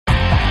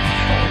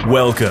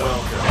Welcome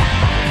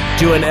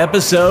to an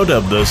episode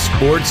of the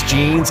Sports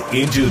Genes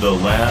Into the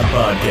Lab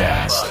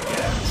podcast,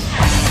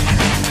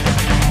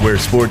 where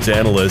sports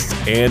analysts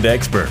and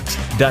experts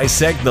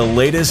dissect the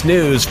latest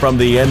news from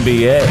the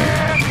NBA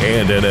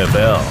and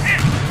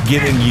NFL,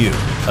 giving you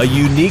a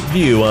unique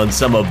view on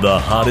some of the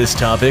hottest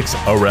topics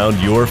around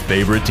your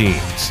favorite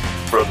teams.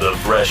 From the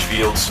fresh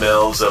field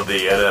smells of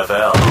the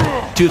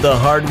NFL to the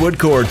hardwood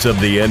courts of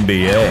the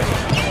NBA,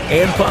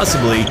 and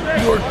possibly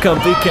your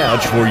comfy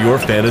couch for your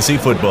fantasy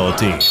football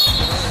team.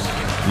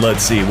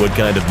 Let's see what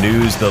kind of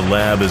news the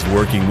lab is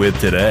working with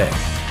today.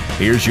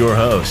 Here's your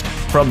host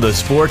from the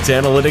Sports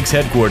Analytics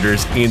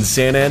headquarters in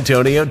San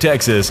Antonio,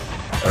 Texas,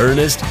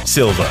 Ernest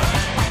Silva.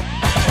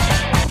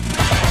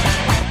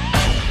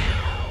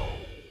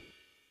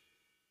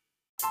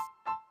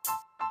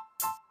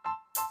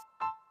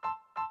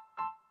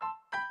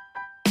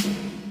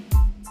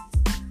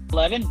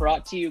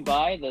 Brought to you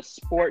by the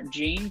Sport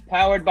Gene,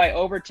 powered by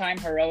Overtime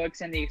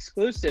Heroics, and the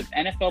exclusive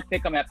NFL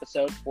Pick'em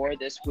episode for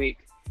this week.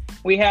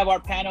 We have our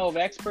panel of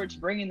experts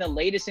bringing the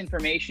latest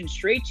information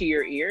straight to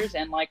your ears,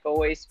 and like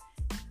always,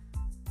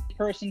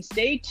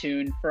 stay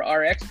tuned for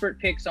our expert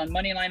picks on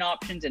moneyline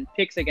options and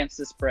picks against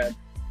the spread.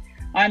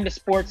 I'm the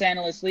sports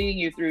analyst leading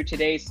you through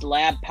today's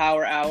Lab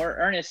Power Hour,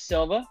 Ernest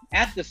Silva,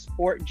 at the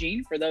Sport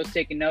Gene for those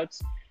taking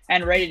notes,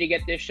 and ready to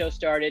get this show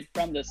started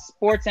from the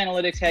Sports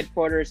Analytics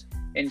headquarters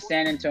in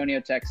San Antonio,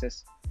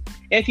 Texas.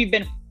 If you've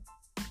been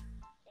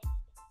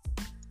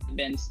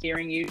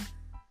steering you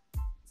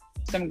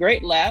some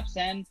great laughs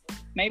and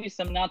maybe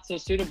some not so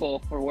suitable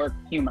for work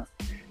humor,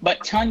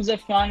 but tons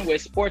of fun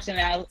with sports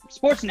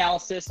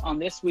analysis on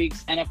this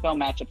week's NFL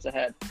matchups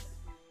ahead.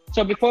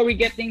 So before we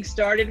get things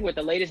started with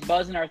the latest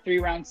buzz in our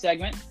 3-round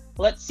segment,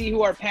 let's see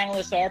who our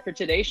panelists are for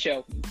today's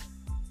show.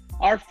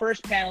 Our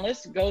first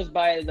panelist goes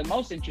by the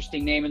most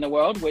interesting name in the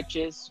world, which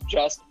is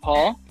Just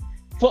Paul.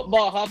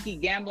 Football, hockey,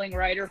 gambling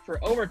writer for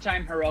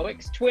Overtime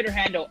Heroics, Twitter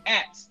handle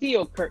at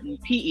Steel Curtain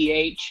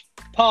PEH.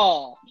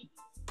 Paul.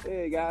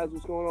 Hey guys,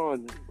 what's going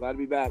on? Glad to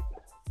be back.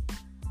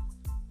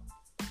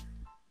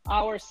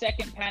 Our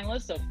second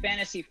panelist, a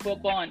fantasy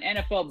football and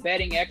NFL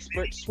betting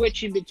expert,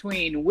 switching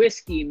between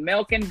whiskey,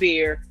 milk, and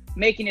beer,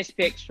 making his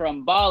picks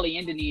from Bali,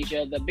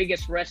 Indonesia, the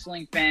biggest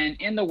wrestling fan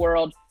in the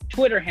world.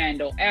 Twitter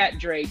handle at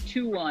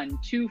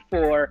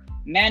Dre2124,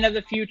 man of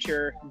the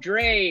future,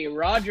 Dre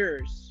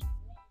Rogers.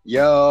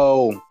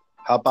 Yo,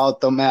 how about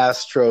the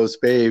Astros,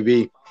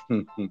 baby?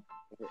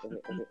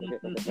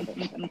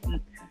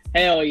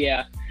 Hell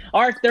yeah.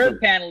 Our third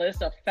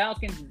panelist, a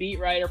Falcons beat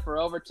writer for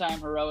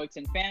Overtime Heroics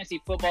and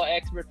fantasy football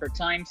expert for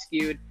Time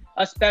Skewed,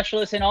 a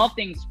specialist in all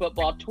things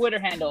football, Twitter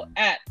handle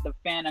at the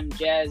Phantom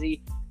Jazzy,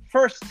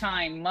 first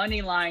time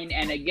money line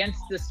and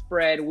against the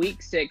spread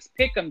week 6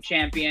 pick'em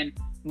champion,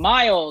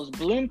 Miles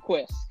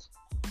Bloomquist.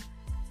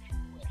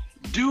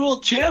 Dual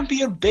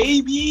champion,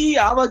 baby.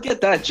 I'm going to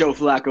get that Joe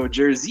Flacco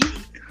jersey.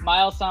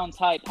 Miles sounds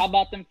hype. How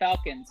about them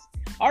Falcons?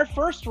 Our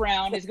first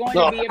round is going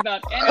to be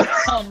about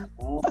NFL.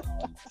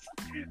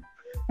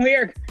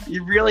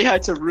 You really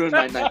had to ruin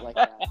my night like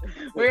that.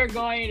 We're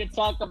going to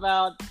talk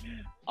about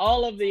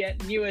all of the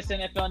newest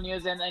NFL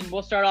news, and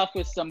we'll start off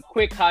with some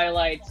quick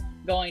highlights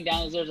going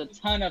down, as there's a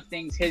ton of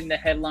things hitting the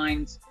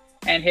headlines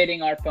and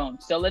hitting our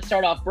phones. So let's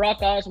start off. Brock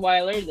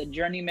Osweiler, the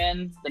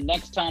journeyman, the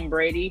next Tom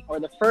Brady, or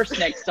the first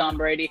next Tom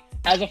Brady,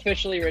 has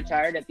officially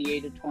retired at the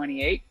age of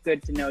 28.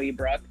 Good to know you,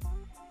 Brock.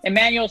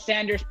 Emmanuel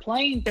Sanders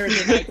playing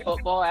Thursday Night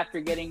Football after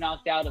getting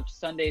knocked out of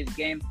Sunday's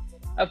game.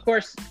 Of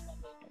course,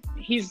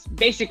 he's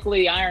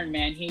basically Iron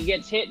Man. He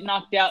gets hit,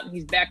 knocked out, and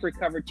he's back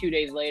recovered 2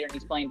 days later, and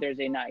he's playing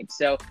Thursday night.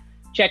 So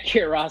check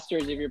your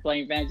rosters if you're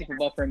playing fantasy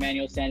football for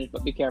Emmanuel Sanders,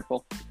 but be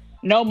careful.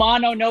 No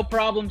mono, no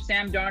problem.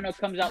 Sam Darnold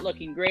comes out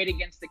looking great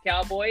against the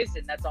Cowboys,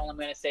 and that's all I'm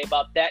going to say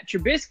about that.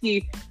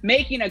 Trubisky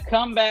making a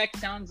comeback.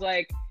 Sounds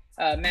like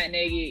Matt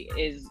Nagy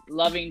is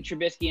loving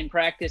Trubisky in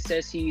practice,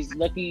 says he's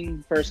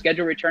looking for a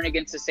scheduled return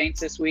against the Saints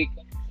this week.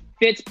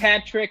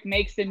 Fitzpatrick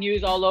makes the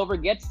news all over,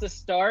 gets the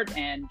start,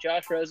 and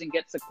Josh Rosen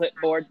gets the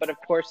clipboard, but of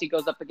course he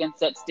goes up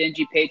against that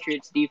stingy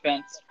Patriots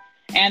defense.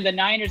 And the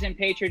Niners and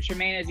Patriots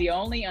remain as the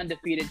only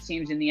undefeated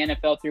teams in the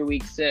NFL through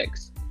week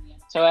 6.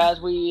 So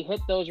as we hit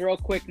those real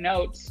quick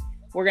notes,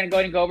 we're going to go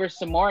ahead and go over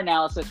some more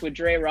analysis with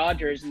Dre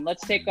Rogers. And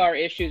let's take our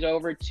issues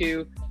over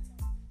to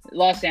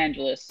Los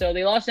Angeles. So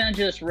the Los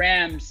Angeles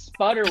Rams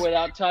sputter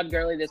without Todd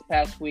Gurley this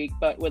past week,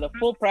 but with a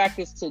full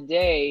practice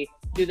today,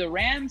 do the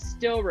Rams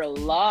still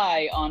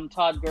rely on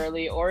Todd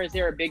Gurley, or is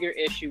there a bigger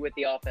issue with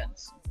the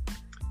offense?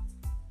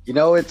 You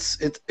know, it's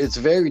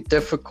very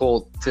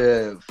difficult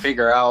to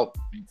figure out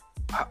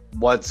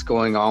what's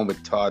going on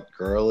with Todd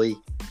Gurley,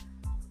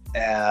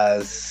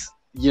 as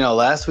you know,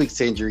 last week's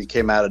injury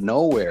came out of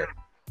nowhere.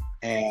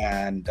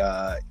 And,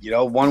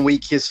 1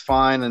 week he's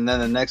fine, and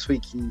then the next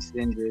week he's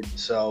injured.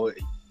 So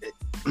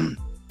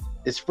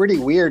it's pretty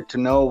weird to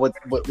know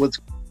what's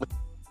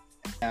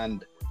 –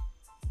 and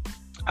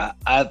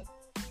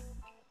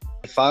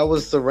if I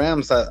was the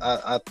Rams,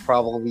 I'd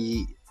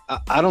probably –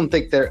 I don't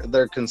think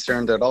they're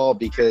concerned at all,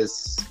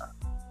 because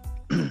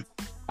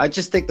I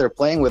just think they're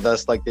playing with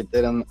us like they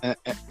did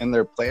in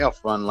their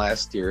playoff run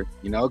last year,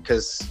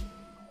 because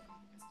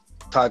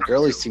Todd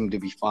Gurley seemed to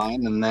be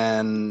fine. And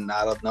then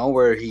out of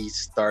nowhere, he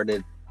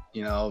started,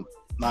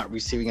 not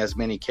receiving as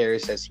many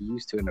carries as he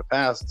used to in the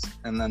past.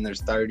 And then they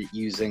started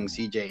using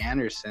C.J.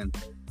 Anderson.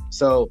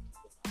 So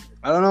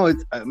I don't know.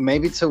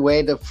 Maybe it's a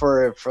way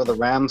for the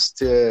Rams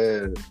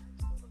to,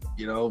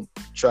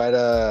 try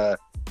to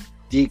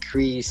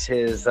decrease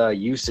his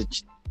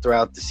usage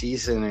throughout the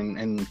season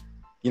and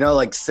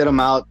like sit him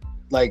out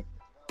like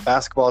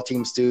basketball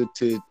teams do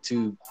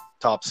to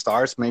top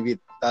stars. Maybe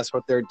that's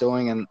what they're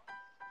doing, and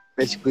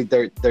basically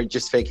they're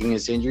just faking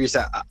his injuries.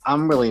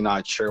 I'm really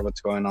not sure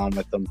what's going on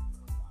with them,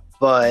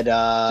 but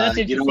that's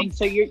interesting.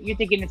 So you're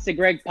thinking it's the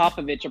Greg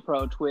Popovich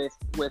approach with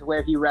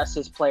where he rests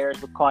his players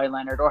with Kawhi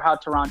Leonard, or how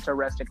Toronto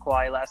rested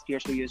Kawhi last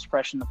year so he was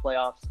fresh in the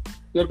playoffs.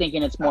 You're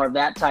thinking it's more of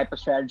that type of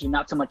strategy,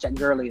 not so much that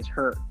Gurley is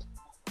hurt.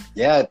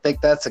 Yeah, I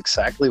think that's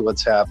exactly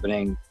what's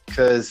happening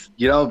because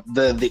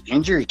the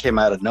injury came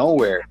out of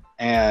nowhere,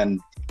 and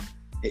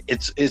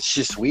it's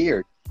just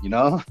weird,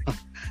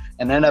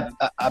 And then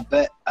I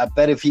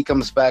bet if he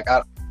comes back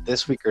out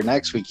this week or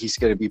next week, he's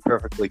going to be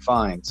perfectly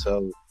fine.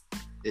 So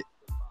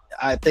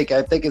I think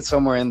it's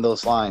somewhere in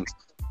those lines.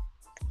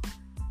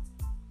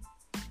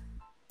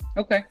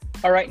 Okay.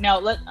 All right.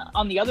 Now,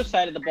 on the other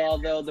side of the ball,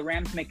 though, the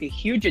Rams make a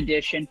huge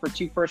addition for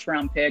 2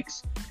 first-round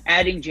picks,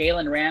 adding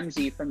Jalen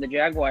Ramsey from the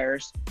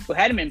Jaguars, who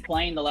hadn't been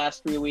playing the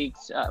last 3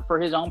 weeks for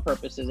his own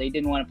purposes. He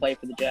didn't want to play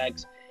for the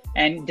Jags.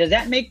 And does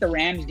that make the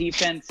Rams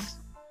defense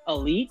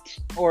elite,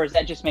 or does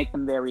that just make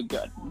them very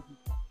good?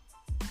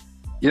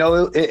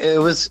 It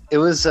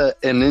was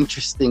an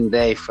interesting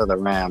day for the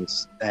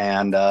Rams,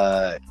 and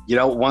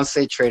once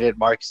they traded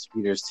Marcus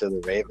Peters to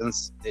the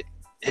Ravens,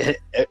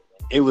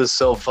 it was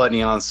so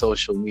funny on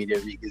social media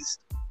because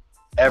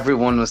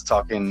everyone was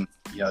talking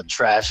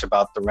trash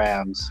about the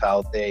Rams.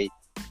 How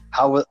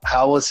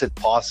was it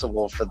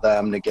possible for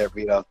them to get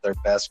rid of their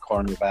best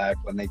cornerback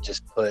when they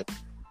just put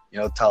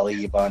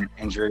Talib on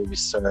injury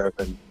reserve,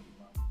 and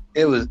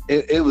it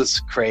was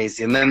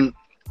crazy. And then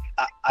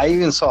I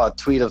even saw a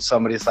tweet of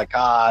somebody. It's like,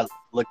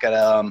 look at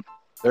them.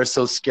 They're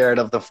so scared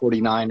of the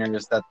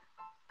 49ers that,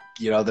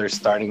 they're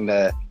starting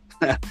to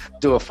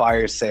do a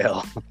fire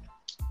sale.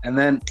 And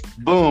then,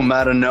 boom,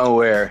 out of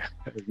nowhere,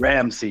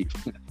 Ramsey.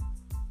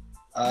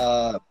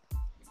 Some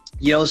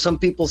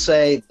people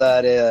say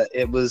that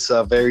it was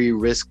a very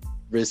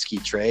risky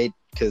trade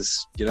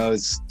because,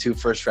 it's 2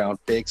 first-round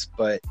picks.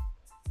 But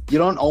you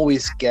don't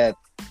always get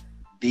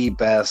the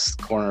best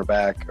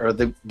cornerback or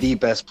the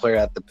best player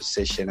at the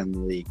position in the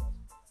league.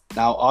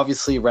 Now,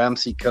 obviously,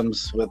 Ramsey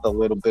comes with a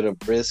little bit of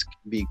risk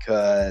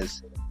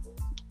because,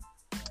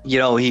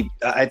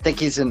 I think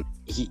he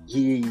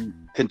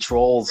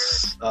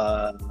controls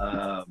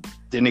the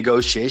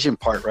negotiation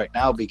part right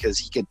now because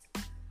he could,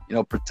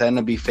 pretend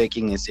to be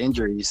faking his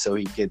injuries so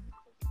he could,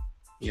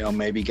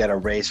 maybe get a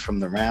raise from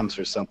the Rams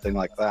or something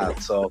like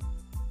that. So,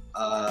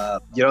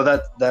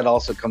 that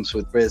also comes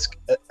with risk.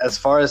 As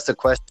far as the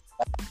question,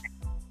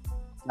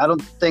 I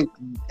don't think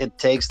it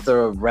takes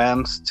the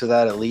Rams to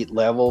that elite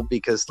level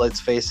because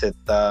let's face it,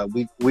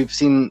 we've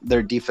seen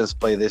their defense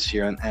play this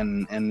year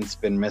and it's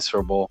been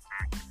miserable.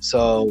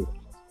 So,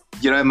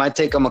 it might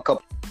take them a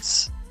couple.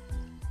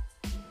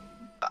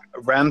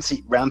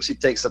 Ramsey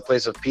takes the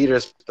place of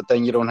Peters, but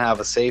then you don't have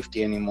a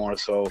safety anymore.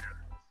 So,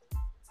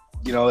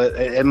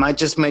 it might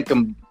just make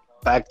them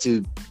back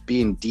to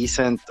being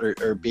decent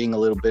or being a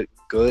little bit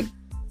good.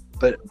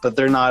 But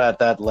they're not at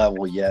that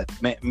level yet.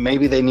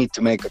 Maybe they need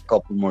to make a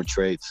couple more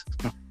trades.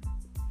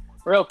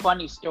 Real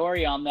funny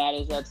story on that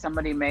is that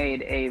somebody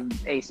made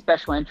a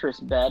special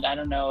interest bet. I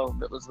don't know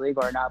if it was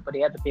legal or not, but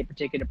he had the paper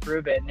ticket to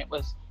prove it. And it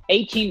was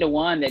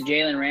 18-1 that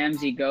Jalen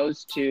Ramsey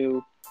goes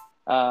to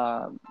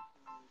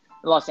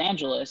Los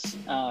Angeles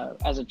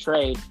as a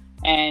trade.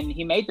 And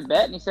he made the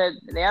bet, and he said,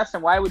 they asked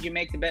him, why would you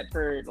make the bet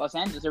for Los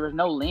Angeles? There was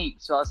no link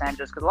to Los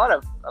Angeles because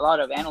a lot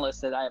of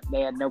analysts said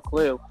they had no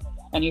clue.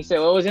 And he said,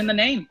 well, it was in the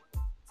name.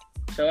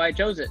 So I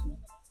chose it.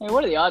 Hey,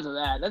 what are the odds of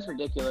that? That's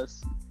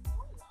ridiculous.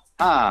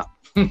 That's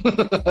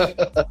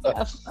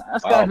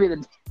gotta be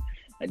the.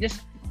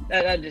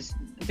 That just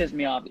pissed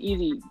me off.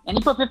 Easy, and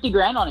he put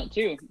 $50,000 on it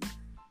too.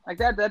 Like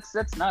that. That's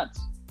nuts.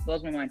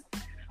 Blows my mind.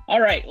 All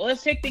right, well,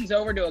 let's take things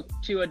over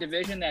to a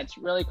division that's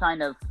really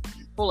kind of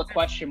full of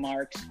question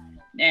marks,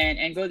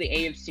 and go to the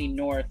AFC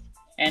North.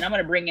 And I'm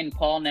going to bring in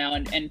Paul now.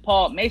 And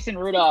Paul, Mason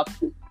Rudolph,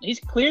 he's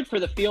cleared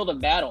for the field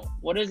of battle.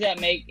 What does that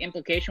make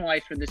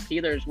implication-wise for the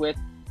Steelers with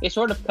a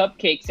sort of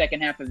cupcake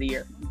second half of the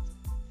year?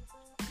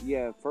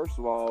 Yeah, first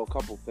of all, a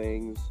couple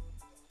things.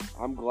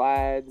 I'm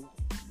glad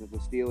that the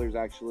Steelers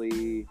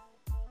actually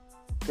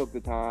took the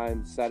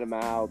time, set him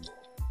out.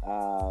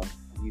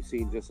 You've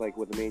seen just like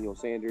with Emmanuel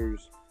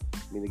Sanders.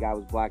 I mean, the guy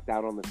was blacked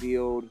out on the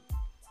field.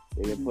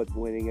 They didn't put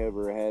winning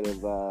over ahead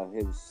of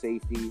his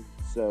safety.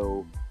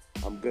 So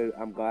I'm good.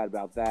 I'm glad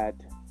about that.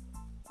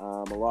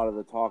 A lot of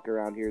the talk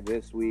around here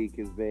this week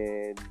has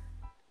been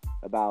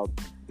about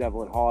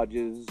Devlin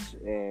Hodges,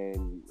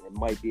 and it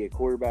might be a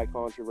quarterback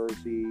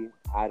controversy.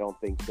 I don't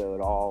think so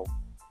at all.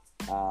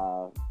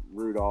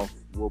 Rudolph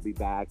will be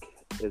back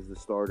as the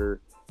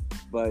starter.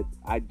 But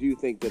I do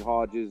think that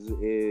Hodges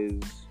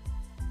is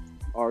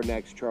our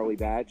next Charlie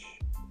Batch,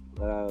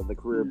 the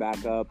career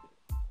backup.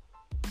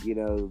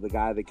 The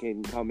guy that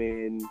can come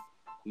in.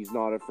 He's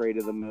not afraid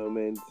of the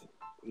moment.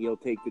 He'll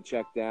take the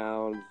check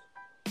downs.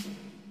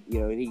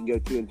 And he can go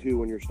 2-2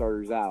 when your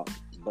starter's out.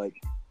 But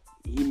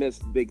he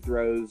missed big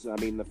throws. I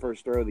mean, the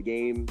first throw of the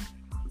game,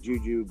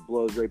 Juju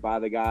blows right by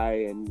the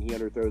guy, and he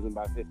underthrows him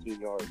by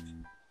 15 yards.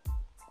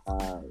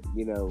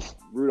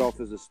 Rudolph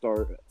is a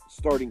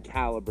starting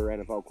caliber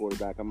NFL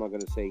quarterback. I'm not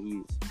going to say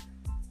he's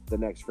the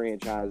next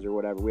franchise or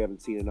whatever. We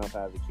haven't seen enough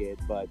out of the kid.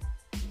 But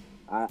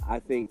I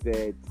think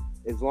that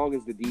as long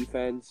as the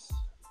defense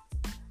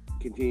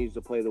continues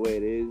to play the way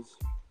it is,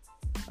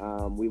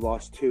 we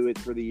lost Tuitt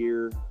for the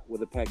year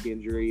with a pec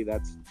injury.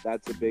 That's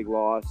a big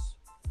loss.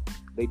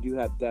 They do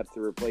have depth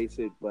to replace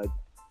it, but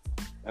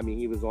I mean,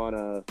 he was on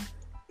a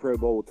Pro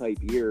Bowl type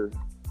year.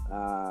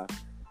 I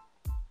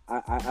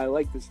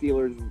like the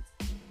Steelers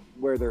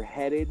where they're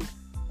headed,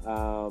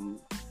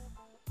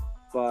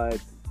 but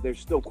there's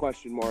still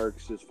question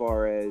marks as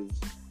far as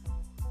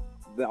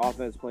the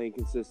offense playing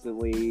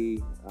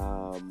consistently.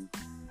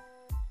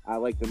 I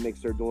like the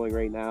mix they're doing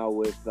right now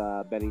with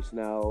Benny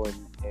Snell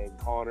and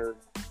Connor.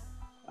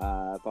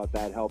 I thought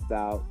that helped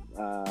out.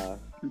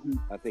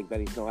 I think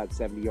Benny Snell had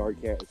 70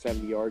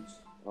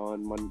 yards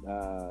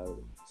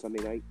on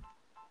Sunday night.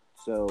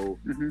 So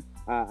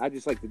I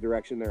just like the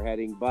direction they're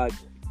heading. But,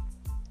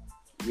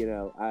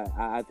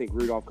 I think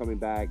Rudolph coming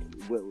back,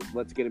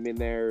 let's get him in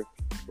there.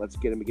 Let's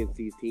get him against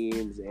these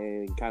teams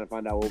and kind of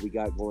find out what we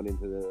got going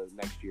into the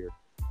next year.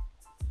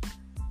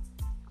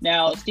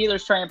 Now,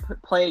 Steelers trying to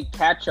play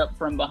catch-up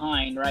from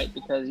behind, right?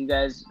 Because you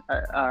guys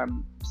are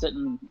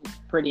sitting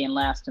pretty in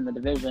last in the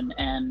division.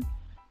 And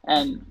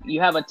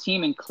you have a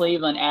team in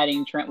Cleveland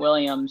adding Trent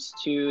Williams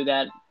to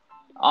that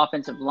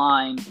offensive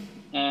line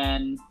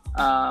and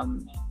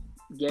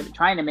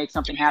trying to make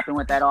something happen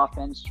with that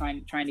offense,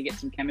 trying to get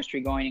some chemistry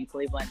going in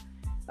Cleveland.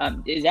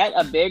 Is that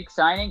a big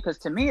signing? Because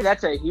to me,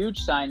 that's a huge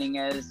signing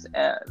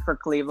for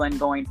Cleveland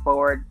going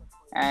forward.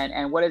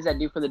 And what does that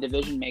do for the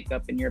division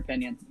makeup, in your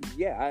opinion?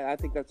 Yeah, I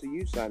think that's a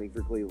huge signing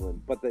for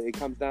Cleveland. But it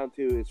comes down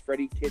to, is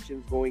Freddie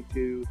Kitchens going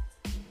to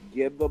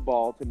give the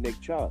ball to Nick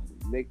Chubb?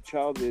 Nick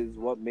Chubb is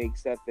what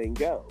makes that thing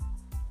go.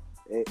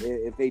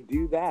 If they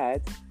do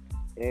that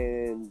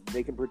and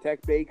they can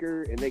protect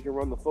Baker and they can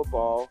run the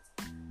football,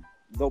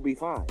 they'll be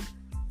fine.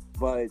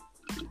 But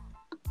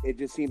it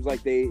just seems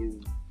like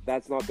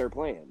that's not their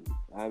plan.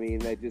 I mean,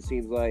 that just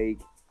seems like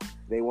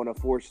they want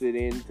to force it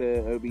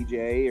into OBJ,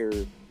 or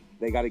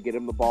they got to get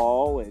him the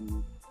ball.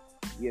 And,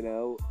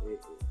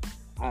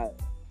 I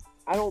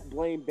don't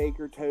blame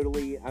Baker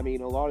totally. I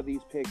mean, a lot of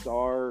these picks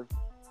are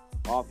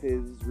off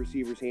his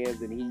receiver's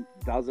hands, and he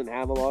doesn't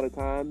have a lot of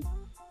time.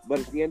 But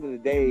at the end of the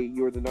day,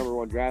 you're the number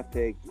one draft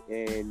pick,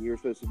 and you're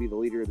supposed to be the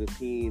leader of this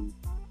team.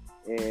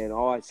 And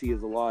all I see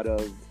is a lot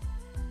of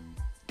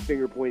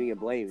finger pointing and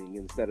blaming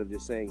instead of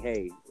just saying,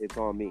 hey, it's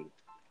on me.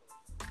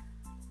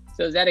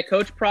 So is that a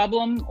coach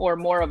problem or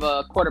more of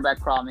a quarterback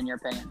problem, in your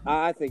opinion?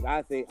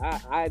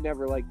 I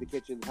never liked the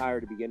Kitchens hire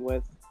to begin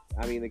with.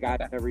 I mean, the guy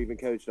never even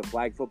coached a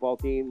flag football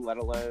team, let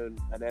alone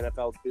an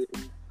NFL team.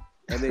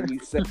 And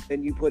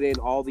then you put in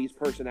all these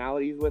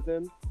personalities with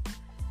him.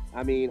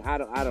 I mean, I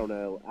don't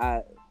know.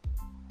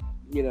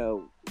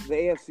 The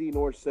AFC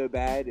North's so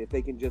bad. If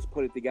they can just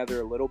put it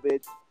together a little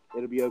bit,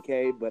 it'll be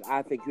okay. But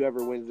I think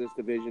whoever wins this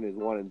division is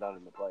one and done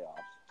in the playoffs.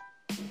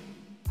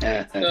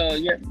 So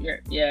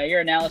your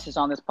analysis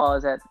on this, Paul,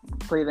 is that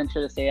Cleveland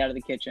should have stayed out of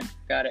the kitchen.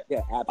 Got it. Yeah,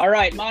 absolutely. All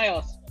right,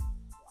 Miles.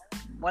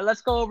 Well,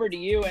 let's go over to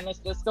you, and let's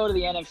go to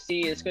the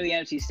NFC. Let's go to the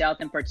NFC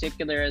South in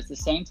particular, as the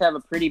Saints have a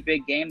pretty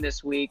big game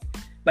this week.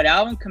 But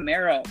Alvin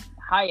Kamara,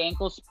 high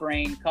ankle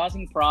sprain,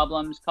 causing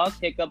problems,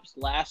 caused hiccups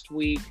last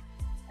week,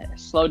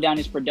 slowed down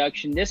his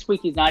production. This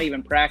week he's not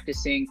even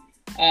practicing.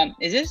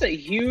 Is this a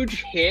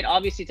huge hit?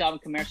 Obviously, it's Alvin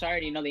Kamara, so I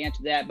already know the answer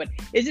to that. But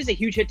is this a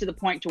huge hit to the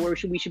point to where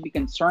we should be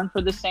concerned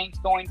for the Saints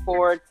going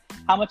forward?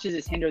 How much does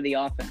this hinder the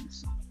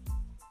offense?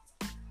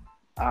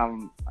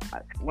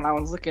 When I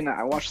was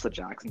I watched the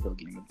Jacksonville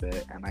game a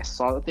bit, and I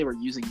saw that they were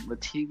using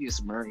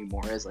Latavius Murray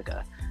more as like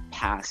a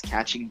pass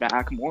catching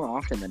back more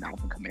often than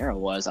Alvin Kamara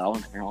was.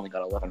 Alvin Kamara only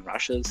got 11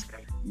 rushes.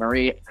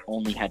 Murray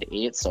only had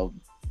 8, so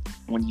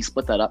when you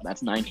split that up,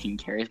 that's 19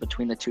 carries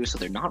between the two, so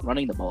they're not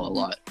running the ball a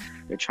lot.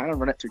 They're trying to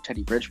run it through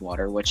Teddy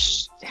Bridgewater,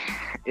 which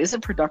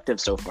isn't productive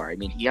so far. I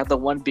mean, he had the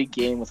one big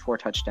game with 4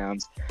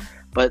 touchdowns,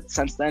 but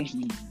since then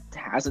he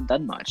hasn't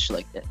done much.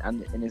 Like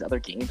in his other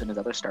games and his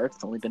other starts,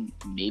 it's only been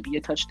maybe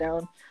a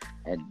touchdown,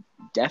 and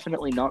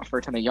definitely not for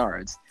a ton of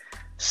yards.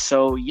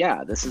 So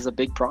yeah, this is a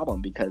big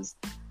problem because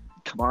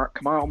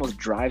Kamara almost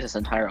drives this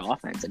entire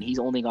offense, and he's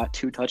only got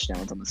 2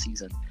 touchdowns on the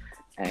season.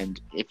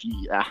 And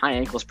a high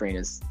ankle sprain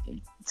is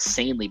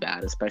insanely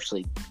bad,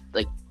 especially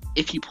like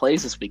if he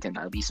plays this weekend,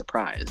 I'd be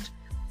surprised.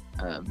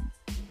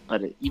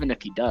 But even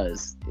if he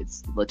does,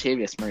 it's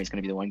Latavius Murray is going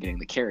to be the one getting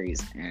the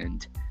carries,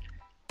 and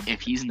if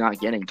he's not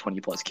getting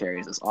 20 plus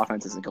carries, this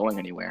offense isn't going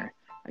anywhere.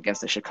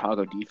 against the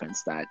Chicago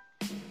defense that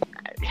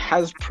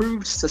has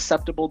proved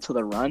susceptible to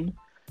the run,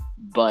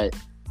 but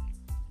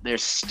they're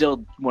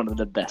still one of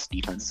the best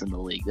defenses in the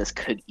league. This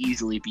could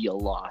easily be a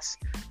loss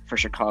for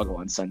Chicago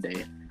on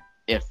Sunday,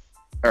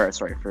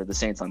 for the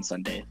Saints on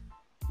Sunday,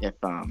 if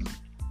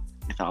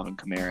Alvin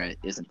Kamara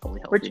isn't fully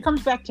healthy. Which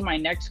comes back to my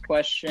next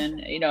question.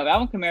 If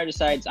Alvin Kamara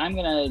decides I'm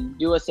going to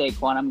do a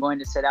Saquon, I'm going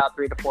to sit out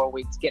 3 to 4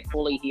 weeks, get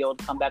fully healed,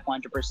 come back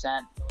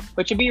 100%,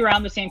 which would be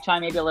around the same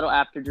time, maybe a little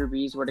after Drew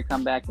Brees were to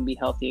come back and be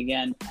healthy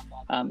again,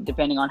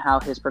 depending on how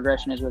his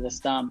progression is with his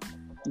thumb.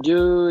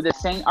 Are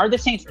the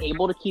Saints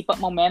able to keep up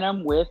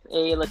momentum with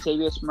a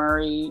Latavius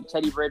Murray,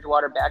 Teddy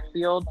Bridgewater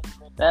backfield?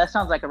 That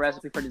sounds like a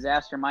recipe for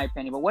disaster, in my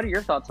opinion. But what are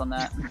your thoughts on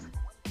that?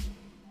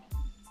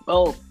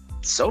 Well,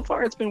 so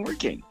far it's been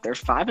working. They're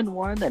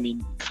 5-1. I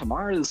mean,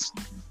 Kamara's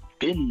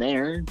been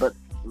there, but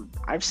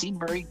I've seen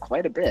Murray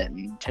quite a bit. I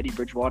mean, Teddy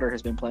Bridgewater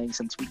has been playing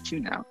since week 2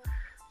 now.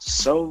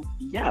 So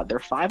yeah, they're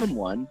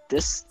 5-1.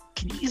 This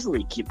can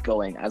easily keep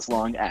going as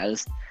long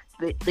as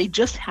they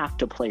just have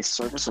to play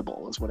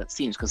serviceable, is what it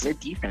seems, because their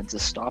defense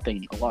is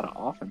stopping a lot of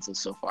offenses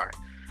so far.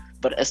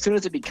 But as soon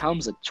as it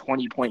becomes a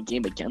 20-point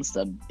game against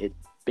them, it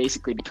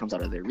basically becomes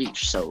out of their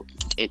reach. So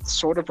it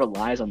sort of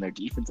relies on their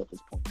defense at this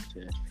point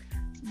to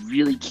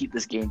really keep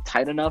this game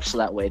tight enough so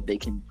that way they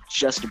can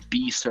just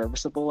be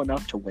serviceable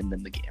enough to win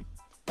them the game.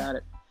 Got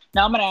it.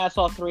 Now I'm going to ask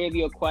all three of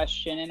you a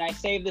question, and I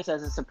saved this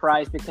as a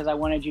surprise because I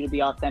wanted you to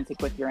be authentic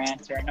with your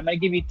answer. And I'm going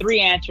to give you 3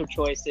 answer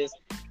choices,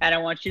 and I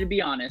want you to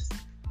be honest.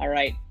 All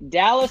right.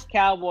 Dallas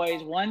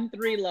Cowboys won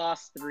 3,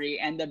 lost 3,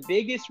 and the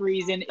biggest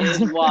reason is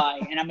why.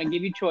 And I'm going to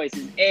give you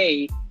choices.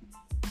 A,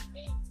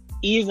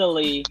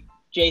 easily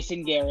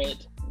Jason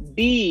Garrett.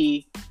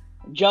 B,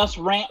 just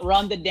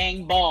run the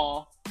dang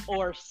ball.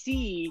 Or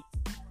C,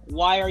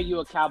 why are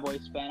you a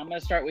Cowboys fan? I'm going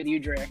to start with you,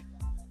 Dre.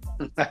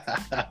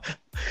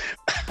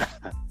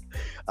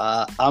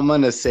 I'm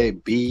going to say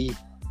B,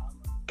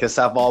 because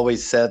I've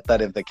always said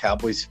that if the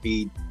Cowboys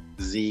feed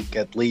Zeke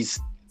at least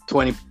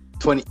 20,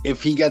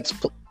 if he gets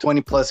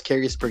 20 plus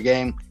carries per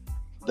game,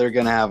 they're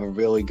going to have a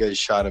really good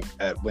shot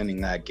at winning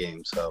that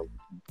game. So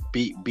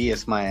B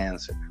is my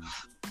answer.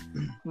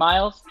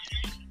 Miles?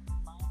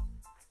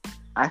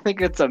 I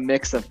think it's a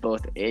mix of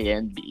both A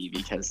and B,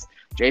 because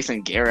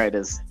Jason Garrett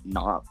is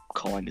not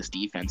calling his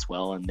defense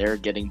well, and they're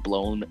getting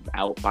blown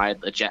out by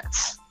the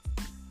Jets.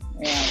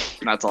 Yeah.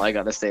 That's all I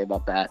got to say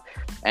about that.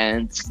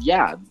 And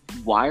yeah,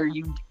 why are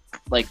you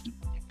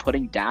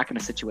putting Dak in a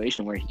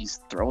situation where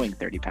he's throwing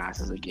 30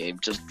 passes a game?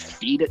 Just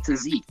feed it to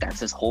Zeke. That's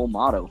his whole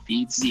motto.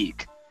 Feed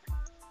Zeke.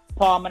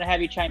 Paul, I'm going to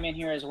have you chime in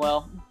here as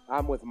well.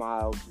 I'm with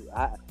Miles.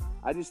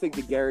 I just think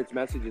the Garrett's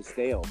message is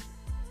stale.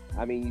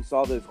 I mean, you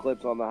saw those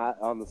clips on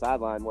the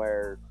sideline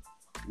where,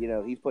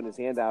 he's putting his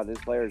hand out and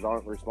his players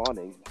aren't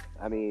responding.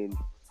 I mean,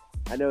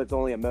 I know it's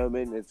only a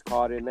moment, it's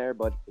caught in there,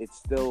 but it's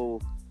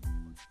still,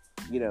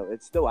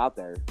 it's still out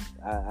there.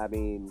 I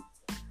mean,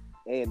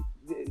 and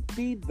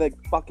feed the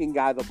fucking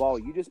guy the ball.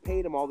 You just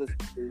paid him all this,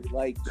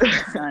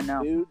 I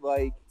know. Dude,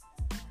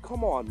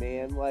 come on,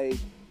 man.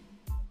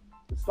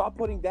 Stop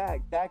putting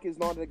Dak. Dak is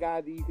not the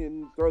guy that you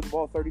can throw the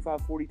ball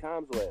 35, 40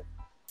 times with.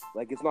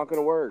 It's not going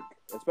to work,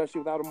 especially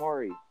without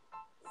Amari.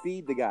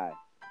 Feed the guy.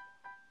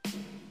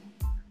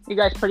 You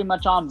guys pretty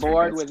much on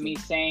board with me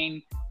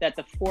saying that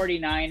the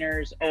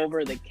 49ers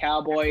over the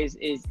Cowboys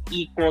is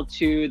equal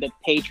to the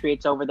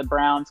Patriots over the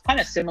Browns?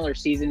 Kind of similar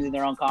seasons in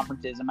their own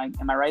conferences. Am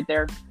I right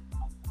there?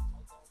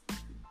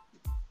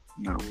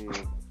 No.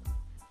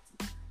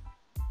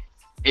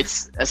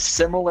 It's a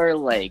similar,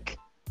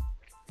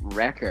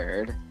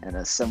 record and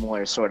a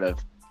similar sort of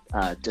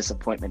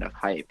disappointment of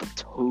hype, but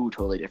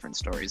totally different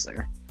stories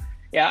there.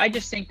 Yeah, I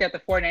just think that the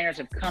 49ers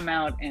have come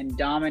out and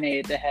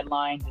dominated the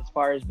headlines as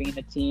far as being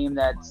the team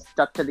that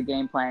stuck to the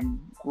game plan,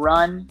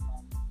 run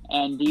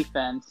and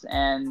defense.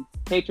 And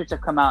Patriots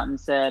have come out and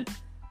said,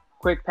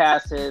 quick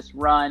passes,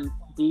 run,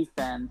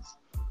 defense.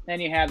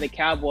 Then you have the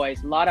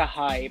Cowboys, a lot of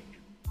hype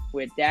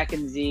with Dak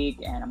and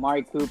Zeke and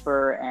Amari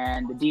Cooper,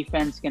 and the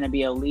defense going to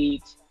be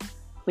elite.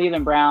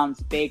 Cleveland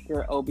Browns,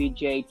 Baker,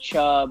 OBJ,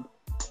 Chubb,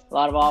 a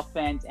lot of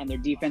offense, and their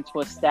defense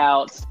was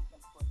stout.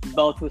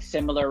 Both with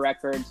similar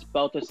records,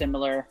 both with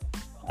similar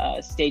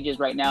stages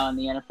right now in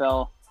the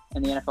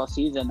NFL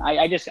season.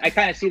 I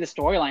kind of see the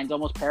storylines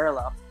almost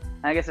parallel.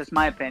 I guess that's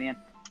my opinion.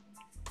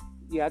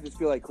 Yeah, I just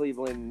feel like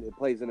Cleveland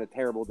plays in a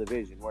terrible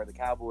division where the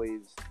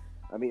Cowboys.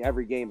 I mean,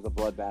 every game's a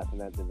bloodbath in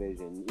that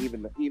division.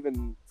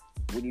 Even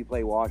when you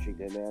play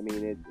Washington, I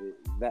mean,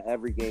 that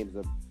every game's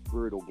a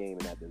brutal game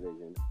in that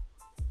division.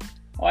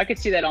 Well, I could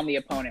see that on the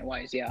opponent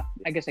wise. Yeah,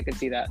 I guess I could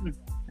see that.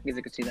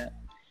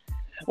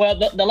 Well,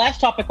 the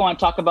last topic I want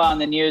to talk about on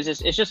the news is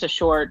just a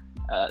short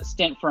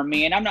stint for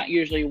me, and I'm not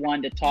usually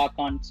one to talk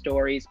on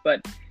stories,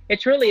 but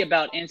it's really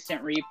about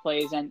instant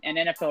replays and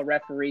NFL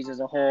referees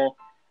as a whole.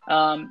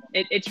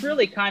 It's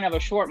really kind of a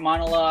short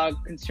monologue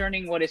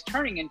concerning what is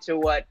turning into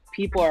what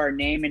people are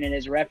naming it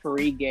as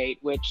referee gate,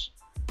 which,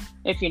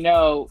 if you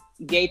know,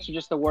 gates are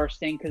just the worst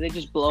thing because they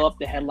just blow up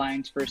the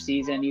headlines for a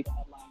season. You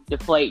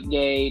Deflate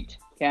Gate,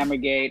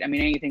 Cameragate. I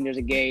mean, anything there's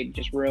a gate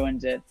just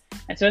ruins it.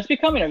 And so it's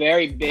becoming a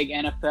very big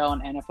NFL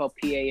and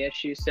NFLPA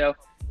issue. So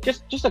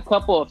just a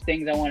couple of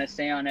things I want to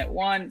say on it.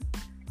 One,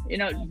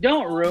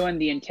 don't ruin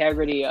the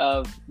integrity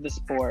of the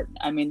sport.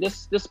 I mean,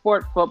 this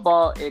sport,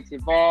 football, it's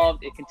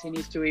evolved. It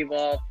continues to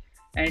evolve.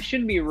 And it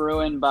shouldn't be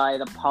ruined by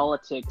the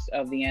politics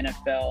of the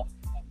NFL.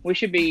 We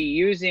should be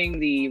using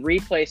the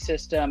replay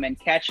system and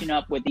catching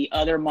up with the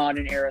other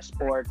modern era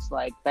sports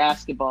like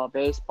basketball,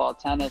 baseball,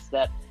 tennis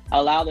that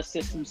allow the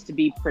systems to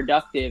be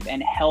productive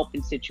and help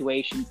in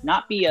situations,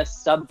 not be a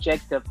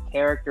subject of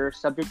character,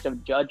 subject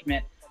of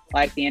judgment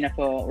like the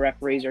NFL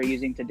referees are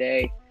using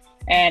today.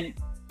 And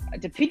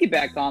to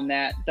piggyback on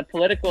that, the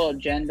political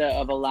agenda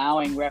of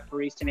allowing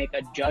referees to make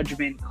a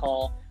judgment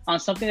call on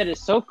something that is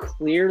so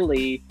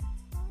clearly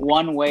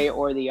one way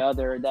or the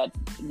other, that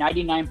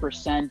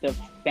 99% of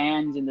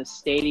fans in the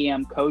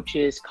stadium,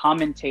 coaches,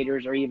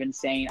 commentators are even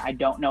saying, I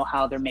don't know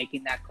how they're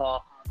making that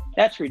call.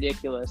 That's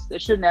ridiculous. It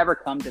should never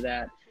come to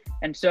that.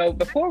 And so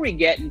before we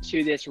get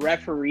into this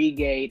referee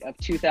gate of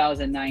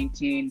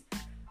 2019,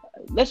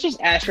 let's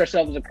just ask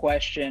ourselves a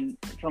question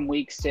from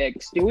week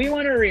 6. Do we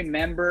want to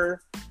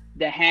remember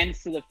the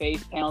hands to the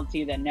face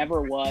penalty that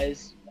never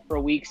was for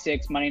week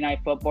 6 Monday Night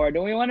Football? Or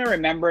do we want to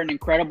remember an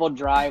incredible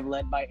drive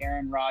led by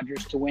Aaron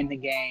Rodgers to win the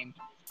game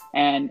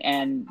and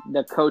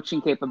the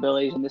coaching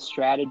capabilities and the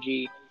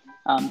strategy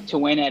to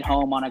win at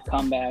home on a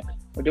comeback?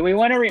 Or do we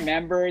want to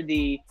remember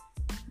the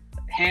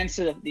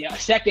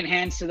second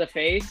hands to the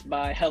face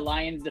by a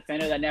Lions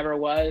defender that never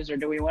was? Or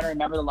do we want to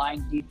remember the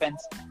Lions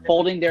defense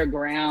holding their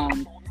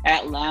ground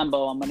at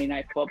Lambeau on Monday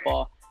Night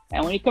Football?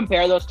 And when you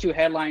compare those two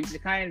headlines,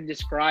 it kind of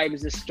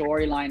describes the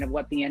storyline of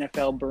what the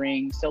NFL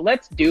brings. So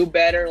let's do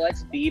better,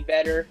 let's be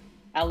better,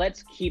 and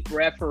let's keep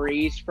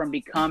referees from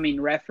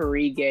becoming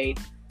referee gate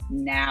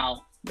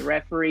now. The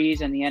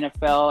referees and the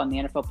NFL and the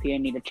NFLPA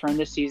need to turn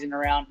this season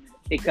around,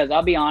 because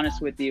I'll be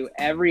honest with you,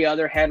 every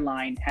other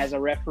headline has a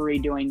referee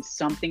doing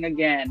something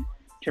again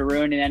to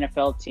ruin an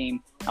NFL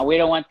team. And we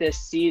don't want this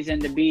season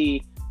to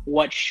be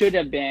what should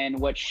have been,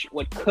 what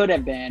could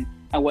have been,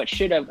 and what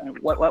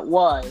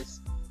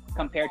was,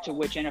 compared to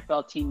which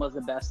NFL team was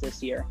the best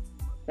this year.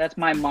 That's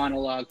my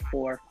monologue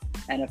for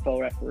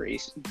NFL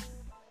referees.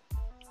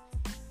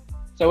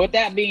 So with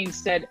that being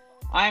said,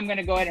 I'm going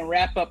to go ahead and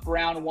wrap up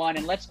round 1,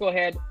 and let's go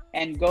ahead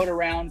and go to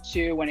round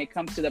 2 when it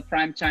comes to the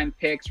primetime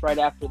picks right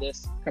after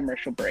this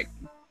commercial break.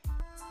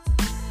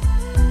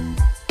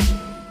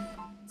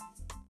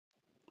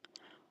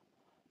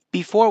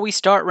 Before we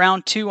start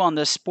round 2 on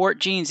the Sport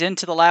Genes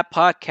Into the Lab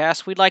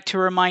podcast, we'd like to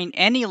remind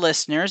any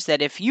listeners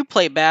that if you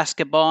play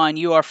basketball and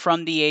you are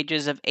from the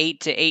ages of 8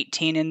 to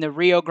 18 in the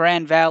Rio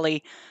Grande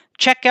Valley,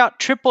 check out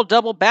Triple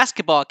Double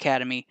Basketball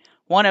Academy,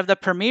 one of the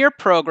premier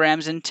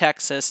programs in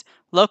Texas,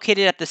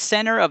 located at the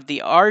center of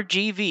the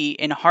RGV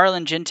in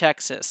Harlingen,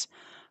 Texas.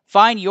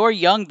 Find your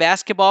young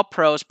basketball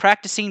pros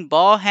practicing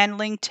ball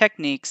handling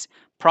techniques,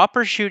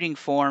 proper shooting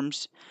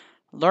forms,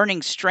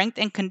 learning strength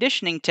and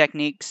conditioning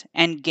techniques,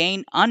 and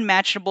gain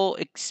unmatchable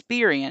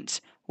experience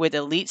with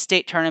elite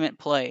state tournament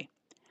play.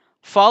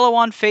 Follow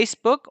on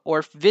Facebook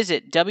or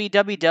visit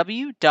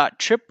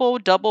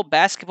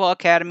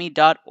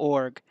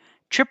www.tripledouble-basketballacademy.org.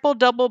 Triple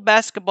Double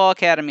Basketball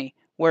Academy,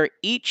 where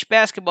each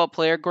basketball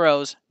player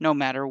grows no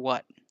matter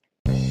what.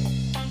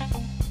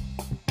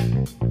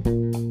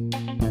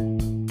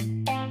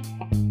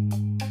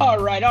 All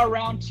right, our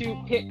round 2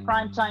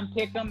 primetime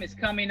pick'em is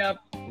coming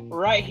up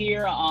right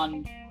here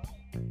on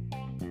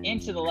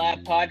Into the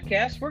Lab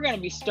podcast. We're going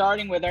to be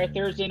starting with our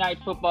Thursday night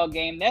football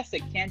game. That's the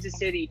Kansas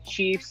City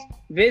Chiefs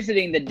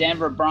visiting the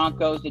Denver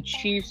Broncos. The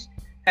Chiefs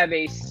have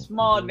a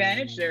small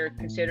advantage. They're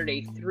considered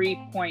a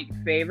 3-point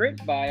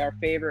favorite by our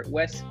favorite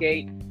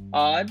Westgate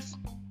odds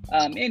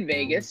in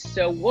Vegas.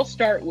 So we'll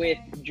start with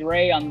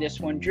Dre on this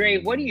one. Dre,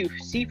 what do you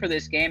see for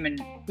this game, and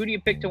who do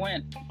you pick to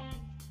win?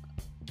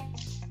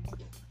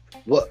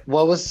 What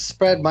was the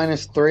spread?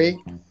 -3?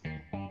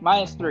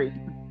 -3.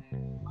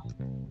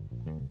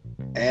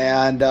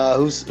 And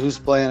who's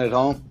playing at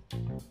home?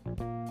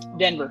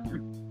 Denver.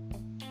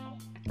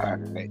 All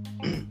right.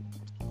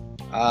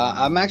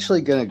 I'm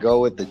actually going to go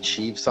with the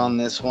Chiefs on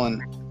this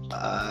one.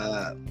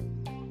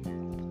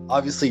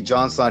 Obviously,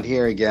 John's not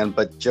here again,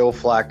 but Joe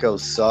Flacco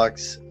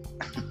sucks.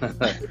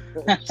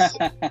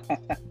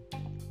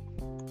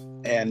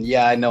 And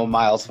yeah, I know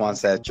Miles wants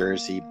that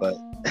jersey, but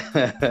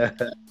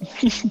the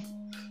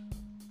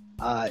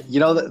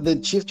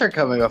Chiefs are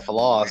coming off a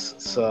loss,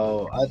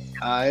 so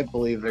I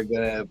believe they're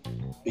gonna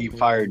be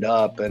fired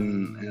up,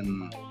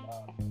 and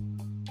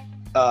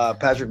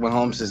Patrick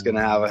Mahomes is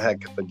gonna have a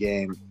heck of a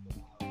game,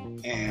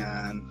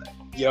 and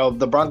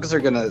the Broncos are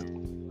gonna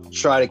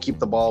try to keep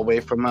the ball away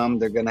from him.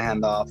 They're gonna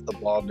hand off the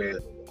ball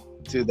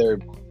to their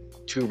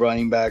 2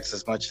 running backs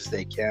as much as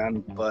they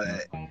can,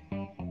 but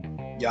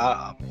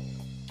yeah.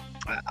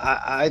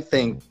 I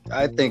think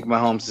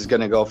Mahomes is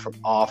going to go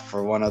off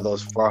for one of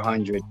those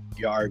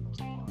 400-yard,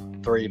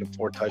 3 to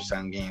 4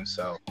 touchdown games.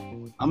 So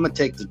I'm going to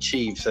take the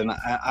Chiefs, and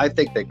I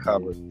think they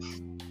cover.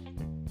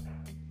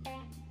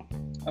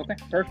 Okay,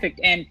 perfect.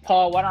 And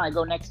Paul, why don't I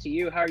go next to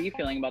you? How are you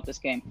feeling about this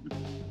game?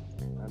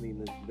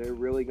 they're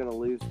really going to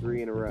lose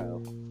 3 in a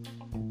row.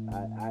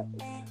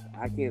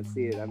 I can't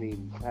see it. I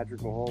mean,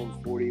 Patrick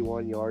Mahomes,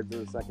 41 yards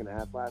in the second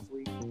half last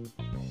week.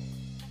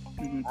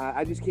 Mhm.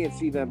 I just can't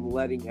see them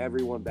letting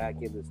everyone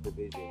back in this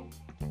division.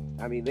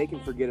 I mean, they can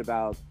forget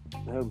about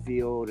home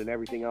field and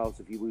everything else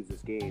if you lose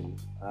this game.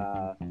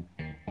 I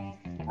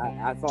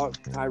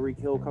thought Tyreek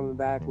Hill coming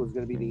back was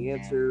going to be the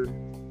answer.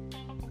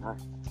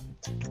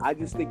 I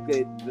just think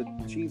that the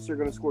Chiefs are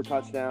going to score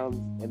touchdowns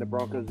and the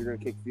Broncos are going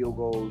to kick field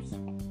goals.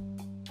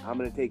 I'm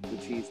going to take the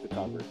Chiefs to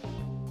cover.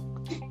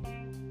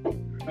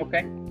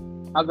 Okay.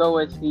 I'll go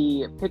with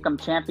the Pick'em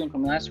champion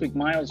from last week.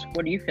 Miles,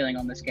 what are you feeling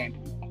on this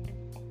game?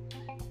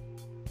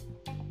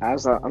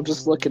 I'm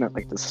just looking at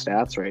like the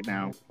stats right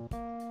now,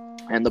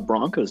 and the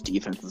Broncos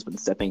defense has been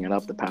stepping it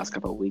up the past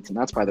couple of weeks, and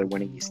that's why they're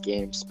winning these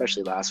games.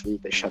 Especially last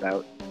week, they shut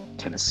out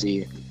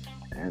Tennessee,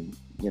 and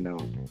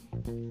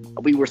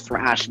we were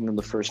thrashing them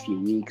the first few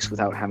weeks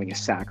without having a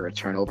sack or a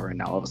turnover, and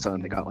now all of a sudden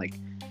they got like,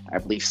 I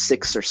believe,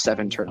 6 or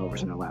 7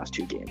 turnovers in their last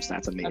 2 games.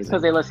 That's amazing. That's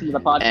because they listen to the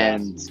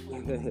podcast.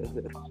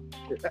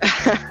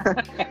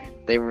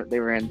 And they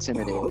were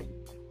intimidating.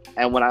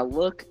 And when I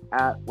look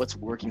at what's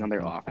working on their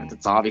offense,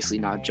 it's obviously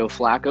not Joe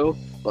Flacco,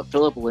 but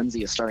Philip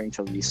Lindsay is starting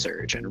to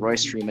resurge, and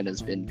Royce Freeman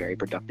has been very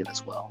productive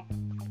as well.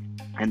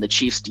 And the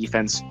Chiefs'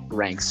 defense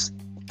ranks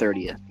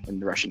 30th in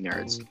rushing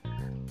yards.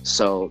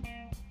 So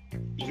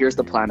here's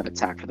the plan of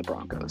attack for the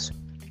Broncos.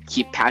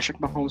 Keep Patrick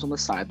Mahomes on the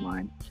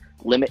sideline.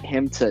 Limit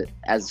him to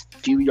as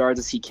few yards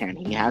as he can.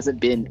 He hasn't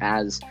been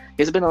on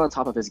the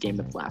top of his game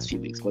the last few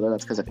weeks, whether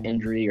that's because of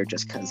injury or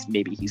just because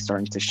maybe he's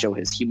starting to show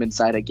his human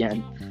side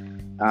again.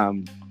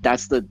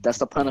 That's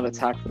the plan of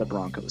attack for the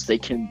Broncos. They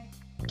can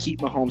keep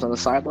Mahomes on the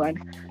sideline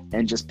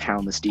and just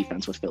pound this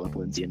defense with Philip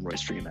Lindsay and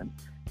Royce Freeman.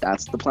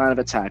 That's the plan of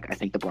attack. I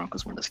think the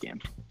Broncos win this game.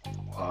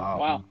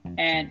 Wow.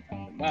 And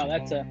wow,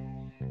 that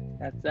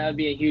would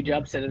be a huge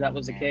upset if that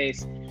was the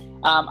case.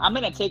 I'm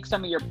going to take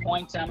some of your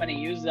points and I'm going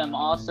to use them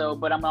also,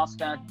 but I'm also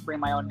going to bring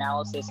my own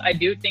analysis. I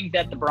do think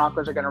that the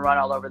Broncos are going to run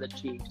all over the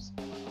Chiefs,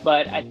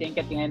 but I think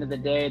at the end of the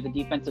day, the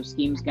defensive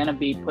scheme is going to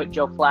be put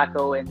Joe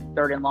Flacco in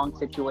 3rd and long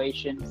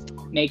situations,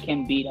 make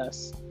him beat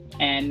us.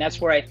 And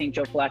that's where I think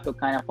Joe Flacco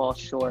kind of falls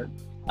short.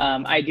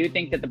 I do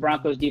think that the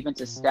Broncos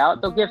defense is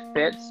stout. They'll give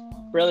fits.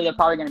 Really, they're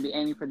probably going to be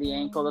aiming for the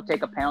ankle. They'll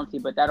take a penalty,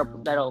 but that'll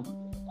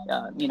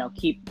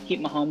keep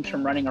Mahomes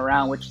from running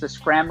around, which the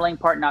scrambling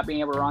part, not being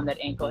able to run that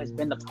ankle, has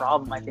been the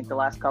problem, I think, the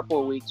last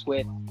couple of weeks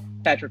with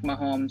Patrick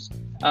Mahomes.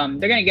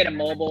 They're going to get him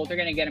mobile. They're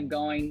going to get him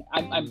going.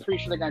 I'm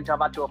pretty sure they're going to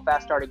jump out to a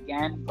fast start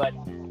again, but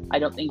I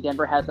don't think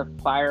Denver has the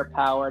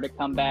firepower to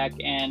come back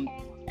and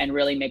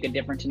really make a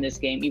difference in this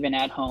game, even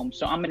at home.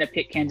 So I'm going to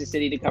pick Kansas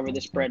City to cover the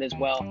spread as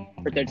well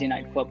for Thursday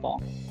Night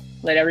Football.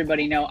 Let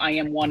everybody know I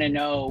am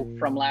 1-0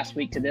 from last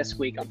week to this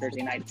week on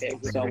Thursday Night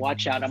Picks, so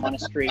watch out. I'm on a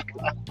streak.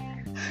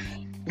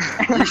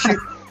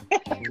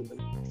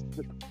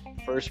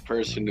 First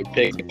person to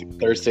pick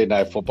Thursday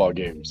Night Football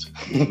games.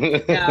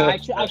 Yeah,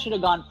 I should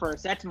have gone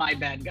first. That's my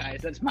bad, guys.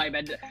 That's my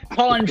bad.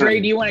 Paul and Dre,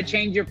 do you want to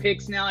change your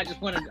picks now? I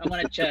want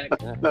to check.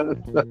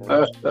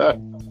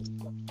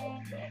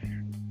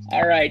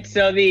 All right.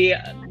 So the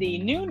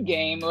noon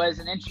game was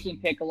an interesting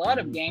pick. A lot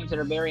of games that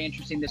are very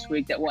interesting this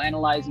week that we'll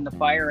analyze in the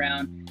fire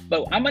round.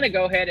 But I'm going to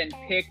go ahead and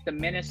pick the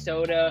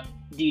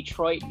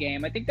Minnesota-Detroit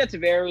game. I think that's a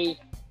very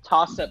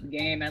toss-up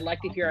game. I'd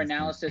like to hear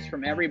analysis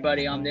from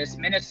everybody on this.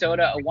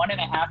 Minnesota, a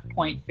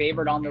 1.5-point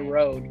favorite on the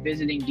road,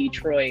 visiting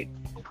Detroit.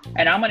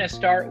 And I'm going to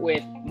start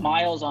with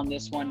Miles on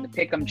this one, the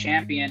Pick'em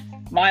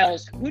champion.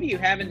 Miles, who do you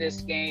have in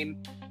this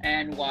game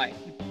and why?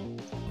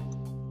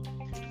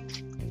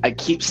 I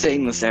keep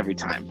saying this every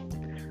time.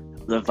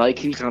 The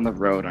Vikings on the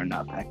road are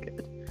not that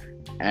good.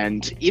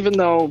 And even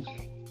though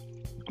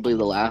I believe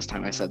the last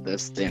time I said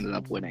this, they ended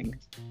up winning.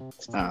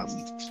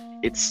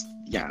 It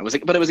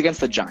was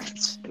against the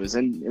Giants. It was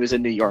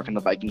in New York, and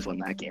the Vikings won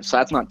that game. So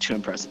that's not too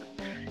impressive.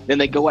 Then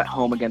they go at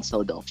home against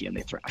Philadelphia, and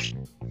they thrash.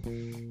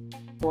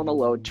 On the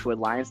load to a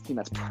Lions team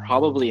that's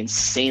probably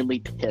insanely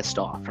pissed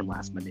off from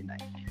last Monday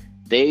night.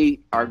 They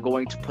are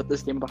going to put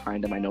this game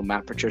behind them. I know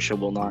Matt Patricia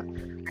will not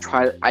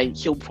try.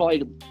 He'll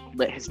probably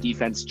let his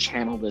defense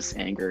channel this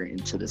anger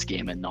into this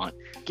game and not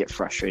get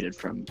frustrated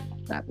from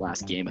that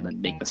last game and then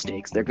make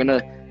mistakes. They're going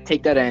to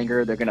take that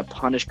anger. They're going to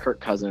punish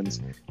Kirk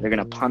Cousins. They're going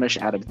to punish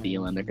Adam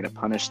Thielen. They're going to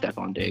punish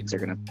Stephon Diggs. They're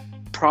going to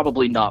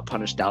probably not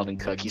punish Dalvin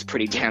Cook. He's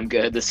pretty damn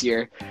good this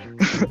year.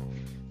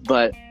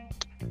 But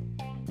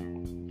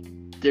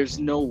there's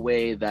no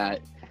way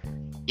that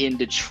in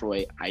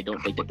Detroit, I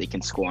don't think that they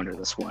can squander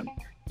this one.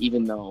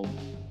 Even though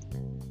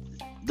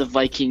the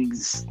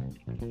Vikings,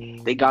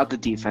 they got the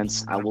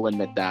defense, I will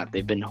admit that.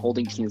 They've been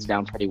holding teams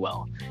down pretty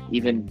well.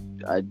 Even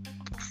a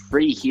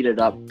pretty heated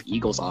up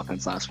Eagles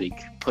offense last week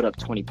put up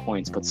 20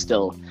 points, but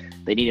still,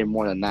 they needed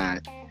more than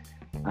that.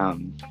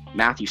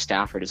 Matthew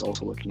Stafford is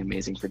also looking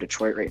amazing for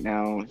Detroit right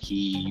now.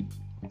 He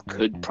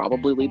could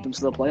probably lead them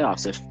to the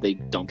playoffs if they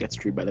don't get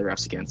screwed by the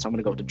refs again. So I'm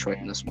going to go Detroit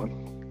in this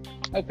one.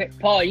 Okay,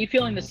 Paul, are you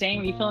feeling the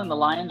same? Are you feeling the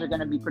Lions are going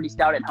to be pretty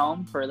stout at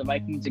home for the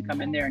Vikings to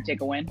come in there and take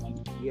a win?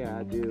 Yeah,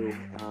 I do.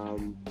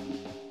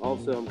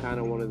 also, I'm kind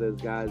of one of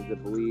those guys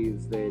that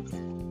believes that,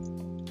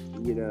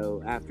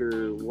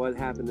 after what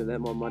happened to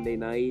them on Monday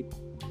night,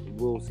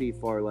 we'll see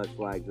far less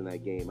flags in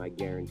that game. I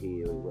guarantee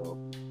you it will.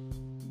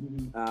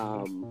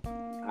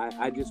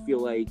 I just feel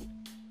like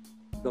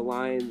the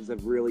Lions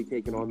have really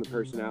taken on the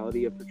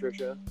personality of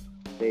Patricia.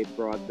 They've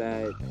brought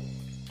that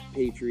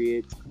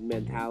Patriot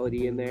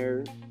mentality in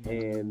there,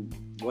 and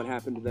what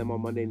happened to them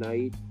on Monday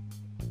night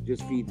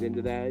just feeds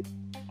into that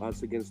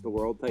us against the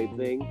world type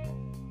thing.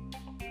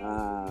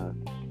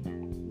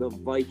 The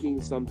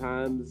Vikings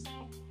sometimes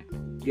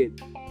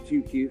get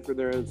too cute for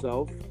their own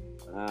self,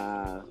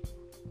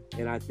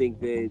 and I think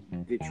that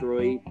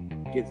Detroit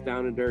gets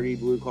down and dirty,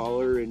 blue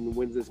collar, and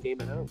wins this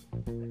game at home.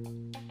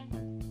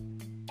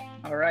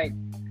 All right,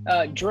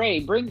 Dre,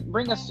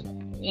 bring us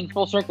in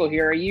full circle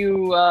here. Are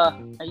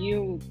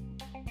you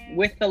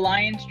with the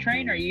Lions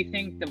train, or you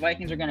think the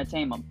Vikings are going to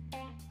tame them?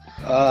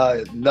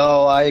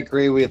 No, I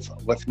agree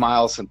with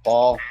Miles and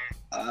Paul.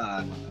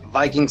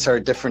 Vikings are a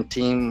different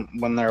team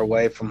when they're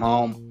away from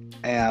home,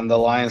 and the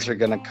Lions are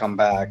going to come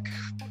back,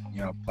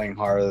 playing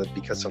harder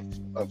because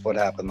of what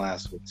happened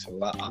last week. So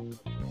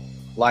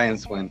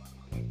Lions win.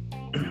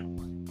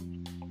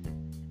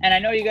 And I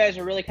know you guys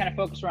are really kind of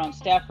focused around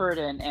Stafford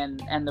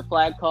and the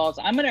flag calls.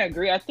 I'm going to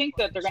agree. I think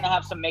that they're going to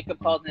have some makeup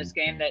calls in this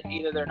game that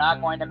either they're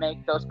not going to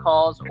make those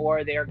calls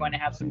or they are going to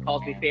have some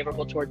calls be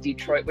favorable towards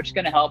Detroit, which is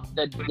going to help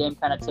the game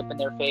kind of tip in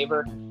their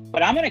favor.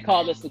 But I'm going to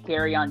call this the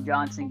Kerryon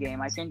Johnson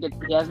game. I think that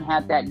he hasn't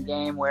had that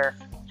game where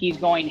he's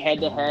going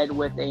head-to-head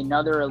with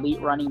another elite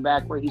running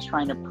back where he's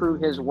trying to prove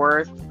his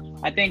worth.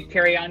 I think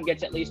Kerryon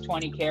gets at least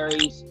 20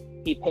 carries.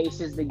 He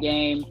paces the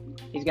game.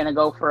 He's going to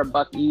go for a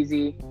buck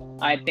easy.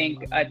 I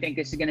think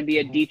this is going to be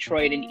an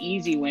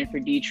easy win for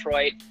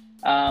Detroit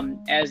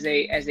as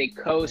they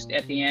coast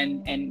at the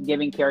end and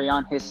giving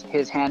Kerryon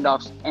his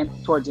handoffs and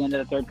towards the end of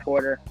the third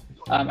quarter.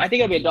 I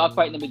think it'll be a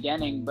dogfight in the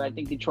beginning, but I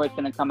think Detroit's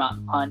going to come out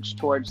and punch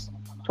towards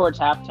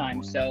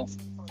halftime. So,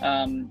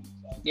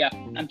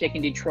 I'm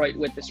taking Detroit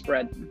with the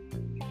spread.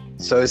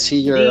 So is he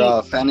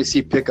your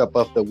fantasy pickup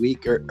of the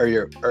week or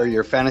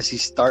your fantasy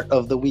start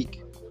of the week?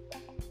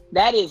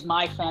 That is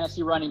my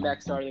fantasy running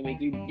back start of the week.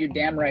 You're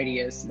damn right he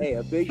is. Hey,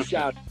 a big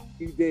shout.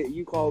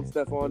 You called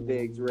Stephon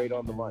Diggs right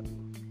on the money.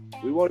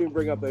 We won't even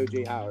bring up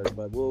O.J. Howard,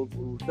 but we'll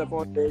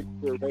Stephon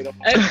Diggs right up.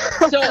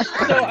 So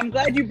I'm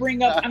glad you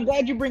bring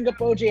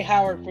up O.J.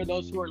 Howard for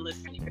those who are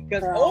listening,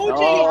 because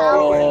O.J.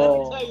 Howard. Let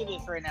me tell you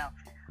this right now.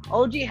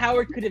 O.J.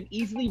 Howard could have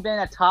easily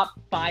been a top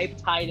 5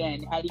 tight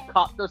end had he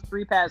caught those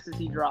 3 passes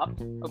he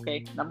dropped.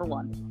 Okay, number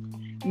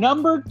 1.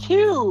 Number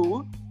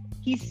 2.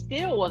 He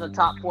still was a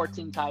top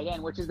 14 tight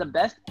end, which is the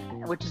best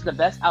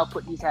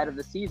output he's had of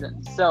the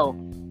season. So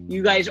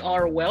you guys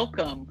are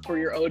welcome for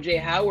your O.J.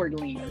 Howard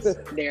leans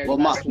there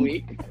last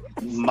week.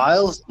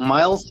 Miles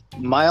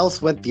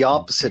went the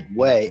opposite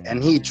way,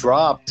 and he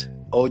dropped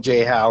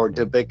O.J. Howard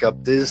to pick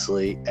up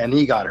Disley, and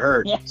he got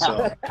hurt. Yeah.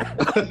 So.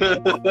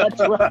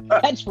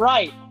 That's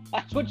right.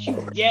 That's what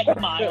you get,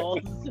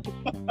 Miles.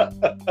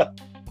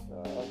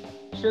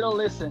 Should have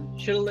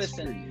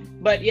listened.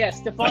 But yeah,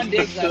 Stephon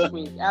Diggs last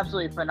week,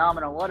 absolutely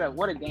phenomenal.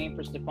 What a game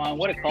for Stephon.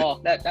 What a call.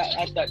 That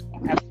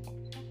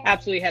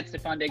absolutely had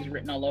Stephon Diggs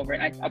written all over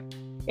it.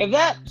 If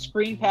that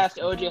screen pass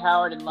to O.J.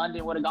 Howard in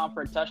London would have gone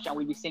for a touchdown,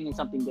 we'd be singing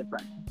something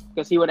different,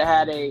 because he would have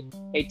had a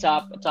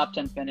top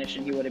 10 finish,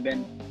 and he would have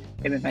been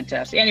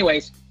fantastic.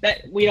 Anyways,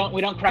 that we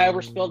don't cry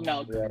over spilled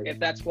milk, if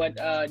that's what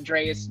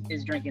Dre is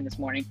drinking this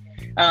morning.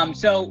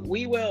 So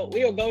we will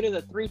go to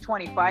the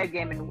 3:25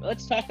 game, and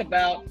let's talk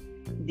about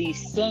the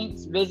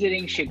Saints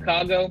visiting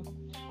Chicago.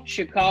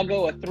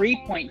 Chicago, a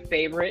 3-point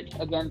favorite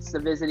against the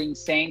visiting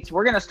Saints.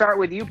 We're going to start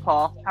with you,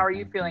 Paul. How are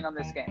you feeling on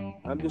this game?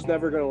 I'm just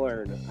never going to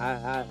learn.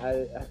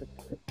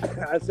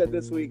 I said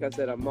this week, I'm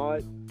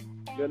not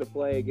going to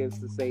play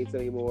against the Saints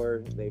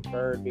anymore. They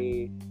burned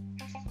me.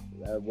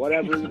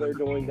 Whatever they're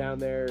doing down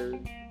there,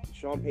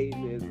 Sean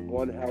Payton is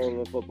one hell of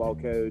a football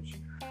coach.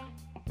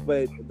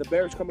 But the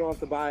Bears coming off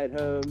the bye at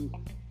home,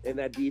 in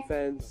that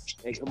defense,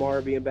 and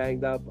Kamara being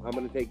banged up, I'm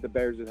going to take the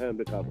Bears at home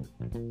to cover.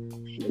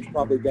 It's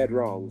probably dead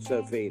wrong,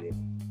 so faded.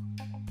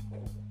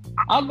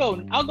 I'll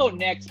go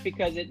next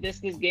because this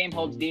game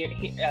holds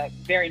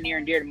very near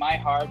and dear to my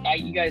heart.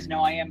 You guys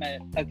know I am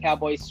a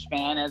Cowboys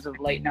fan as of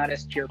late, not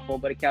as cheerful,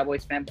 but a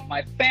Cowboys fan. But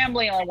my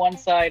family on one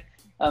side,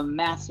 a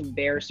massive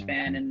Bears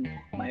fan, and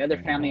my other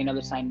family on the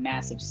other side,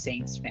 massive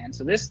Saints fan.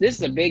 So this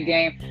is a big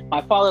game.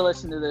 My father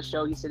listened to the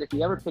show. He said, if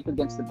you ever pick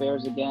against the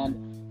Bears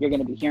again, you're going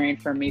to be hearing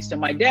from me. So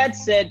my dad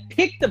said,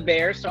 pick the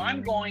Bears. So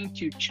I'm going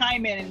to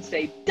chime in and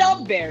say,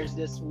 dub Bears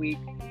this week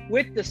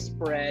with the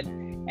spread.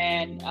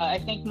 And I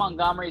think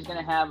Montgomery is going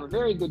to have a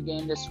very good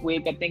game this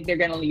week. I think they're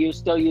going to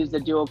still use the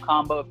dual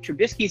combo. If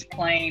Trubisky's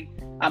playing,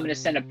 I'm going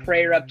to send a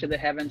prayer up to the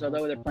heavens.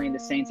 Although they're playing the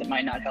Saints, it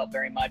might not help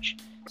very much.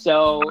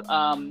 So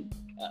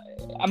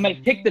I'm going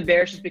to pick the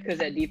Bears just because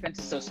that defense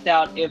is so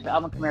stout. If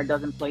Alvin Kamara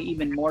doesn't play,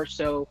 even more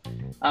so.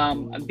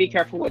 Be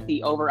careful with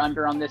the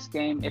over-under on this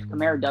game. If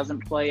Kamara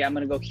doesn't play, I'm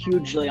going to go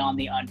hugely on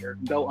the under.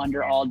 Go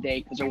under all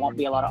day because there won't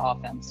be a lot of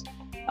offense.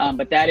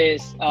 But that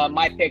is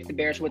my pick, the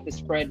Bears with the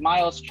spread.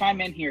 Miles,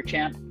 chime in here,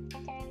 champ.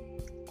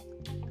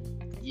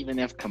 Even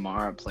if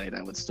Kamara played,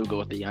 I would still go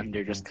with the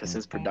under just because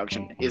his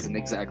production isn't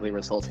exactly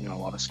resulting in a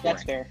lot of scoring.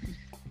 That's fair.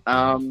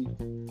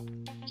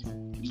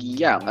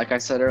 Yeah, like I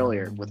said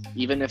earlier,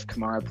 even if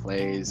Kamara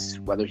plays,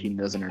 whether he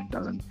doesn't or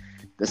doesn't,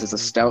 this is a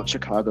stout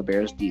Chicago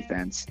Bears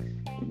defense.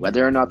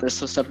 Whether or not they're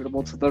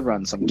susceptible to the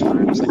run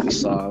sometimes, like we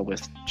saw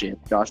with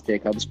Josh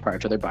Jacobs prior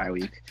to their bye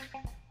week,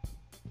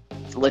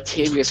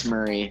 Latavius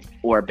Murray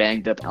or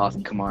banged up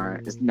Alvin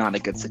Kamara is not a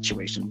good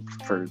situation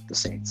for the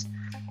Saints.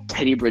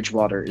 Teddy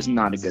Bridgewater is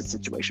not a good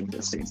situation for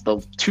the Saints. The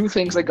three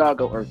things they got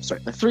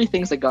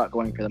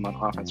going for them on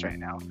offense right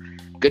now: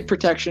 good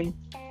protection,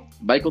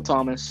 Michael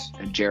Thomas,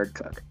 and Jared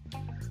Cook.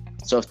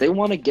 So if they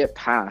want to get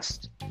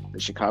past the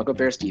Chicago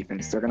Bears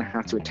defense, they're going to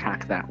have to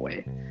attack that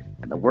way.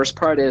 And the worst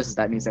part is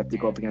that means they have to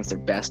go up against their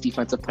best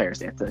defensive players.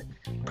 They have to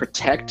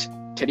protect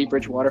Teddy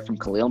Bridgewater from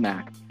Khalil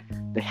Mack.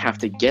 They have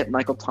to get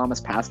Michael Thomas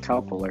past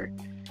Kyle Fuller.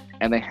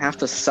 And they have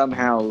to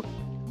somehow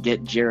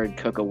get Jared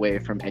Cook away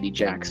from Eddie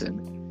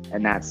Jackson.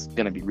 And that's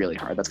going to be really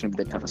hard. That's going to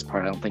be the toughest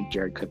part. I don't think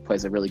Jared Cook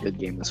plays a really good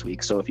game this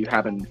week. So if you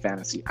have him in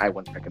fantasy, I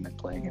wouldn't recommend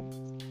playing him.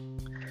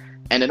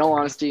 And in all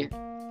honesty,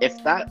 if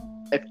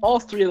all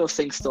three of those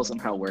things still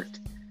somehow worked,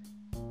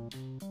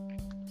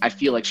 I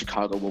feel like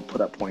Chicago will put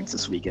up points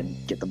this week and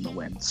get them the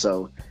win.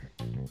 So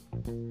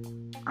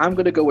I'm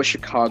going to go with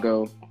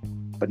Chicago,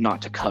 but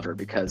not to cover,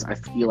 because I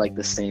feel like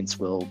the Saints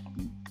will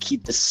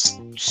keep this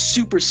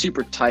super,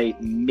 super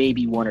tight,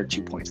 maybe 1 or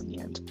 2 points in the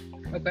end.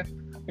 Okay.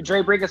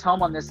 Dre, bring us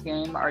home on this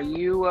game. Are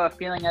you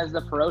feeling as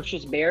the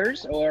ferocious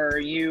Bears, or are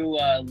you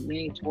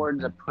leaning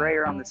towards a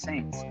prayer on the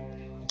Saints?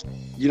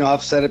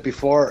 I've said it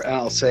before, and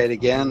I'll say it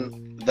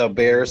again. The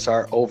Bears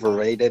are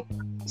overrated,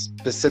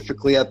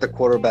 specifically at the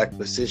quarterback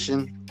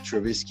position.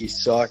 Trubisky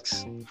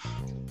sucks.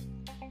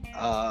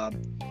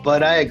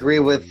 But I agree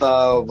with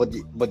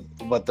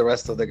what the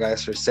rest of the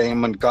guys are saying.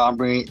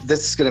 Montgomery,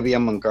 this is going to be a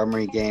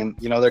Montgomery game.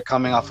 They're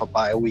coming off a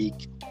bye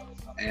week.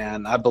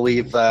 And I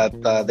believe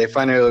that they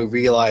finally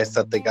realized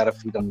that they got to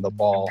feed them the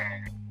ball.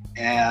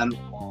 And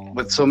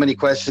with so many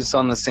questions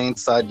on the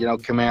Saints side,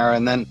 Kamara,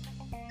 and then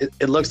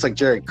it looks like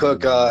Jared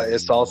Cook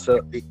was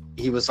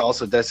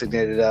also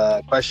designated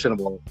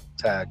questionable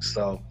tag,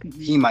 so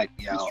he might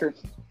be out. True.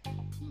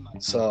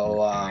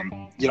 So,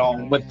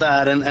 with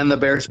that and the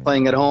Bears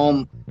playing at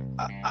home,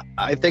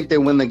 I think they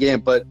win the game,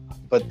 but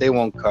they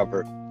won't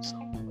cover.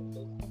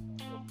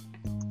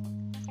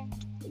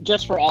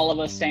 Just for all of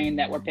us saying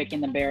that we're picking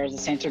the Bears, the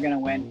Saints are going to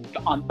win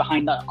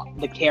behind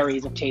the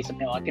carries of Taysom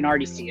Hill. I can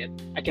already see it.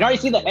 I can already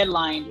see the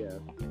headline. Yeah.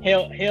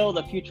 Hill,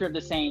 the future of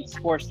the Saints,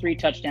 scores 3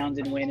 touchdowns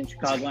and win in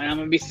Chicago, and I'm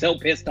going to be so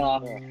pissed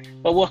off. Yeah.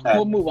 But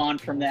we'll move on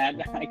from that.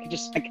 I can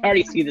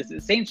already see this. The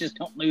Saints just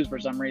don't lose for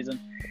some reason.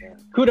 Yeah.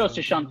 Kudos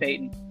to Sean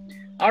Payton.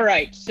 All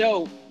right,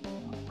 so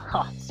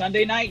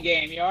Sunday night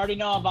game. You already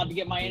know I'm about to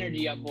get my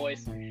energy up,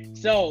 boys.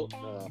 So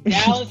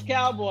Dallas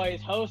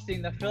Cowboys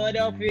hosting the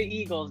Philadelphia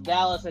Eagles.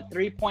 Dallas, a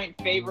 3-point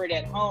favorite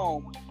at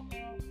home.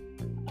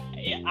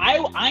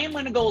 I am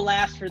going to go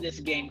last for this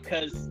game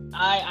because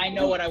I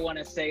know what I want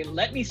to say.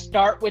 Let me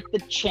start with the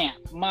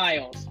champ.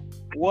 Miles,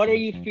 what are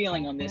you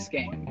feeling on this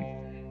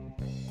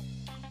game?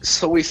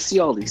 So we see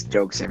all these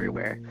jokes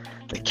everywhere.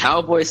 The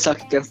Cowboys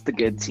suck against the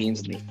good teams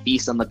and they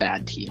feast on the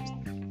bad teams.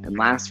 And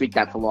last week,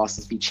 that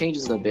philosophy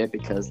changes a bit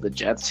because the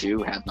Jets,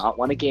 who have not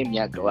won a game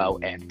yet, go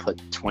out and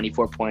put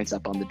 24 points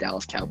up on the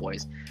Dallas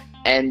Cowboys.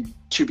 And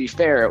to be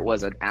fair, it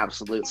was an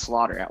absolute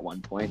slaughter at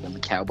one point. Then the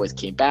Cowboys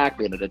came back,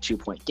 made it a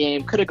 2-point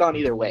game. Could have gone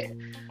either way.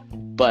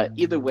 But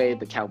either way,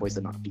 the Cowboys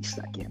did not feast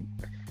that game.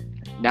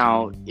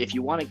 Now, if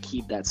you want to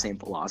keep that same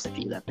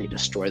philosophy that they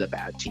destroy the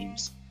bad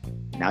teams,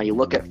 now you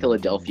look at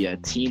Philadelphia, a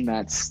team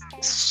that's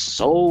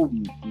so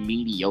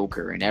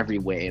mediocre in every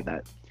way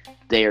that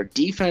their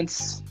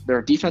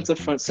defensive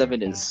front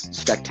seven is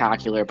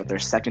spectacular, but their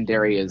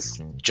secondary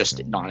is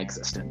just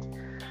non-existent.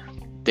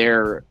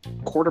 Their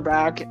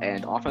quarterback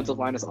and offensive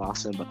line is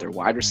awesome, but their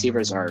wide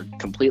receivers are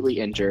completely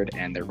injured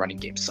and their running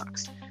game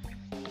sucks.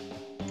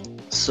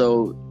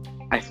 So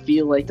I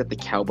feel like that the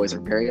Cowboys are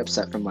very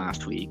upset from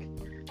last week.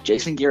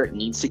 Jason Garrett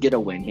needs to get a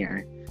win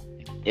here.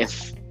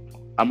 If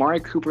Amari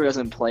Cooper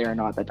doesn't play or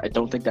not, I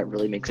don't think that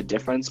really makes a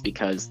difference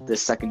because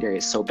this secondary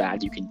is so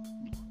bad. You can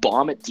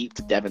bomb it deep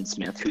to Devin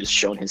Smith, who's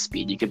shown his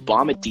speed. You can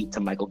bomb it deep to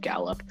Michael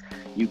Gallup.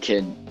 You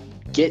can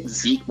get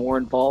Zeke more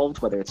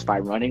involved, whether it's by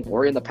running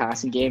or in the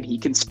passing game. He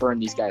can spurn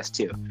these guys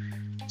too.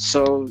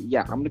 So,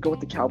 yeah, I'm going to go with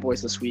the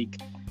Cowboys this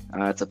week.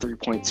 It's a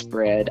 3-point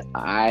spread.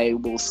 I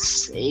will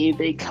say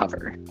they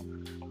cover.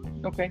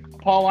 Okay.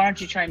 Paul, why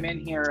don't you chime in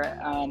here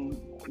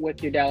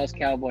with your Dallas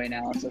Cowboy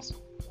analysis?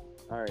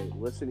 All right,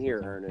 listen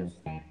here, Ernest.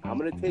 I'm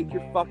going to take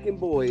your fucking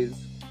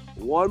boys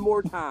one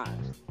more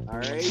time. All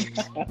right?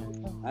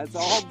 That's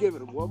all I'm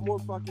giving them. One more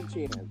fucking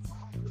chance.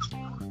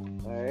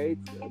 All right?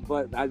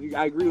 But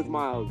I agree with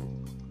Miles.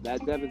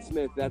 That Devin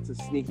Smith, that's a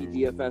sneaky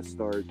DFS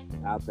start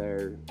out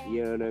there.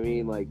 You know what I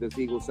mean? Like, this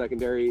Eagles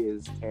secondary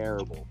is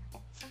terrible.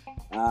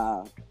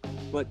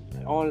 But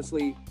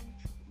honestly,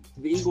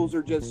 the Eagles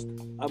are just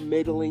a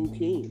middling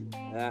team.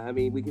 I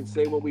mean, we can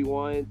say what we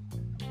want.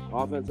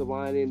 Offensive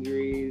line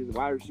injuries,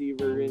 wide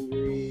receiver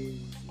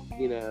injuries,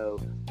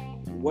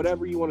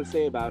 whatever you want to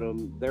say about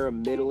them, they're a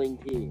middling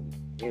team.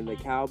 And the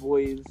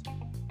Cowboys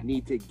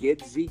need to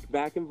get Zeke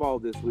back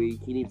involved this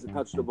week. He needs to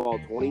touch the ball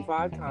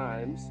 25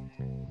 times,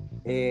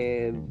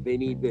 and they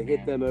need to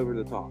hit them over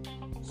the top.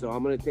 So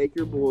I'm going to take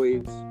your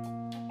boys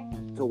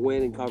to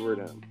win and cover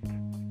them.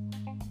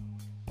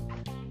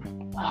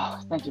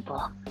 Oh, thank you,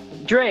 Paul.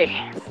 Dre,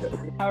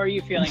 how are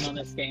you feeling on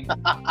this game?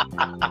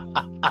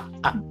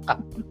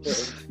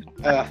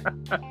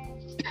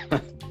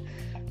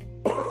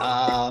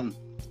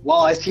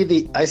 Well, I see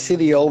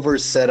the over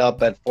set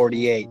up at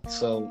 48,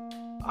 so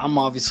I'm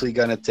obviously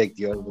gonna take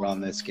the over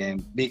on this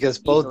game because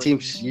both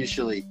teams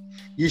usually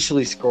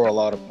score a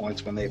lot of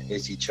points when they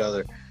face each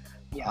other.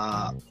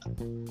 Yeah.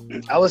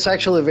 I was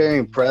actually very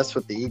impressed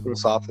with the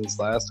Eagles' offense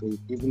last week.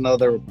 Even though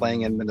they were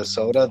playing in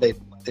Minnesota,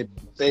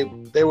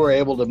 they were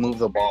able to move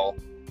the ball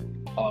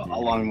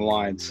along the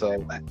line.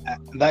 So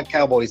that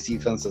Cowboys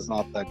defense is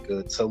not that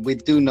good. So we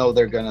do know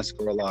they're going to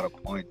score a lot of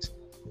points.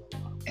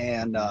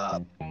 And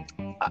I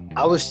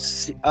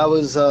was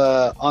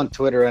on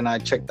Twitter and I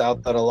checked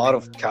out that a lot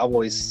of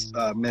Cowboys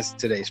missed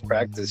today's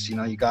practice.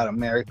 You got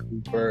Amari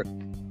Cooper,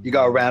 you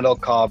got Randall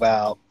Cobb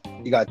out,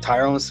 you got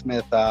Tyrone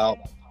Smith out,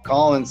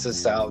 Collins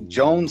is out,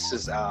 Jones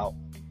is out,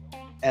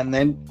 and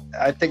then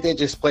I think they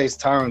just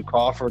placed Tyron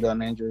Crawford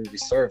on injury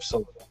reserve.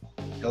 So,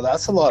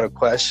 that's a lot of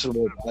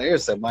questionable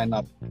players that might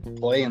not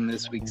play in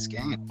this week's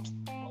game.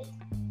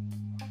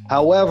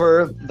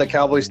 However, the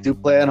Cowboys do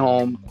play at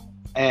home,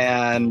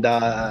 and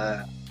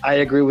I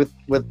agree with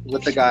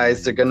the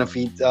guys. They're going to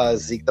feed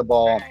Zeke the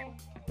ball,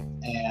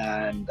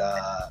 and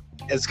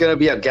it's going to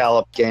be a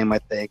Gallup game, I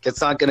think.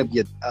 It's not going to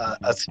be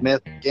a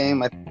Smith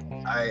game.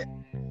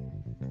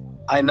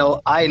 I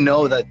know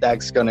that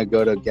Dak's going to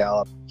go to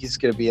Gallup. He's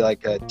going to be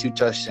like a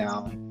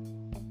 2-touchdown,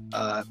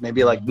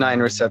 maybe like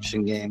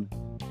 9-reception game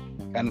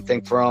kind of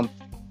thing for him.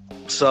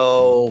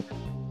 So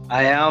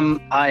I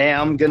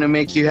am going to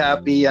make you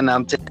happy, and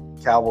I'm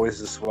taking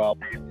Cowboys as well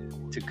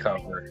to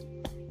cover.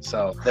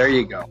 So there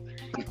you go.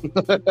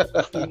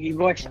 You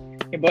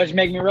boys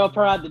make me real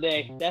proud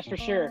today. That's for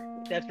sure.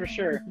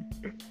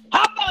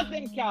 How about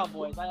them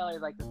Cowboys? I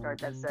always like to start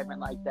that segment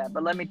like that.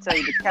 But let me tell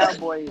you,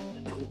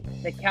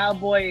 the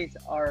Cowboys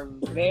are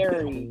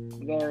very,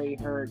 very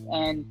hurt.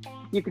 And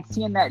you could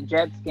see in that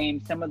Jets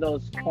game some of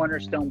those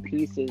cornerstone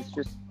pieces.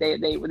 Just they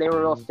were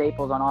real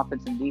staples on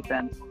offense and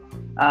defense.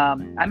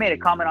 I made a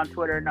comment on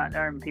Twitter. Not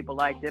many people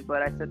liked it,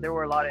 but I said there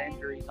were a lot of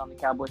injuries on the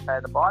Cowboys side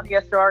of the ball. And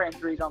yes, there are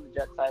injuries on the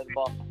Jets side of the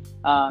ball.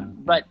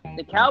 But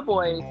the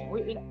Cowboys,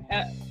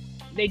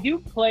 they do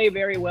play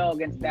very well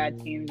against bad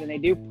teams, and they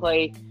do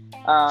play.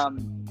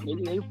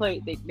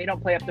 They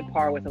don't play up to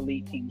par with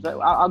elite teams.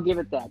 I'll give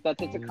it that.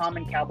 It's a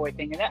common Cowboy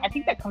thing, and I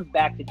think that comes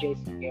back to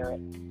Jason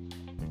Garrett.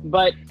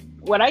 But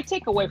what I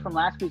take away from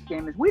last week's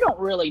game is we don't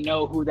really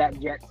know who that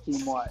Jets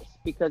team was,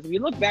 because if you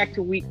look back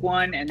to Week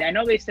 1, and I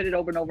know they said it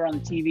over and over on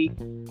the TV,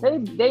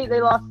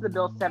 they lost to the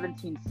Bills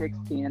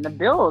 17-16, and the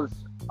Bills,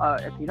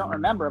 if you don't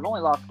remember, have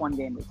only lost one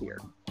game this year.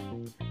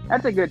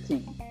 That's a good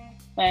team.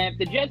 And if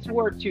the Jets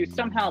were to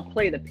somehow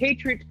play the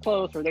Patriots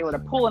close, or they were to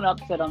pull an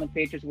upset on the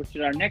Patriots, which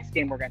is our next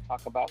game we're going to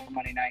talk about for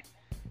Monday night,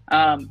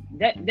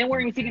 then we're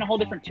going to be singing a whole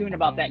different tune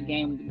about that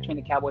game between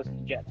the Cowboys and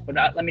the Jets. But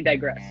let me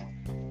digress.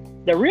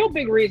 The real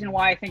big reason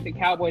why I think the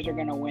Cowboys are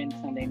going to win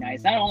Sunday night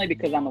is not only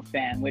because I'm a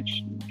fan,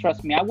 which,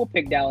 trust me, I will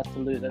pick Dallas to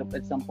lose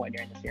at some point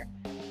during this year,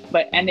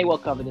 and they will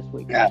cover this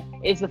week. Yeah.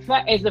 Is the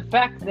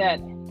fact that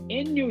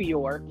in New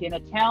York, in a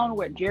town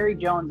where Jerry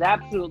Jones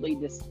absolutely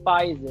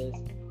despises,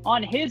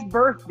 on his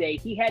birthday,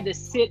 he had to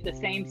sit the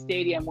same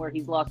stadium where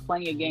he's lost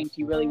plenty of games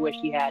he really wished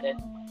he had it.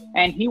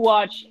 And he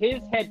watched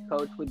his head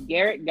coach with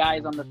Garrett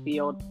guys on the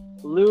field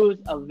lose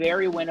a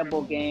very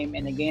winnable game,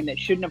 in a game that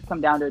shouldn't have come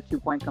down to a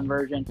 2-point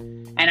conversion.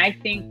 And I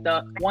think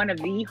one of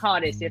the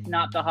hottest, if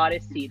not the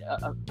hottest seat,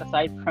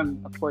 aside from,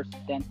 of course,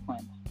 Dan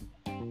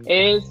Quinn,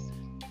 is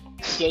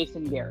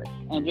Jason Garrett.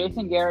 And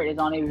Jason Garrett is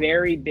on a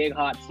very big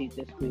hot seat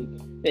this week.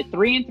 The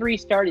 3-3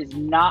 start is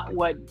not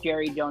what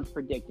Jerry Jones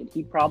predicted.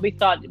 He probably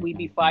thought we'd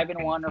be 5-1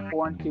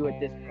 or 4-2 at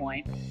this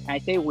point. And I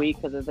say we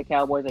because as the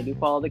Cowboys, I do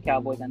follow the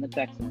Cowboys and the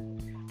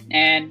Texans.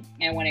 And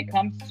when it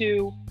comes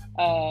to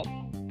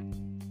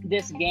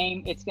this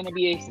game, it's going to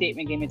be a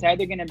statement game. It's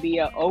either going to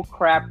be oh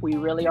crap, we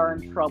really are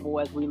in trouble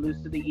as we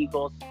lose to the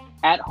Eagles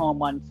at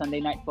home on Sunday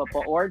Night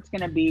Football, or it's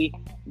going to be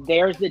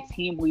there's the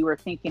team we were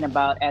thinking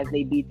about as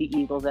they beat the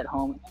Eagles at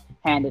home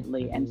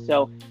handedly. And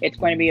so it's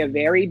going to be a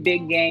very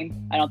big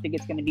game. I don't think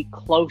it's going to be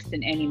close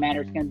in any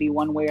manner. It's going to be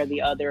one way or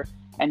the other.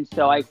 And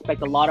so I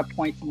expect a lot of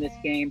points in this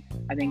game.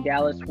 I think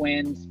Dallas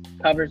wins,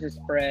 covers the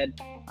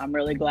spread. I'm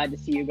really glad to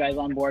see you guys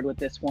on board with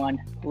this one.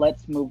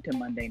 Let's move to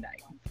Monday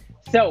night.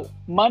 So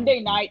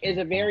Monday night is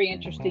a very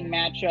interesting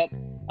matchup.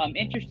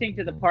 Interesting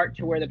to the part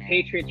to where the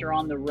Patriots are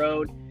on the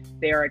road.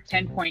 They are a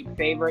 10-point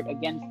favorite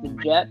against the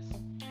Jets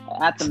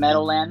at the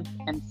Meadowlands.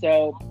 And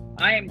so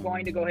I am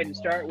going to go ahead and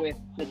start with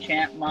the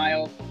champ,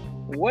 Miles.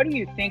 what do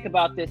you think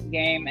about this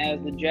game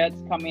as the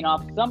Jets coming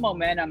off some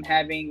momentum,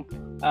 having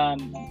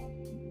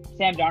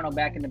Sam Darnold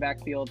back in the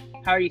backfield?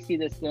 How do you see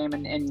this game,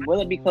 and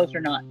will it be close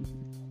or not?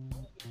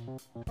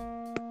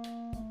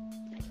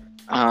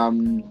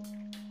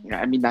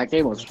 I mean, that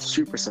game was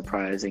super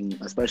surprising,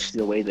 especially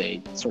the way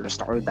they sort of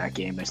started that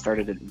game. They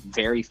started it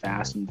very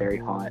fast and very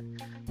hot,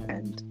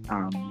 and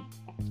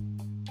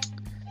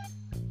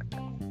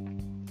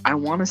I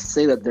want to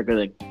say that they're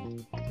going to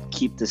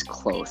keep this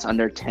close,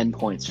 under 10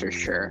 points for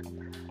sure.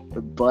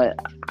 But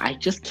I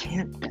just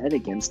can't bet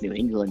against New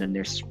England and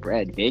their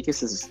spread.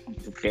 Vegas is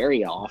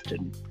very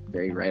often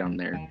very right on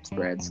their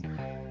spreads.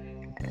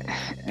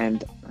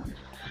 And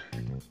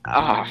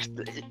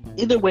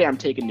either way, I'm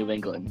taking New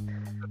England.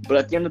 But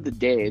at the end of the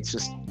day, it's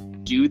just,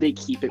 do they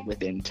keep it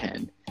within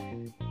 10?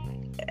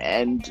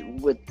 And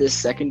with this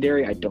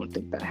secondary, I don't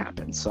think that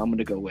happens. So I'm going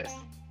to go with.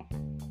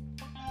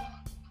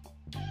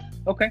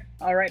 Okay.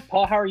 All right.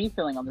 Paul, how are you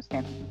feeling on this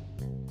game?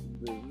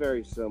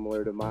 Very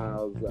similar to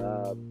Miles.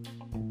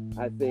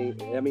 I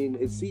mean,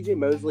 is CJ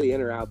Mosley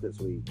in or out this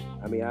week?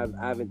 I mean, I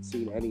haven't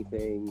seen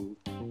anything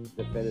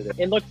definitive.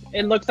 It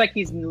looks like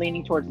he's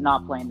leaning towards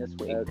not playing this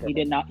week. Okay.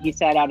 He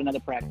sat out another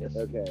practice.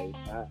 Okay.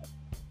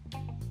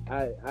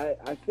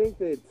 I think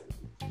that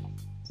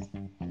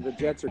the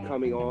Jets are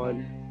coming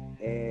on,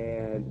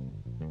 and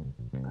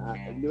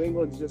New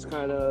England's just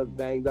kind of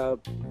banged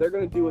up. They're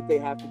going to do what they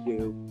have to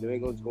do. New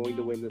England's going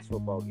to win this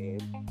football game,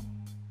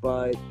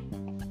 but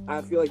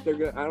I feel like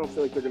I don't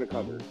feel like they're going to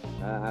cover.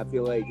 I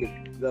feel like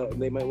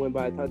they might win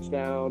by a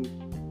touchdown.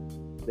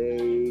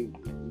 They,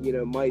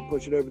 might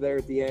push it over there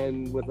at the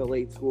end with a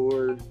late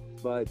score,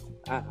 but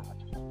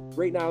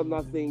right now,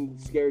 nothing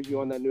scares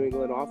you on that New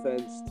England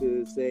offense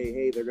to say,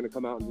 hey, they're going to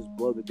come out and just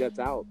blow the Jets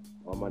out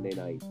on Monday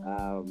night.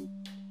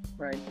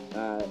 Right.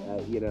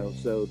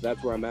 So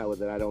that's where I'm at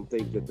with it. I don't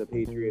think that the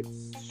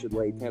Patriots should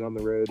lay 10 on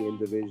the road in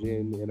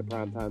division in a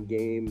primetime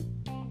game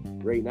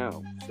right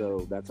now.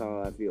 So that's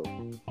how I feel.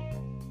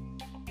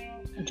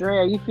 Dre,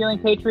 are you feeling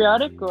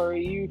patriotic, or are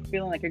you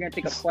feeling like you're going to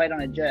take a flight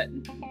on a jet?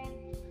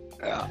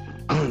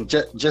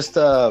 Just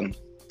a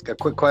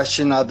quick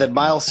question. Did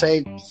Miles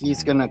say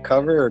he's going to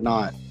cover or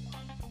not?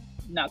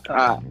 Not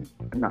cover.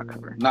 Not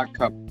cover. Not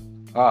cover.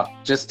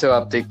 Just to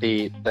update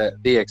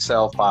the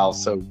Excel file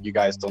so you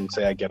guys don't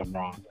say I get them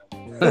wrong.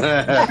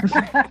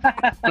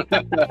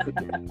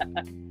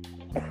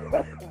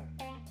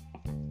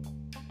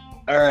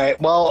 All right.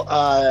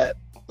 Well,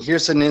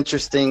 here's an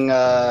interesting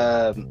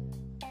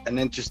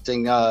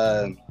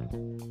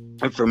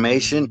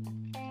information.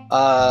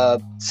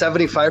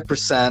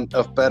 75%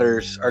 of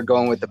bettors are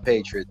going with the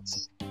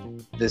Patriots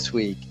this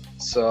week.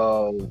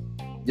 So,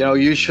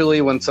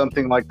 usually when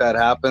something like that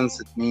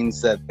happens, it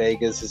means that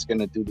Vegas is going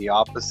to do the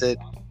opposite.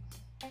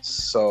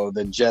 So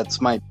the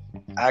Jets might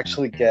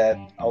actually get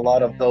a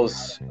lot of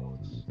those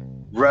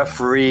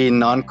referee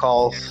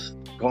non-calls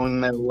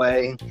going their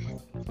way.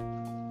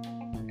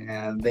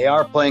 And they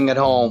are playing at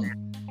home.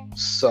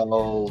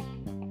 So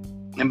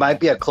it might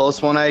be a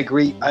close one. I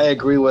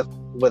agree with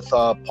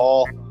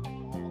Paul.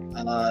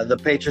 The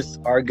Patriots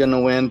are going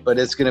to win, but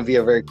it's going to be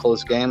a very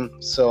close game.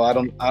 So I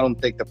don't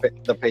think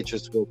the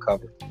Patriots will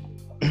cover.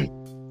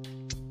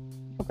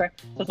 Okay.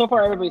 So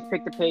far everybody's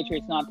picked the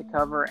Patriots not to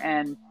cover,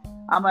 and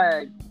I'm going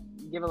to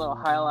give a little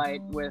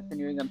highlight with the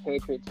New England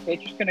Patriots. The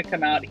Patriots going to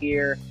come out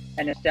here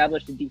and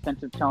establish the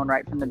defensive tone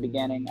right from the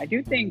beginning. I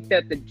do think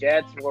that the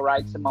Jets will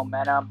ride some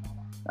momentum.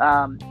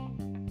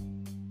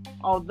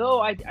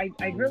 Although I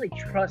really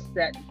trust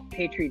that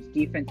Patriots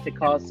defense to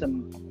cause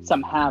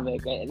some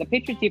havoc. The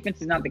Patriots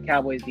defense is not the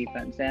Cowboys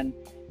defense, and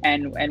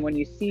when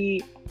you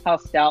see how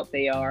stout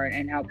they are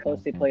and how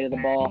close they play to the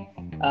ball,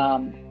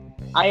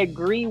 I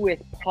agree with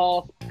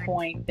Paul's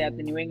point that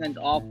the New England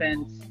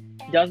offense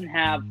doesn't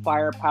have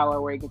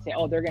firepower where you can say,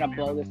 oh, they're going to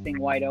blow this thing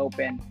wide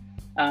open.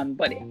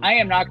 But I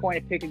am not going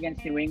to pick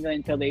against New England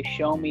until they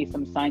show me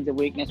some signs of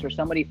weakness or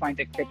somebody finds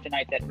a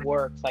kryptonite that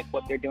works, like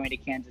what they're doing to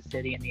Kansas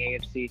City in the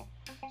AFC.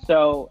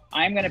 So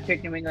I'm going to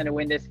pick New England to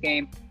win this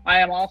game. I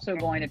am also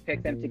going to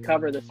pick them to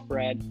cover the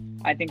spread.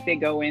 I think they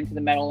go into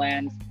the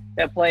Meadowlands.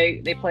 They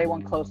play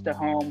one close to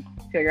home,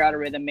 figure out a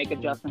rhythm, make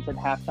adjustments at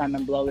halftime,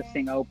 and blow this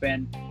thing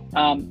open.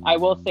 I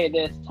will say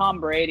this, Tom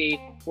Brady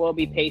will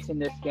be pacing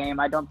this game.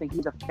 I don't think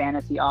he's a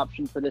fantasy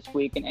option for this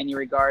week in any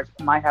regards.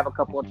 Might have a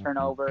couple of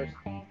turnovers.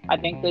 I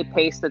think they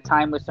pace the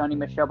time with Sony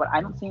Michel, but I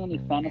don't see any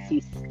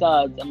fantasy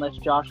studs unless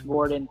Josh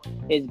Gordon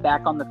is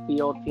back on the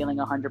field feeling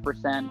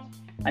 100%.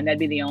 And that'd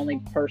be the only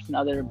person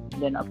other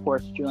than, of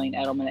course, Julian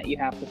Edelman that you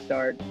have to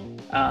start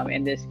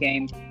in this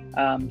game.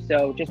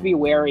 So just be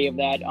wary of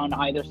that on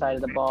either side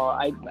of the ball.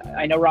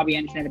 I know Robbie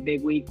Anderson had a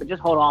big week, but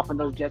just hold off on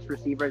those Jets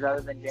receivers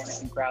other than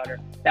Jamison Crowder.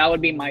 That would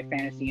be my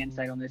fantasy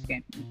insight on this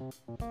game.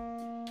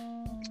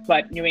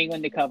 But New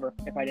England to cover,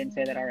 if I didn't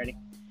say that already.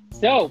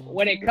 So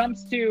when it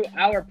comes to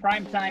our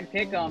primetime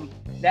pick'em,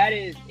 that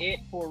is it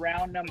for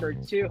round number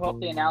 2.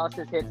 Hope the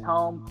analysis hits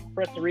home.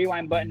 Press the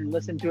rewind button and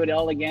listen to it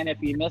all again if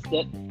you missed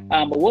it.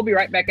 But we'll be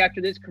right back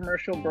after this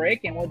commercial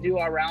break, and we'll do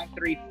our round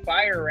 3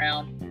 fire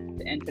round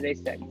to end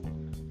today's segment.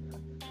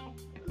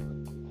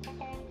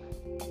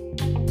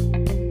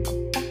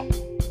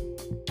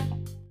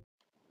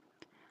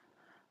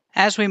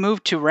 As we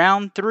move to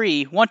round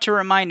 3, want to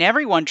remind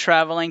everyone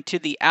traveling to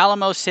the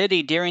Alamo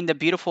City during the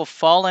beautiful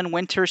fall and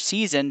winter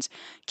seasons,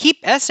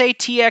 keep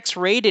SATX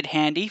Rated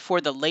handy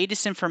for the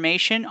latest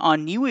information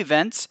on new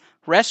events,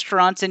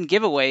 restaurants, and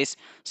giveaways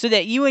so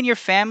that you and your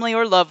family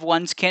or loved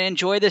ones can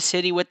enjoy the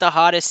city with the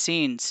hottest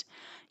scenes.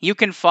 You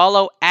can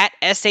follow at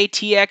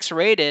SATX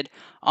Rated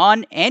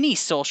on any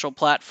social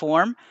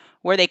platform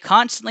where they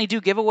constantly do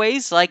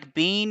giveaways like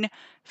being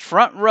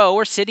front row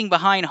or sitting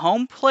behind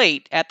home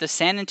plate at the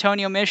San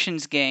Antonio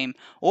Missions game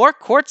or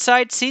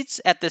courtside seats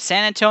at the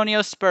San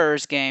Antonio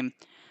Spurs game.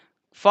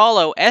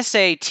 Follow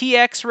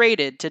SATX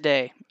Rated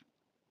today.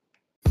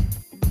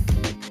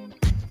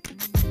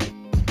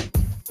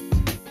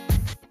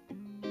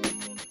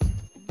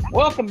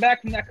 Welcome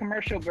back from that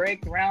commercial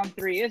break. Round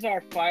 3 is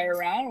our fire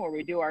round where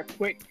we do our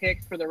quick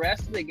picks for the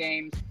rest of the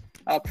games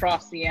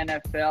across the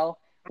NFL.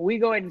 We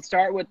go ahead and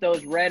start with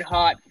those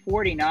red-hot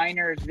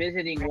 49ers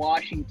visiting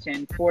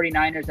Washington.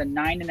 49ers a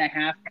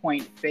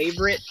 9.5-point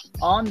favorite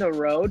on the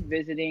road,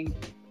 visiting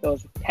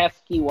those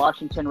pesky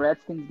Washington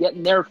Redskins,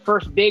 getting their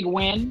first big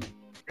win,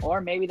 or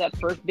maybe that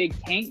first big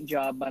tank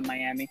job by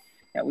Miami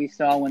that we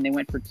saw when they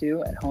went for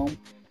 2 at home.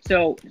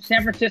 So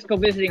San Francisco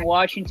visiting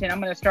Washington.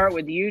 I'm going to start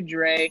with you,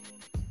 Dre.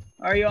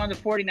 Are you on the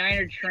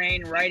 49er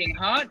train riding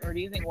hot, or do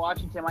you think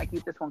Washington might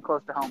keep this one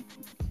close to home?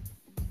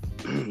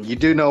 You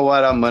do know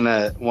what I'm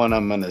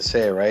gonna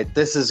say, right?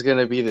 This is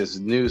gonna be this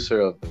snoozer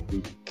of the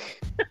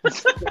week.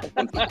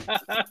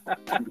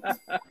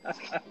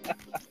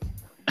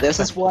 This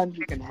is one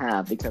you can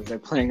have because they're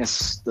playing the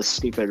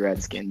stupid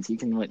Redskins. You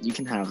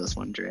can have this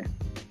one, Dre.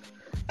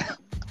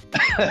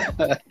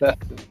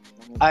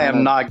 I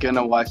am not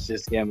gonna watch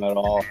this game at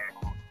all.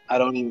 I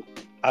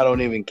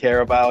don't even care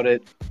about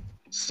it.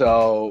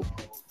 So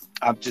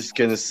I'm just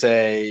gonna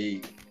say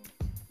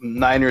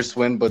Niners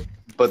win,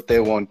 but they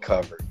won't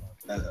cover.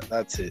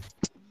 That's it.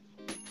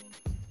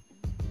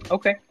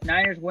 Okay,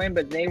 Niners win,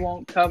 but they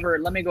won't cover.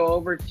 Let me go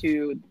over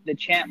to the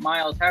champ,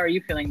 Miles. How are you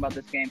feeling about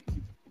this game?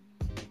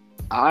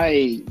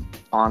 I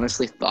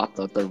honestly thought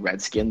that the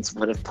Redskins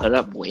would have put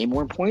up way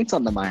more points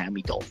on the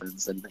Miami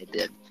Dolphins than they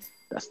did.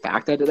 The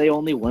fact that they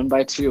only won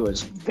by 2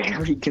 is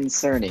very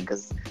concerning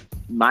because the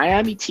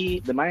Miami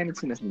team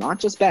is not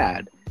just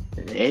bad.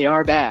 They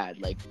are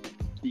bad, like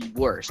the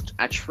worst,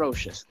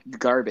 atrocious,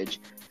 garbage.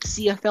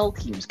 CFL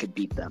teams could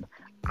beat them.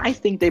 I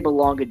think they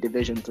belong in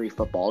Division III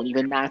football, and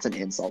even that's an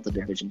insult to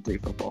Division III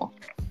football.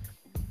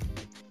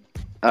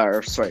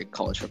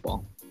 College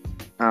football.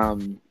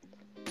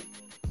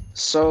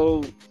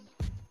 So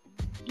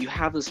you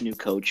have this new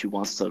coach who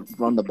wants to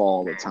run the ball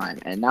all the time,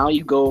 and now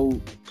you go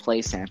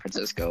play San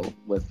Francisco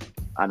with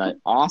an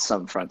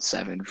awesome front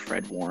seven: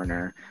 Fred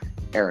Warner,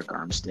 Eric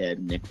Armstead,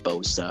 Nick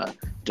Bosa,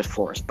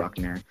 DeForest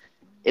Buckner.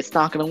 It's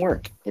not going to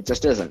work. It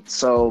just isn't.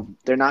 So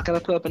they're not going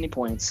to put up any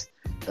points.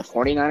 The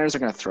 49ers are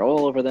going to throw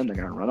all over them. They're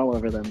going to run all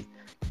over them.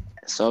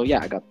 So,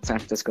 yeah, I got San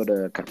Francisco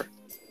to cover.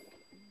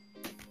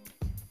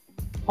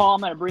 Paul,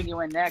 I'm going to bring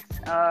you in next.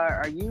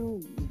 Are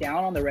you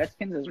down on the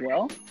Redskins as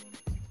well?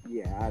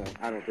 Yeah,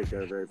 I don't think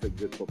they're a very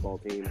good football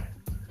team.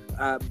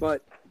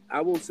 But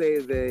I will say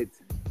that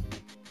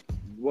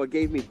what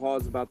gave me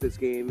pause about this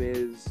game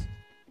is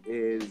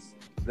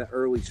the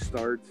early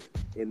start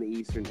in the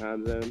Eastern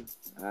time zone.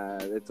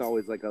 It's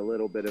always like a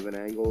little bit of an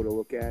angle to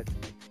look at,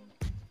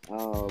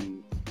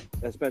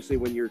 especially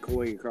when you're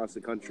going across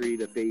the country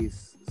to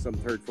face some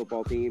third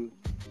football team.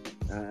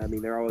 I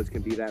mean, there always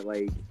can be that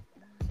like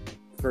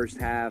first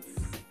half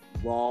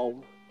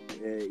lull,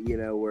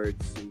 where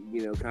it's,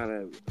 kind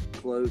of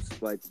close,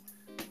 but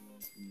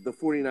the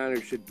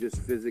 49ers should just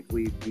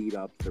physically beat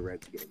up the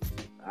Redskins.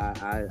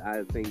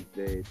 I think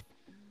that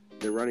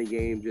the running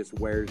game just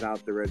wears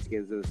out the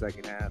Redskins in the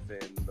second half,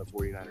 and the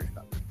 49ers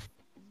cover.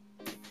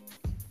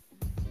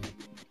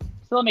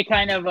 So let me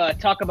kind of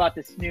talk about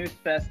the snooze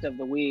fest of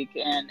the week,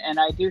 and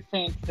I do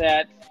think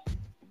that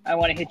I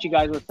want to hit you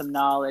guys with some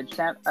knowledge.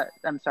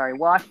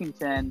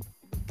 Washington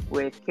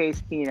with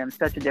Case Keenum,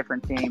 such a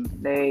different team.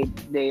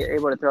 They're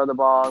able to throw the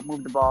ball,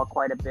 move the ball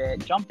quite a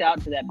bit, jumped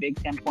out to that big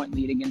 10-point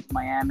lead against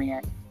Miami,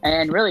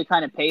 and really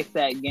kind of paced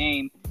that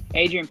game.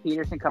 Adrian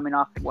Peterson coming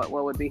off what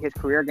would be his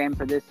career game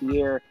for this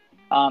year.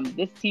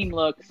 This team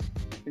looks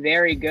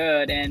very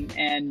good, and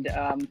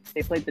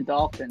they played the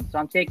Dolphins. So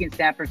I'm taking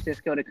San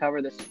Francisco to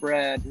cover the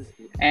spread.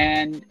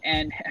 And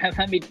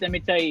let me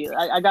tell you,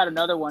 I got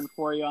another one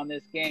for you on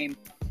this game.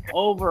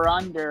 Over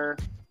under,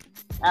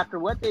 after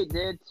what they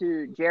did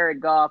to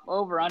Jared Goff,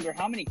 over under,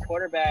 how many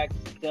quarterbacks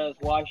does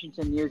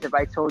Washington use if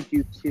I told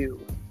you 2?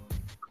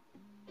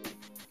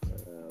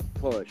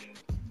 Push.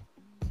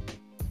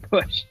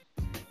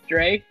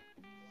 Dre?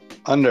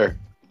 Under.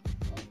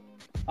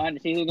 So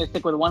you're going to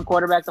stick with 1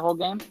 quarterback the whole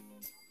game?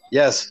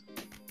 Yes.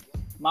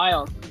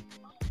 Miles?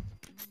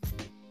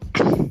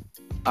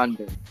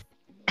 Under.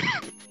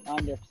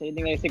 So you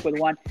think they stick with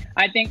 1?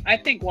 I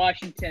think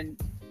Washington,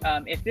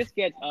 if this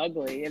gets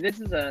ugly, if this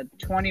is a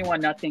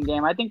 21-0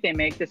 game, I think they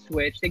make the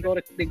switch. They go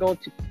to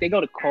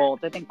Colt.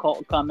 I think Colt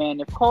will come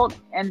in. If Colt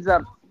ends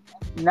up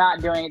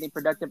not doing anything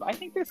productive, I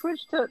think they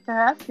switch to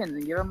Haskins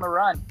and give him a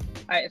run.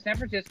 San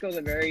Francisco is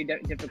a very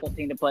difficult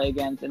team to play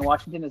against, and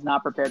Washington is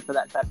not prepared for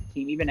that type of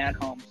team, even at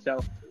home. So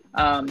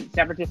San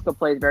Francisco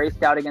plays very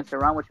stout against the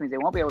run, which means they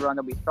won't be able to run.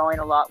 They'll be throwing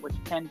a lot, which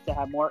tends to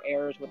have more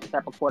errors with the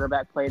type of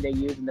quarterback play they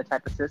use and the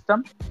type of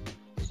system.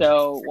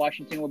 So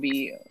Washington will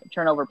be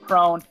turnover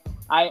prone.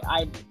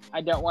 I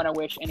don't want to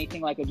wish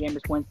anything like a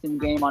Jameis Winston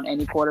game on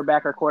any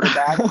quarterback or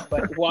quarterbacks,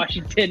 but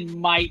Washington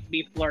might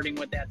be flirting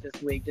with that this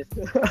week. Just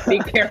be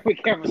careful.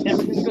 San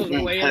Francisco's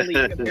way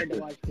elite compared to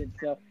Washington.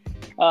 So,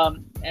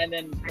 and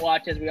then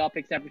watch as we all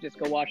pick San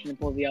Francisco. Washington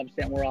pulls the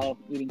upset, and we're all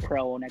eating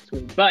crow next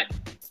week. But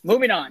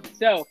moving on.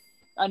 So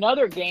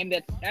another game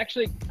that's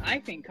actually, I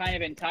think, kind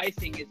of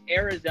enticing is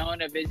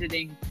Arizona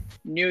visiting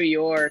New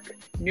York.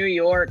 New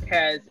York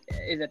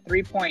is a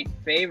 3-point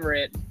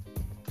favorite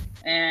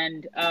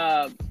and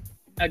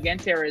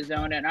against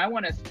Arizona. And I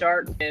want to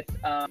start with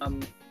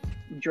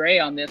Dre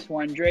on this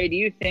one. Dre, do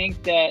you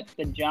think that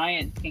the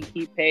Giants can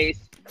keep pace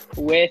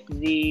with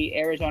the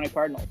Arizona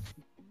Cardinals?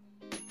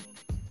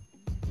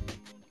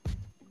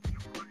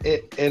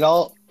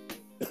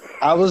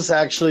 I was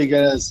actually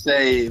gonna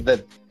say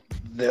that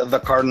the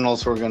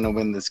Cardinals were gonna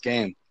win this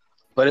game,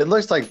 but it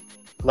looks like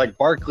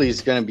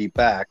Barkley's gonna be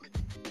back.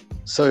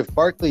 So if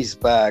Barkley's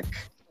back,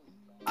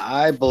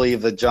 I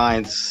believe the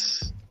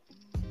Giants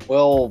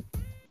will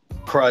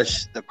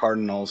crush the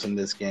Cardinals in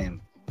this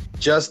game,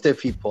 just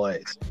if he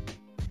plays.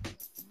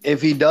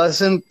 If he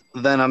doesn't,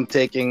 then I'm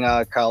taking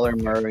Kyler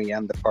Murray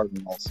and the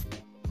Cardinals.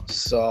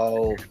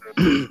 So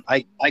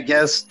I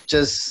guess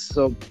just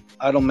so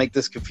I don't make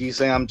this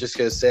confusing, I'm just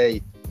gonna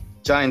say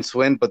Giants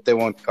win, but they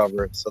won't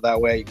cover it. So that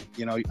way,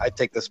 I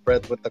take the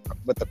spread with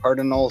the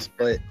Cardinals,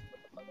 but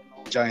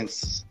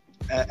Giants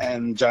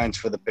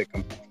for the pick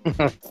 'em.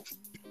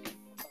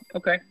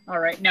 Okay, all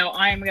right. Now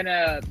I'm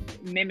gonna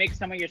mimic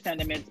some of your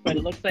sentiments, but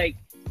it looks like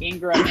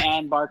Ingram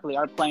and Barkley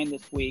are playing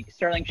this week.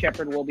 Sterling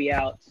Shepard will be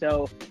out,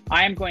 so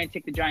I am going to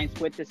take the Giants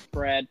with the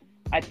spread.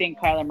 I think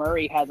Kyler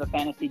Murray has a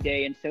fantasy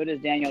day, and so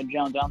does Daniel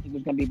Jones. I don't think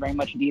there's going to be very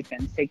much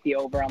defense. Take the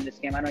over on this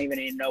game. I don't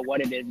even know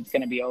what it is. It's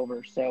going to be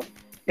over. So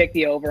pick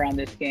the over on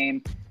this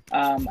game.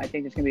 I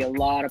think there's going to be a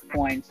lot of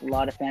points, a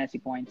lot of fantasy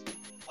points.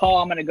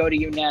 Paul, I'm going to go to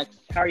you next.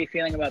 How are you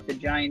feeling about the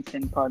Giants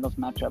and Cardinals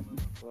matchup?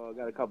 Well, I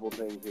got a couple of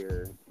things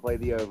here. Play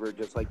the over,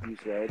 just like you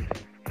said,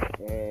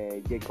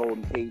 and get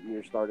Golden Tate in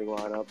your starting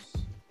lineups.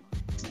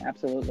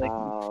 Absolutely.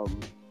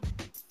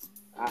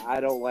 I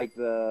don't like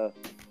the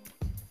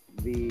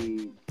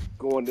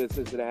going to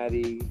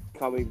Cincinnati,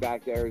 coming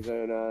back to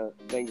Arizona,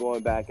 then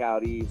going back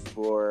out east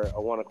for a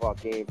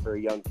 1:00 game for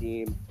a young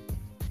team.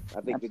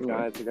 I think Absolutely. the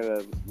Giants are going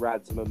to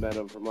ride some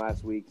momentum from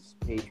last week's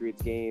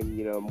Patriots game,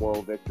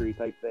 moral victory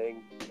type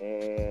thing,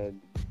 and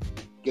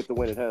get the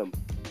win at home.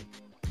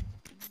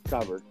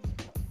 Cover.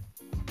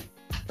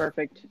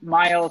 Perfect.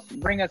 Miles,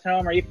 bring us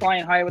home. Are you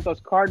flying high with those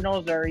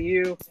Cardinals, or are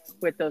you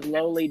with those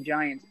lowly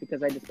Giants?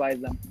 Because I despise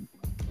them.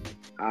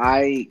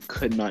 I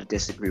could not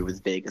disagree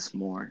with Vegas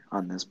more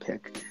on this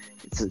pick.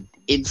 It's an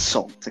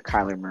insult to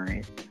Kyler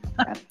Murray.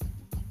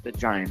 The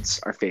Giants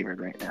are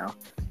favored right now.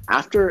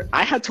 After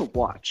I had to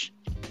watch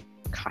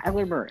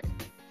Kyler Murray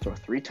throw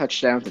 3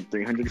 touchdowns and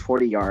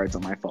 340 yards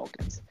on my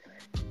Falcons,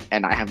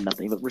 and I have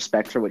nothing but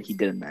respect for what he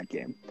did in that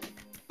game.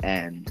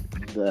 And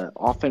the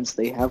offense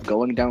they have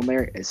going down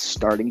there is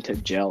starting to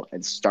gel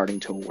and starting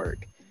to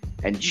work.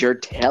 And you're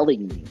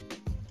telling me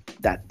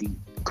that the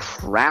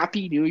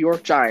crappy New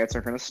York Giants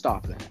are going to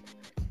stop that.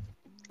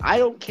 I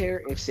don't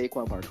care if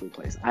Saquon Barkley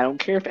plays. I don't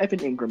care if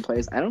Evan Ingram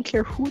plays. I don't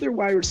care who their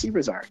wide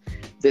receivers are.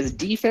 This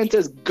defense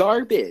is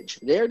garbage.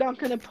 They're not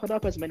going to put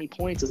up as many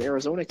points as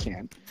Arizona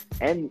can.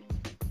 And,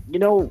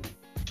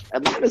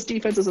 Atlanta's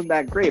defense isn't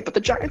that great, but the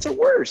Giants are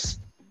worse.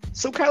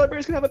 So Kyler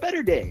Murray's going to have a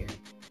better day.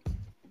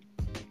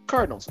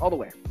 Cardinals, all the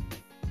way.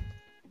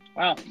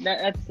 Wow,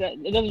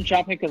 it doesn't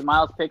shock me because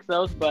Miles picks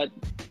those, but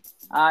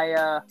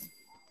I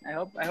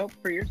hope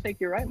for your sake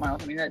you're right,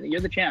 Miles. I mean,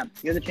 you're the champ.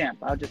 You're the champ.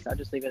 I'll just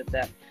leave it at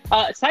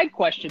that. Side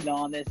question though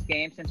on this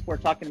game, since we're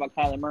talking about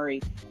Kyler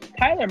Murray.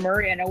 Kyler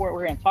Murray, I know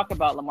we're going to talk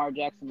about Lamar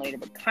Jackson later,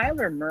 but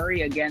Kyler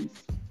Murray against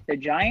the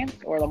Giants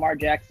or Lamar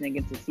Jackson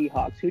against the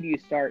Seahawks? Who do you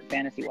start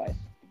fantasy wise?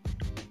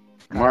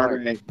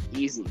 Murray,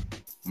 easy.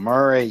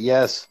 Murray,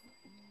 yes.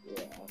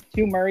 Yeah.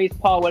 2 Murrays.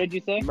 Paul, what did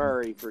you say?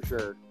 Murray for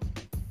sure.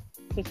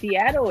 So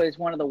Seattle is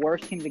one of the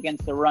worst teams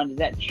against the run. Does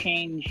that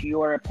change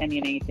your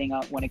opinion anything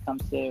when it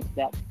comes to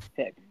that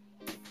pick?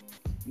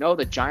 No,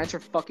 the Giants are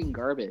fucking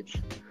garbage.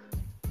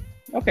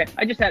 Okay,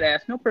 I just had to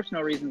ask. No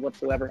personal reasons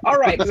whatsoever. All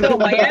right, so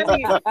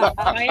Miami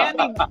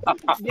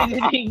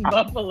visiting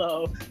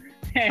Buffalo,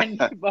 and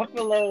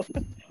Buffalo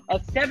a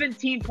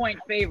 17-point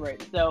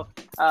favorite. So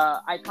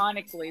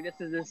iconically, this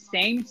is the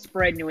same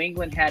spread New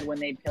England had when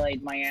they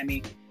played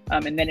Miami,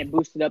 and then it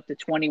boosted up to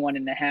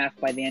 21.5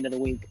 by the end of the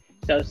week.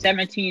 So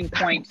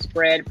 17-point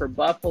spread for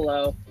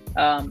Buffalo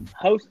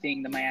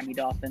hosting the Miami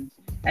Dolphins.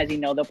 As you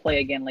know, they'll play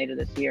again later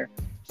this year.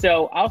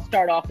 So I'll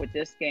start off with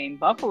this game.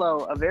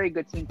 Buffalo, a very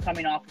good team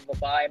coming off of a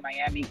bye.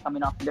 Miami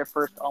coming off of their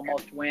first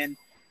almost win.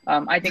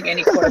 I think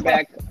any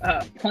quarterback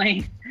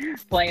playing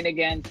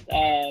against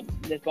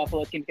this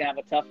Buffalo team is going to have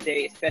a tough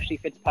day, especially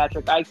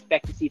Fitzpatrick. I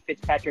expect to see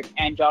Fitzpatrick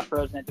and Josh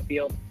Rosen at the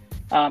field.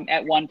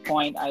 At one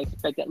point, I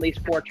expect at least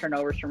 4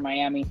 turnovers from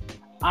Miami.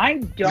 I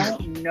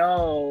don't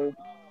know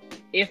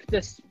if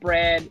the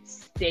spread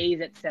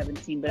stays at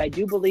 17, but I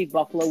do believe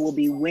Buffalo will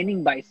be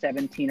winning by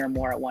 17 or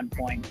more at one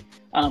point.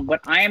 But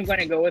I am going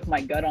to go with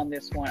my gut on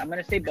this one. I'm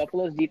going to say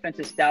Buffalo's defense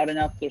is stout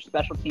enough, their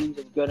special teams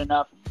is good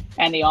enough,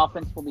 and the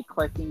offense will be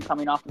clicking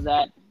coming off of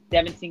that.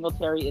 Devin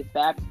Singletary is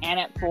back and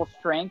at full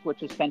strength,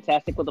 which is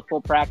fantastic with a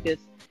full practice,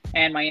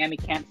 and Miami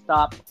can't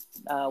stop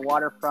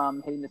water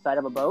from hitting the side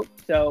of a boat.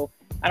 So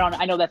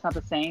I know that's not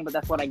the same, but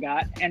that's what I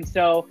got. And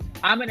so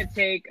I'm going to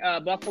take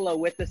Buffalo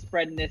with the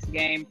spread in this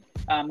game.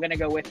 I'm going to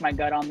go with my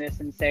gut on this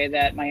and say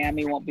that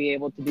Miami won't be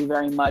able to do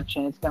very much,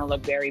 and it's going to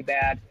look very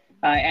bad.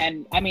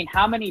 And I mean,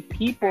 how many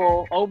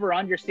people over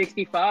under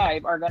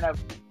 65 are going to,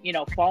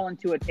 fall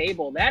into a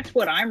table? That's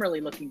what I'm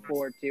really looking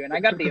forward to. And I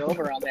got the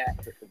over on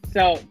that.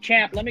 So,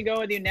 Champ, let me go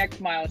with you next,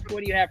 Miles.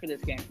 What do you have for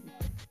this game?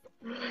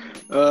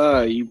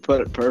 You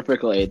put it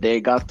perfectly.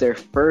 They got their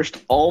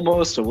first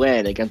almost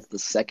win against the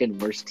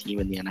second worst team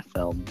in the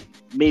NFL.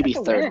 Maybe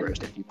third win.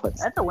 worst if you put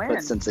That's a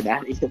win.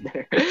 Cincinnati in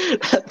there.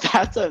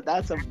 That's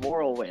a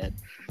moral win.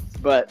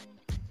 But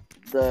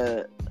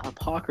the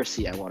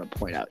hypocrisy I want to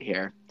point out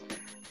here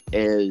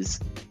is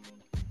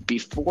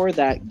before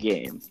that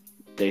game,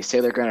 they say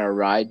they're going to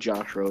ride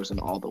Josh Rosen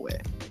all the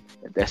way.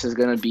 That this is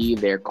going to be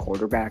their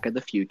quarterback of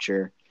the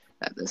future.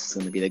 That this is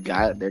going to be the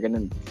guy that they're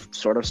going to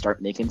sort of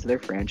start making to their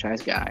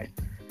franchise guy.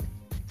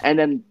 And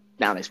then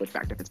now they switch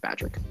back to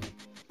Fitzpatrick.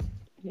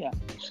 Yeah.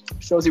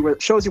 Shows you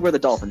where the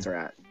Dolphins are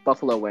at.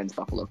 Buffalo wins,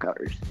 Buffalo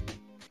covers.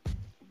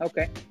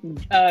 Okay.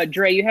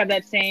 Dre, you have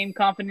that same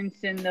confidence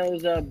in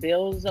those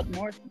Bills up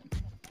north?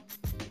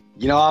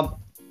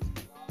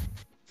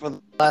 For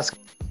the last,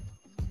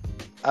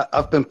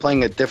 I've been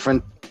playing a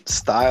different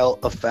style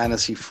of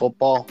fantasy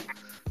football.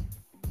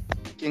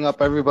 Picking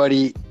up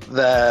everybody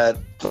that.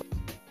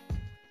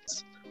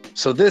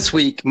 So this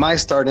week, my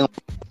starting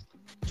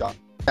Josh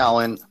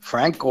Allen,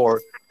 Frank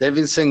Gore,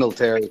 Devin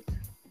Singletary,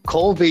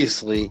 Cole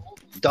Beasley,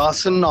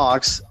 Dawson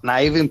Knox, and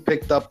I even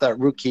picked up that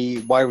rookie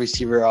wide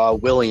receiver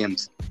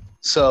Williams.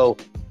 So,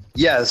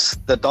 yes,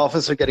 the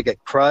Dolphins are going to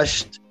get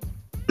crushed.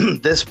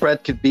 This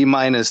spread could be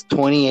minus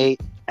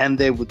 28, and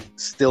they would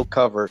still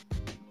cover.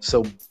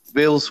 So,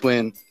 Bills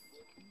win,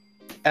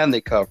 and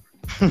they cover.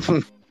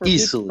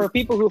 Easily. For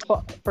people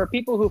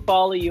who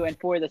follow you and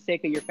for the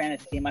sake of your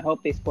fantasy team, I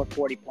hope they score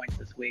 40 points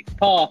this week.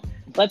 Paul,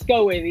 let's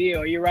go with you.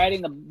 Are you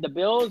riding the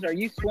Bills? Or are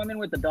you swimming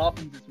with the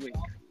Dolphins this week?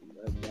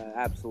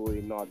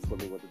 Absolutely not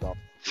swimming with the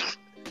Dolphins.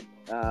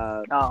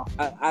 Oh.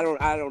 I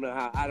don't know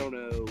how. I don't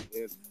know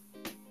if.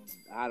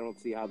 I don't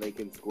see how they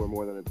can score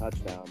more than a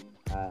touchdown.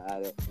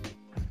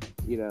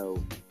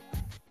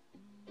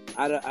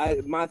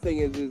 My thing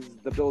is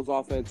the Bills'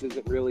 offense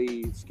isn't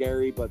really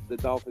scary, but the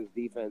Dolphins'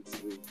 defense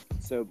is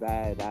so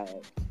bad.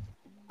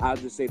 I'll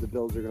just say the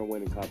Bills are going to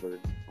win and cover.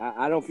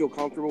 I don't feel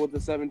comfortable with the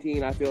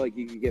 17. I feel like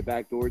you could get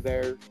backdoored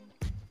there,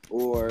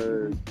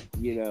 or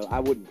I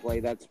wouldn't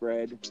play that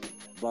spread,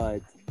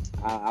 but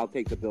I'll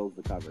take the Bills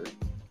to cover.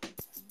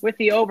 With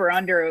the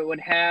over/under, it would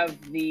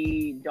have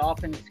the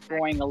Dolphins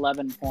scoring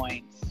 11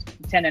 points,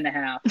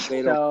 10.5.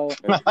 So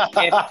if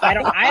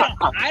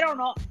I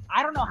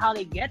don't know how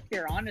they get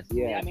there.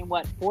 Honestly, Yeah. I mean,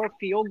 4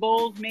 field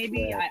goals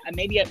maybe? Yeah.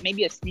 Maybe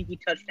a sneaky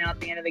touchdown at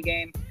the end of the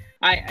game.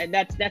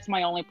 That's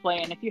my only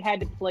play. And if you had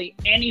to play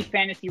any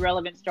fantasy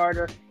relevant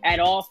starter at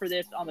all for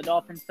this on the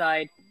Dolphins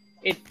side,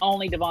 it's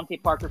only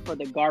Devontae Parker for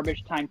the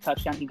garbage time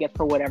touchdown he gets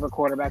for whatever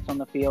quarterback's on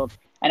the field.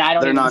 And I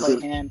don't They're even not play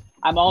gonna- him.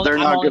 They're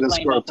not going to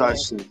score a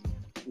touchdown.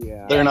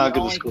 Yeah, They're not you're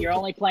going only- to score. You're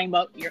only playing,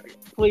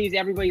 please,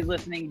 everybody's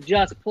listening,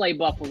 just play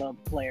Buffalo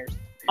players.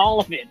 All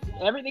of it.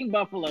 Everything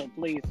Buffalo,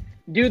 please.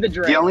 Do the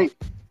drill.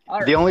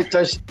 The only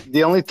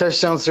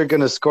touchdowns they're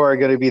going to score are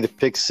going to be the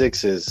pick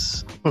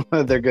sixes.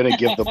 They're going to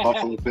give the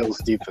Buffalo Bills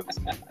defense.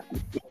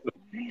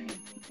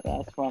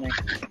 That's funny.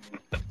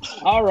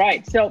 All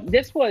right. So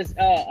this was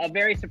a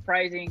very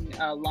surprising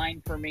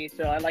line for me.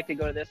 So I'd like to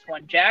go to this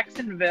one.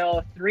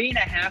 Jacksonville,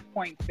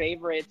 3.5-point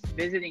favorites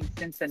visiting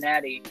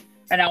Cincinnati.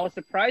 And I was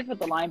surprised with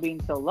the line being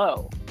so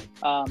low,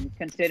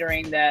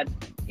 considering that,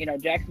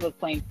 Jacksonville's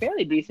playing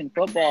fairly decent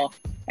football.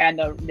 And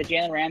the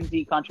Jalen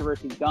Ramsey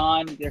controversy is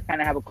gone. They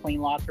kind of have a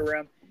clean locker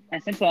room.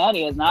 And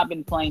Cincinnati has not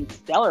been playing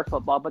stellar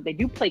football, but they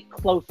do play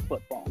close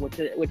football,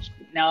 which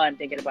now that I'm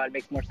thinking about it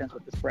makes more sense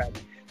with the spread.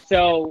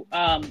 So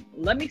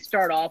let me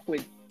start off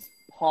with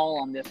Paul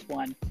on this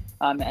one,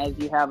 as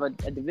you have a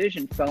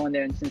division foe in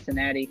there in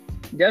Cincinnati.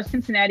 Does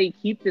Cincinnati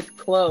keep this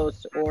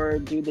close, or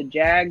do the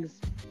Jags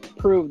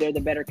prove they're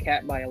the better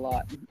cat by a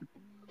lot?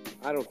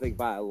 I don't think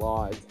by a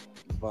lot,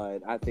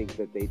 but I think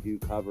that they do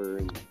cover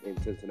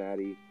in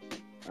Cincinnati.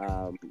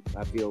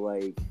 I feel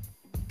like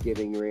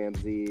giving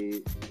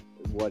Ramsey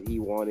what he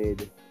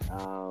wanted.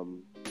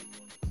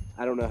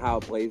 I don't know how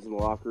it plays in the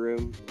locker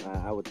room.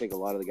 I would think a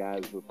lot of the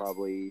guys were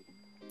probably,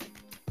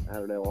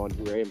 on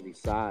Ramsey's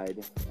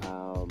side.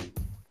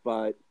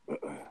 But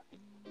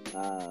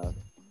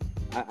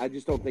I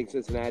just don't think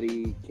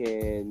Cincinnati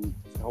can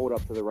hold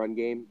up to the run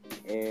game,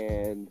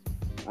 and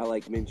I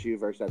like Minshew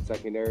versus that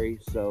secondary.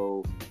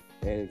 So,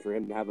 and for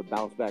him to have a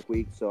bounce back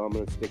week, so I'm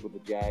going to stick with the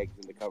Jags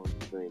and the cover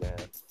for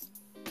 3.5.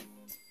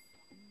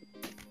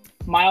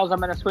 Miles, I'm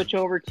going to switch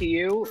over to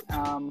you.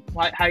 How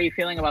are you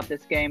feeling about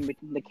this game,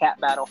 the cat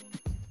battle?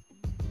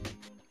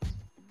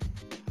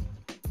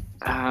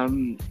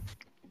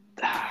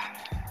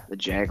 The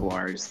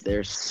Jaguars,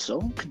 they're so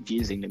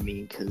confusing to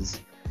me because,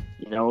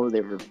 they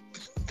were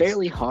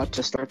fairly hot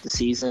to start the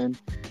season,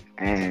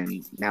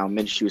 and now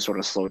Minshew sort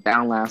of slowed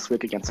down last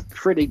week against a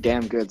pretty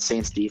damn good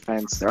Saints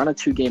defense. They're on a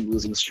 2-game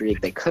losing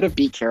streak. They could have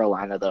beat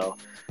Carolina, though.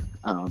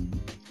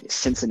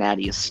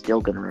 Cincinnati is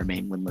still going to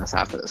remain winless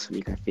after this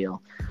week, I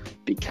feel,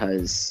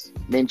 because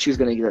Minshew's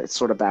going to get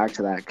sort of back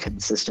to that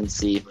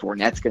consistency.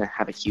 Fournette's going to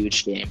have a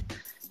huge game.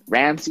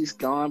 Ramsey's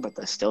gone, but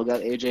they still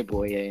got A.J.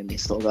 Boye, and they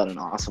still got an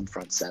awesome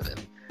front seven.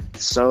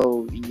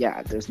 So,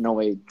 yeah, there's no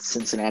way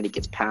Cincinnati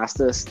gets past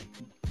this.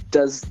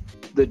 Does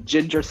the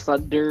Ginger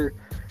Thunder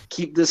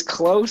keep this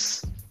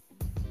close?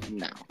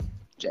 No.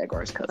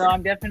 Jaguars cover. So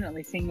I'm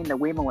definitely singing the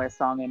Weemaway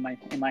song in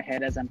my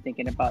head as I'm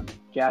thinking about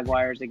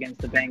Jaguars against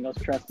the Bengals.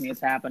 Trust me,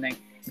 it's happening.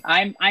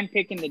 I'm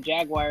picking the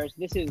Jaguars.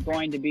 This is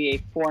going to be a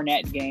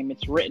Fournette game.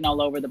 It's written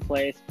all over the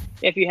place.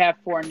 If you have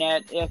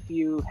Fournette, if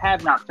you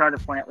have not started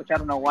Fournette, which I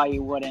don't know why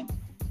you wouldn't,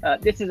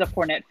 this is a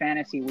Fournette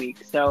fantasy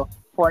week. So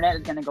Fournette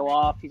is going to go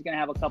off. He's going to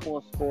have a couple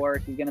of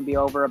scores. He's going to be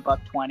over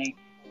 $120.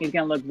 He's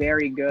going to look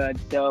very good.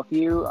 So if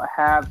you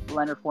have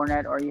Leonard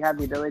Fournette, or you have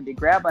the ability to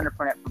grab Leonard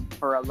Fournette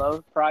for a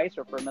low price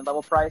or for a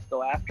mid-level price,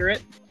 go after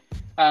it.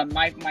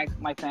 My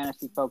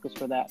fantasy focus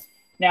for that.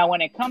 Now,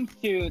 when it comes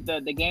to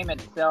the game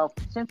itself,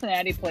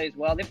 Cincinnati plays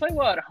well. They play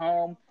well at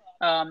home,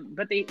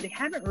 but they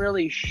haven't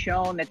really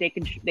shown that they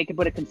can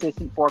put a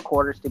consistent 4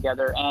 quarters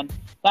together, and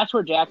that's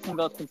where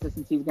Jacksonville's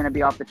consistency is going to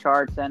be off the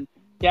charts. And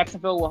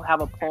Jacksonville will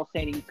have a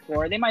pulsating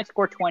score. They might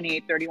score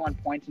 28, 31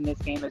 points in this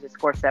game as they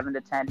score 7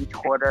 to 10 each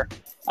quarter.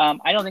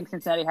 I don't think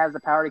Cincinnati has the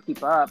power to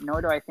keep up,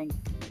 nor do I think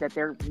that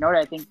they're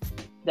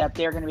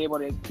going to be able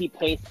to keep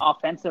pace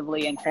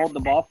offensively and hold the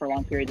ball for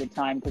long periods of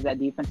time because that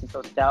defense is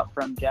so stout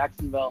from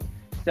Jacksonville.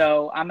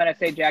 So I'm going to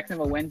say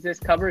Jacksonville wins this,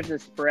 covers the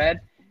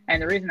spread.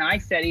 And the reason I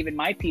said even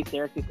my piece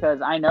there is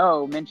because I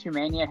know Minshew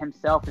Mania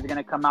himself is going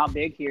to come out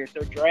big here. So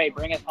Dre,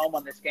 bring us home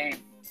on this game.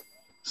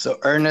 So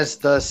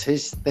Ernest does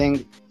his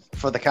thing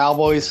for the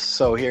Cowboys,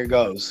 so here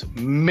goes.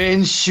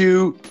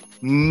 Minshew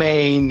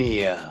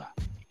Mania.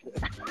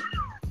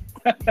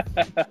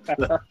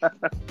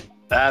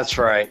 That's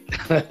right.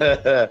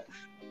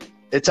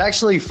 It's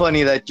actually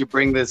funny that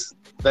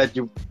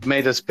you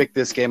made us pick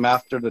this game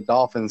after the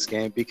Dolphins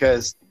game,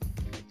 because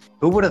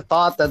who would have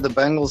thought that the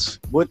Bengals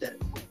would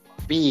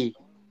be,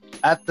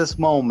 at this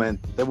moment,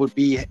 they would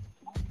be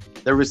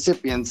the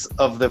recipients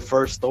of the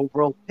first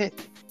overall pick.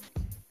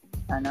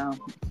 I know.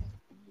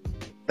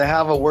 They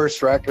have a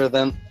worse record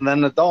than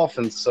the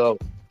Dolphins. So,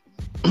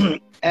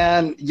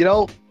 and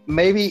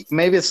maybe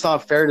it's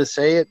not fair to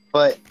say it,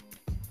 but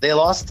they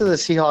lost to the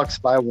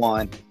Seahawks by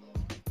 1.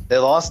 They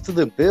lost to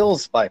the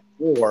Bills by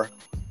 4,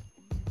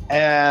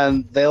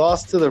 and they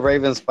lost to the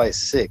Ravens by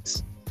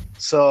 6.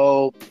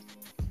 So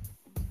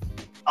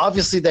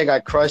obviously they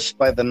got crushed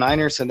by the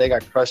Niners and they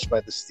got crushed by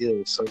the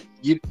Steelers. So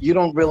you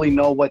don't really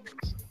know what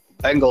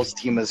Bengals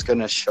team is going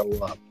to show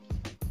up.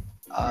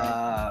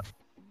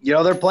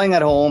 They're playing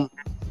at home.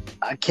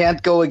 I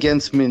can't go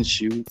against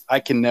Minshew. I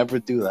can never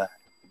do that.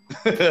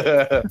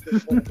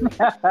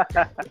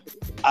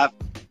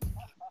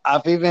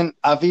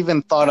 I've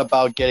even thought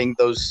about getting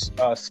those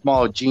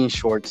small jean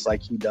shorts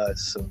like he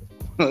does. So.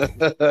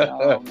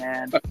 Oh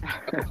man,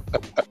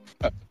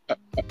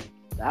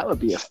 that would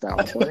be a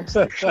style choice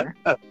for sure.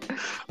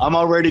 I'm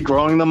already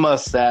growing the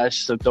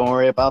mustache, so don't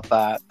worry about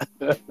that.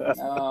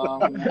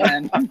 Oh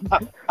man.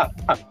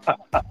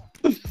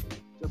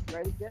 Just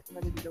ready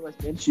to go with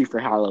Minshew for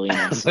Halloween.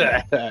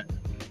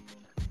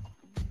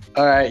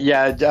 All right,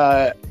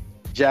 yeah,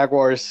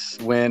 Jaguars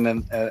win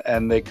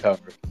and they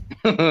cover.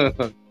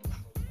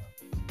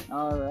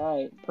 All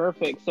right,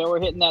 perfect. So we're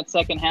hitting that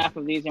second half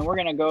of these, and we're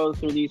going to go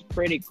through these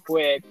pretty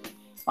quick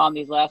on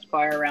these last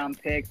fire round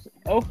picks.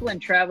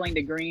 Oakland traveling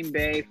to Green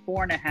Bay,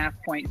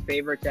 4.5-point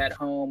favorites at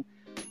home.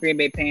 Green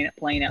Bay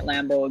playing at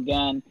Lambeau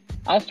again.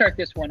 I'll start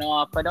this one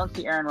off. I don't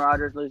see Aaron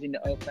Rodgers losing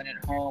to Oakland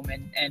at home,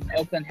 and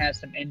Oakland has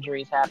some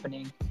injuries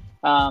happening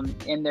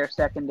in their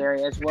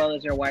secondary as well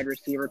as their wide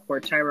receiver core.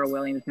 Tyrell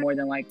Williams more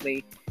than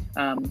likely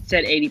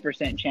said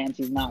 80% chance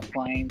he's not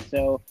playing.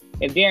 So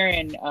if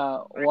Darren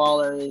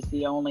Waller is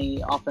the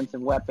only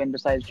offensive weapon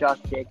besides Josh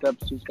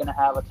Jacobs, who's going to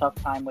have a tough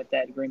time with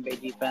that Green Bay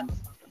defense,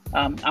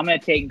 I'm going to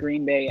take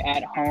Green Bay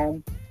at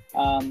home.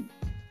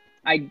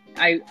 I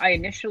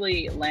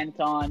initially lent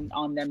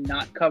on them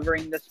not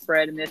covering the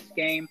spread in this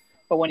game,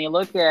 but when you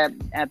look at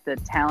the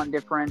talent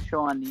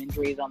differential and the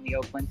injuries on the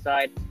Oakland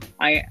side,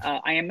 I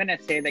am going to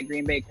say that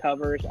Green Bay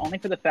covers only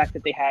for the fact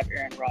that they have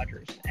Aaron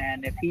Rodgers.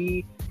 And if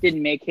he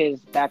didn't make his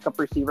backup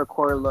receiver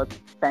core look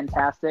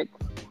fantastic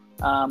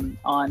on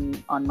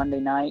Monday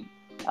night,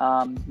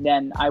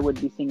 then I would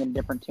be singing a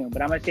different tune.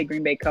 But I'm going to say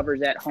Green Bay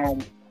covers at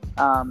home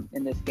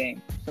in this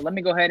game. So let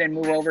me go ahead and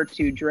move over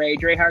to Dre.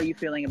 Dre, how are you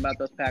feeling about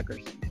those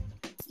Packers?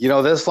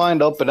 This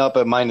line opened up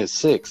at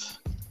 -6.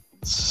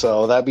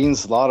 So that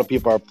means a lot of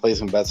people are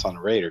placing bets on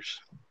the Raiders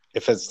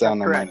if it's down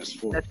to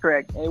 -4. That's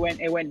correct.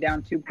 It went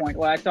down 2 points.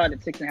 Well, I saw it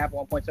at 6.5 at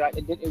 1 point, so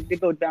it did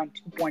go down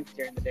 2 points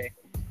during the day.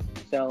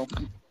 So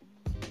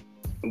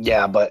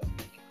yeah, but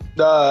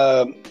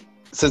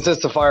since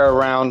it's the fire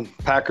round,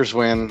 Packers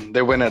win.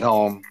 They win at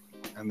home,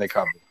 and they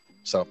cover.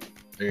 So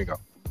there you go.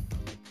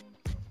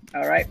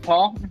 All right,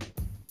 Paul.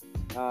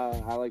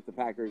 I like the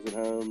Packers at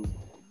home.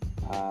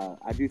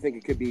 I do think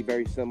it could be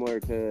very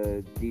similar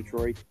to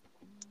Detroit.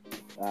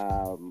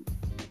 I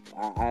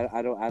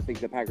think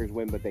the Packers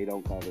win, but they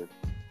don't cover.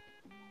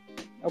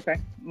 Okay,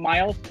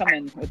 Miles, come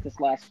in with this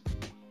last.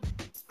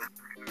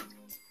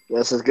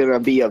 This is going to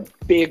be a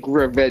big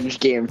revenge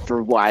game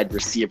for wide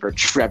receiver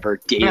Trevor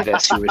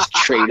Davis, who was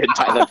traded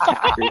by the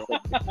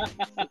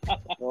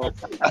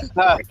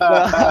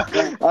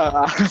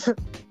Packers.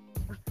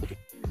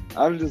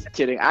 I'm just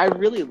kidding. I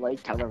really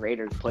liked how the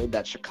Raiders played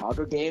that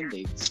Chicago game.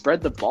 They spread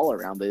the ball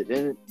around, but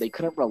they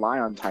couldn't rely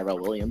on Tyrell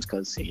Williams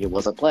because he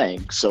wasn't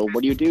playing. So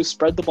what do?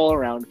 Spread the ball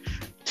around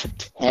to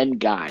 10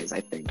 guys,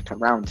 I think, to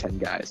around 10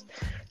 guys.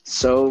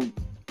 So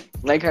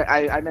like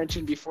I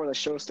mentioned before the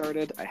show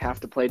started, I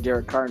have to play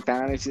Derek Carr in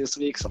fantasy this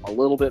week, so I'm a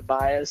little bit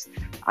biased.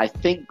 I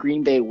think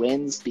Green Bay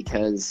wins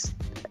because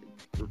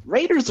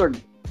Raiders are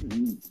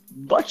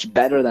much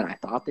better than I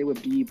thought they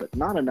would be, but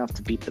not enough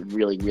to beat the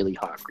really, really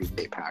hot Green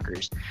Bay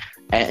Packers.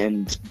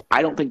 And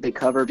I don't think they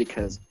cover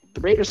because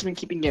the Raiders have been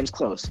keeping games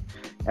close.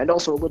 And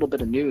also a little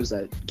bit of news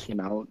that came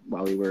out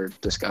while we were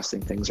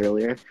discussing things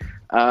earlier.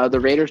 The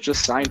Raiders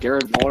just signed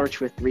Darren Waller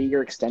to a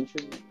 3-year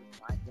extension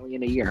for $5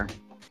 million a year.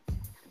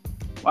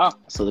 Wow.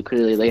 So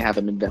clearly they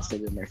haven't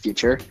invested in their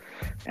future.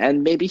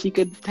 And maybe he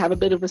could have a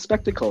bit of a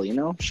spectacle,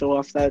 show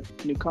off that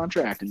new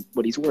contract and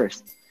what he's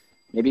worth.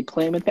 Maybe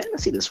play him in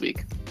fantasy this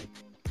week.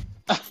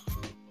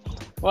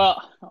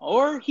 Well,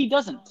 or he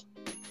doesn't.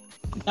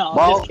 No,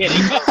 I'm just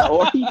kidding.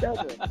 Or he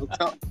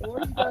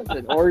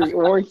doesn't.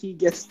 Or he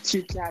gets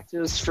 2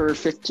 catches for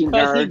 15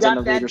 yards and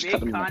the Raiders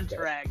cut him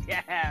contract.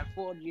 Yeah,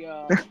 full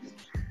job.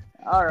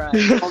 All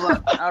right.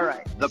 All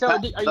right. So are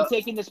you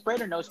taking the spread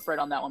or no spread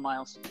on that one,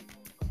 Miles?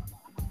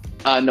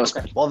 No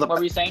spread. Well, what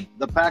were you saying?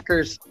 The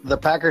Packers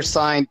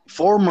signed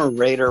former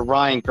Raider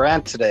Ryan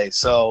Grant today,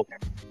 so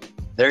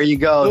there you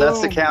go. Boom.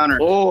 That's the counter.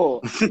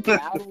 Oh,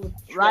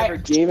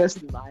 right. Davis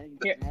and Ryan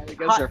Grant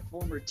because they're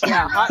former teams.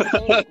 Yeah, hot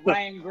take,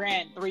 Ryan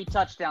Grant 3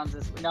 touchdowns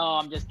this week. No,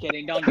 I'm just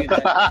kidding. Don't do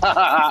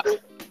that.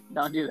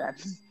 Don't do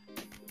that.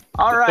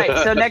 All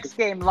right, so next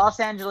game, Los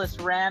Angeles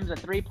Rams, a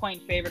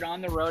 3-point favorite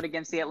on the road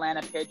against the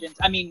Atlanta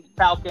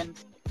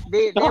Falcons.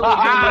 They were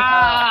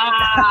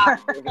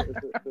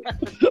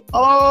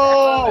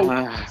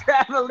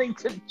traveling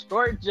to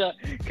Georgia,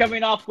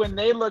 coming off when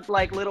they looked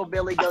like little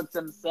Billy Goats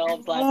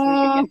themselves last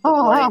week against the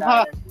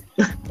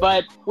 49ers.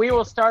 But we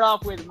will start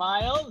off with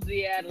Miles,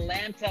 the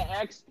Atlanta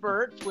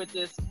expert, with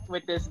this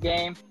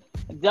game.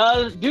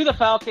 Do the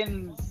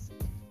Falcons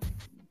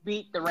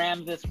beat the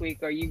Rams this week?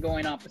 Or are you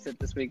going opposite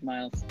this week,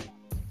 Miles?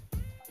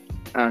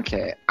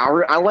 Okay,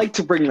 I like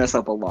to bring this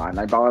up a lot, and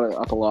I brought it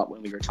up a lot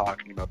when we were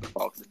talking about the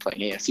Falcons playing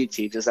AFC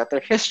teams, is that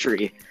their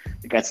history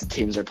against the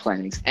teams they're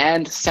playing.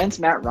 And since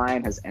Matt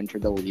Ryan has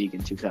entered the league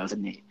in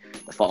 2008,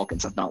 the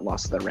Falcons have not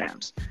lost to the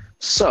Rams.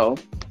 So,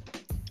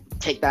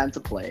 take that into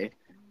play.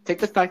 Take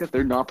the fact that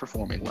they're not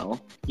performing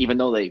well, even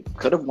though they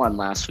could have won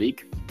last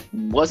week.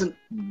 Wasn't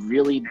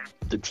really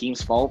the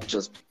team's fault,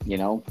 just,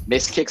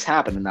 missed kicks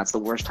happen, and that's the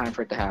worst time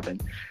for it to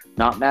happen.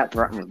 Not Matt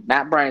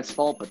Bryant's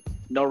fault, but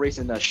no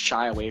reason to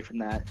shy away from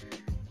that.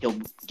 He'll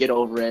get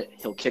over it.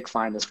 He'll kick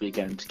fine this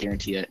weekend,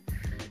 guarantee it.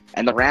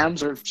 And the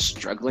Rams are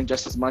struggling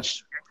just as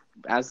much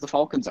as the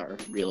Falcons are,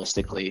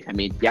 realistically. I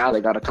mean, yeah,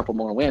 they got a couple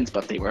more wins,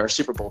 but they were a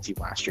Super Bowl team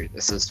last year.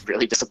 This is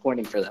really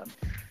disappointing for them.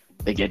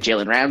 They get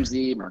Jalen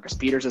Ramsey, Marcus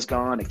Peters is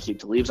gone, and Aqib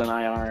Talib's on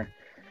IR.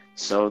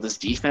 So this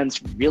defense,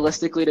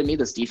 realistically to me,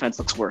 this defense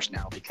looks worse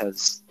now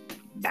because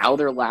now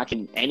they're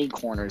lacking any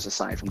corners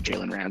aside from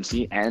Jalen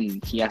Ramsey,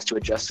 and he has to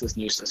adjust to this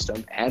new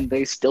system, and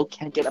they still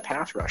can't get a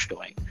pass rush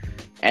going.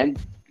 And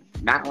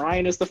Matt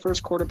Ryan is the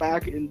first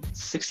quarterback in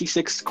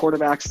 67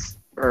 quarterbacks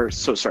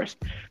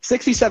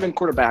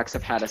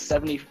have had a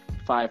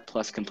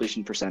 75-plus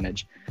completion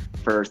percentage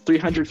for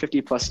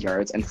 350-plus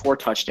yards and 4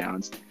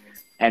 touchdowns,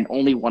 and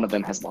only one of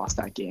them has lost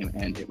that game,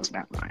 and it was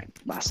Matt Ryan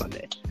last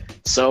Sunday.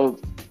 So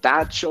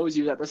that shows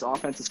you that this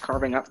offense is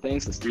carving up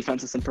things, this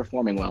defense isn't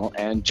performing well,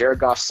 and Jared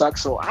Goff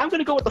sucks, so I'm going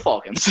to go with the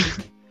Falcons.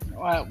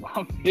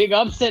 Wow, big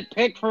upset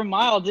pick for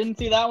Miles. Didn't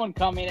see that one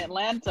coming.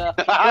 Atlanta.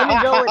 Let me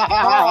go with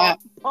Paul.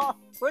 Paul,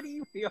 what do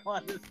you feel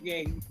on this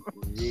game?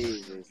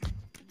 Jesus.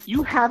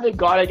 You haven't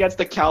gone against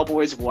the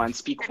Cowboys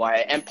once. Be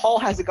quiet. And Paul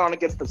hasn't gone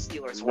against the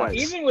Steelers once.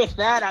 Even with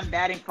that, I'm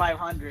batting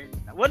 500.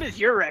 What is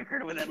your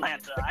record with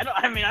Atlanta?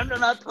 I'm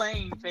not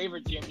playing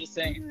favorites here. I'm just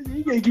saying.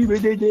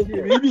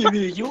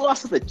 You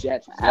lost to the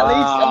Jets.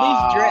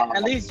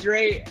 At least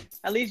Dre.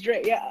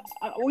 Yeah,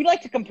 we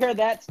like to compare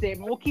that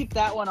statement. We'll keep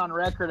that one on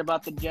record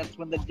about the Jets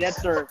when the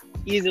Jets are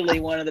easily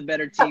one of the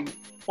better teams.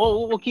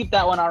 We'll keep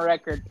that one on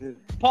record.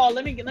 Paul,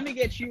 let me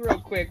get you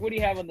real quick. What do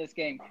you have on this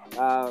game?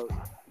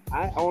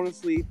 I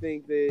honestly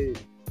think that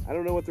I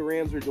don't know what the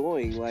Rams are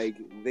doing. Like,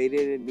 they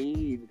didn't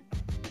need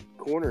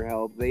corner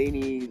help. They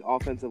need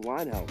offensive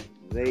line help.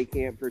 They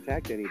can't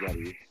protect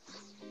anybody.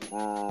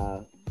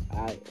 I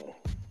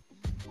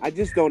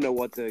just don't know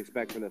what to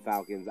expect from the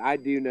Falcons. I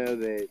do know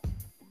that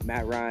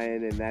Matt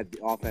Ryan and that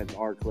offense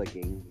are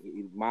clicking.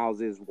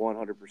 Miles is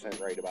 100%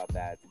 right about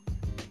that.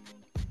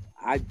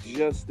 I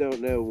just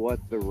don't know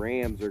what the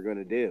Rams are going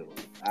to do.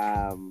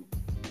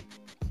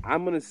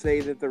 I'm going to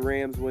say that the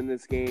Rams win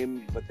this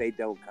game, but they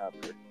don't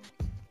cover.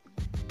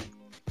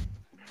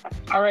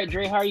 All right,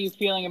 Dre, how are you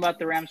feeling about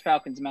the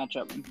Rams-Falcons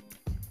matchup?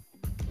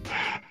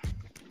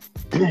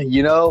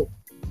 You know,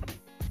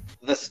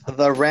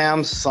 the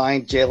Rams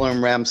signed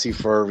Jalen Ramsey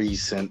for a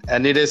reason,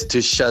 and it is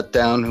to shut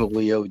down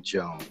Julio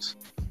Jones.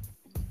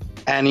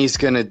 And he's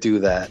going to do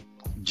that.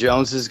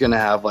 Jones is going to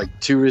have like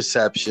 2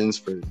 receptions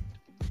for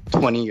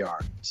 20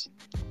 yards.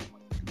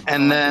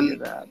 And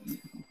then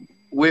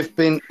we've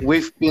been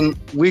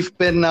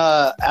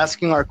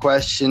asking our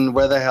question,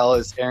 where the hell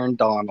is Aaron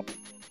Donald?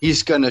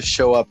 He's going to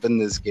show up in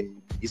this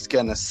game. He's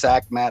going to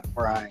sack Matt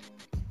Ryan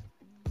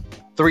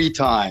 3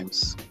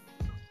 times.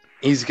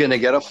 He's going to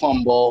get a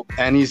fumble,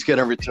 and he's going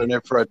to return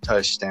it for a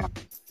touchdown.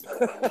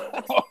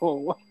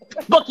 Oh,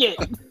 book it.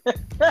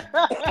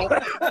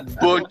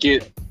 Book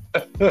it.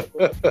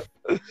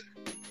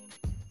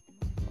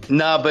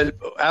 Nah, but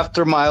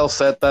after Miles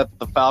said that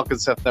the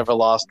Falcons have never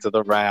lost to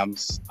the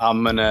Rams,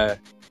 I'm going to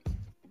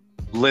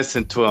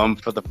listen to him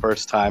for the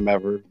first time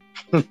ever.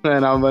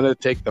 And I'm going to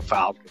take the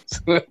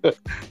Falcons.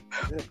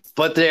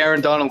 But the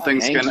Aaron Donald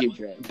thing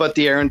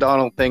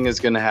is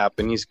going to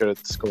happen. He's going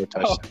to score a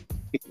touchdown.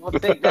 We'll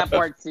take that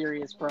part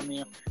serious from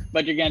you,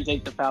 but you're going to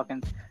take the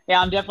Falcons.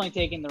 Yeah, I'm definitely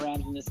taking the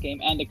Rams in this game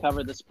and to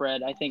cover the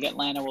spread. I think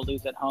Atlanta will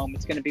lose at home.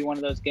 It's going to be one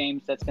of those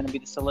games that's going to be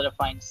the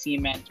solidifying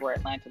cement where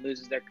Atlanta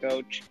loses their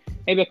coach,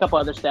 maybe a couple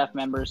other staff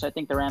members. I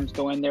think the Rams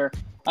go in there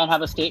and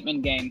have a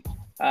statement game.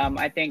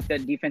 I think the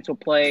defense will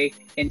play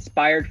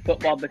inspired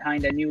football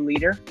behind a new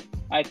leader.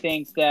 I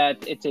think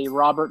that it's a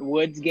Robert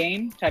Woods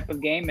type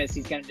of game as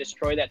he's going to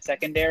destroy that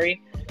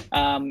secondary.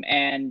 I'm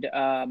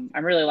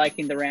really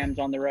liking the Rams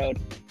on the road.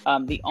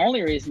 The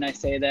only reason I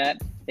say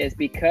that is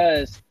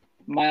because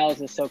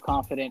Miles is so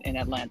confident in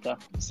Atlanta.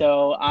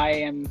 So I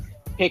am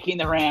picking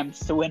the Rams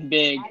to win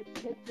big. I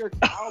picked your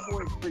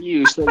Cowboys for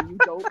you so you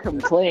don't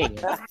complain.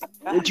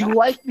 Would you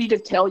like me to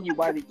tell you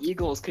why the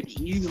Eagles could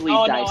easily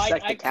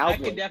dissect the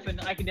Cowboys?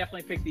 I can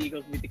definitely pick the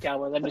Eagles to beat the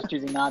Cowboys. I'm just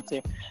choosing not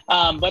to.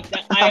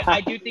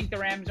 I do think the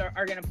Rams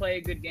are going to play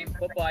a good game of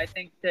football. I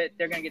think that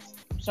they're going to get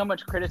so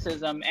much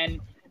criticism. And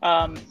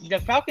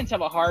the Falcons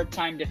have a hard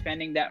time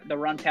defending the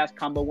run-pass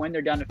combo when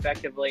they're done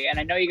effectively. And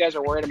I know you guys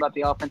are worried about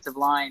the offensive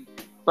line,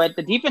 but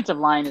the defensive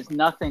line is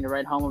nothing to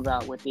write home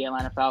about with the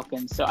Atlanta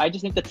Falcons. So I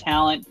just think the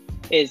talent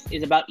is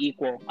about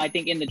equal. I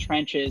think in the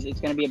trenches, it's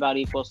going to be about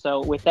equal.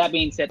 So with that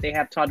being said, they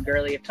have Todd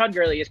Gurley. If Todd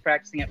Gurley is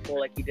practicing at full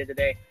like he did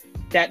today,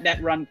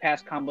 that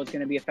run-pass combo is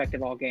going to be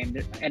effective all game.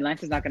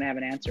 Atlanta's not going to have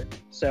an answer.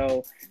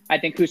 So I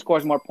think who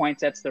scores more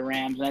points, that's the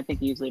Rams, and I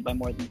think easily by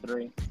more than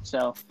 3.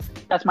 So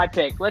that's my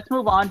pick. Let's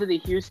move on to the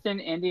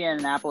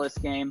Houston-Indianapolis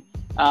game.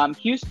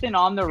 Houston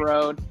on the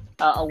road,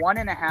 a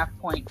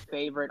 1.5-point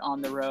favorite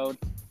on the road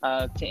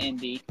to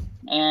Indy.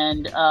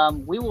 And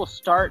we will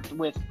start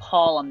with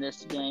Paul on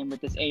this game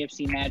with this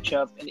AFC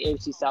matchup and the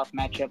AFC South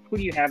matchup. Who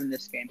do you have in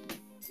this game?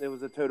 It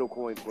was a total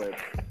coin flip.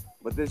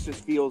 But this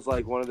just feels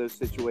like one of those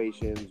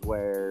situations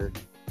where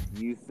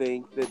you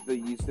think that the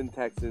Houston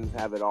Texans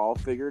have it all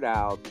figured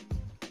out,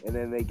 and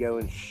then they go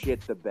and shit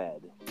the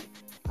bed.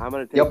 I'm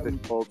going to take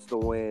the Colts to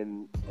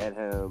win at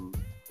home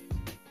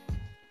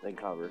and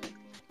cover.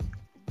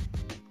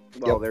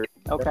 Well, they're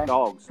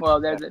dogs.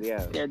 Well, they're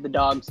the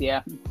dogs,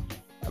 yeah.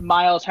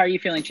 Miles, how are you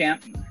feeling,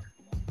 champ?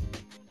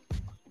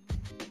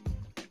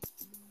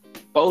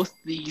 Both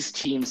these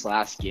teams'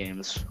 last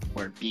games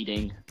were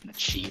beating the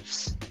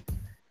Chiefs,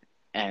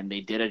 and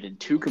they did it in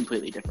 2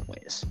 completely different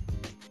ways.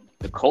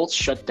 The Colts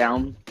shut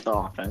down the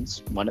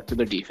offense, went up to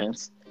their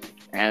defense,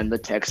 and the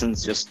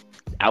Texans just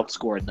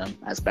outscored them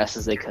as best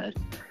as they could.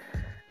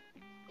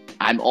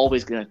 I'm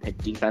always going to pick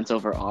defense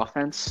over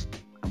offense.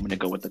 I'm going to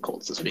go with the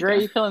Colts this weekend.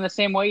 Dre, you feeling the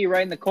same way? You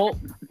riding the Colt?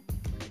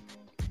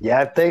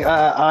 Yeah, I think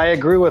I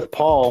agree with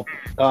Paul.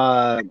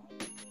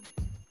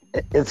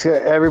 It's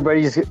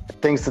everybody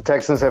thinks the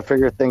Texans have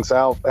figured things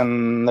out,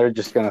 and they're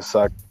just going to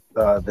suck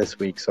this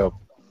week. So,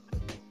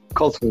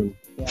 Colts win.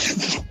 Yeah.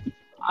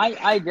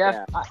 I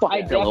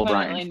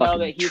definitely know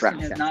that Houston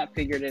has not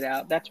figured it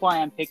out. That's why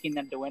I'm picking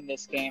them to win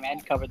this game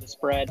and cover the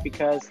spread,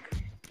 because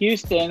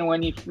Houston,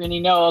 when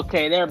you know,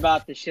 okay, they're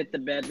about to shit the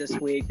bed this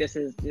week.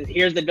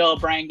 Here's the Bill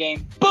O'Brien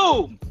game.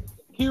 Boom!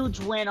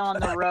 Huge win on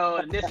the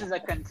road. This is a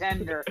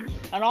contender.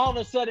 And all of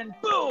a sudden,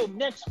 boom!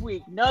 Next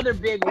week, another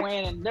big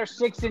win, and they're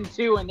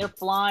 6-2, and they're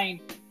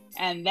flying.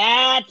 And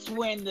that's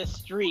when the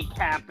streak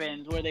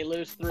happens, where they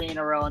lose 3 in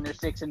a row and they're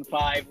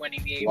 6-5,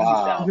 winning the AFC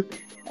Wow.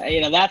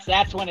 South.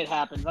 That's when it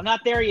happens. I'm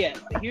not there yet.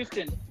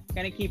 Houston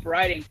gonna keep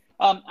riding.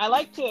 I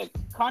like to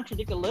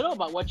contradict a little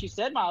about what you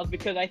said, Miles,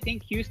 because I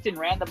think Houston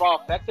ran the ball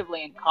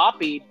effectively and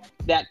copied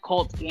that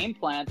Colts game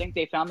plan. I think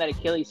they found that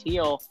Achilles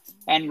heel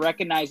and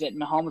recognized that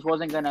Mahomes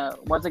wasn't gonna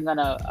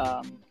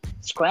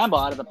scramble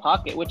out of the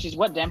pocket, which is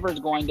what Denver is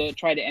going to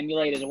try to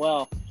emulate as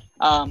well.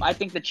 I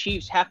think the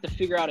Chiefs have to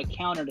figure out a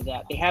counter to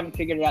that. They haven't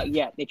figured it out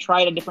yet. They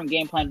tried a different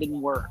game plan,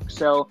 didn't work.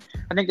 So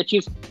I think the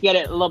Chiefs get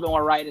it a little bit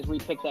more right as we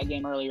picked that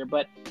game earlier.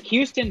 But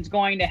Houston's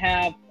going to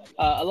have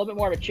a little bit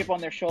more of a chip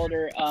on their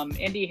shoulder.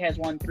 Indy has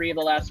won 3 of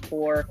the last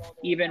 4,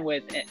 even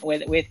with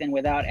and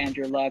without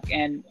Andrew Luck.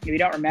 And if you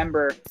don't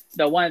remember,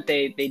 the one that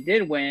they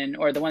did win,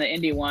 or the one that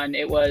Indy won,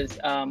 it was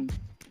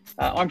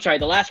I'm sorry,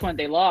 the last one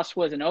they lost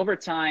was an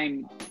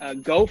overtime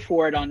go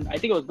for it on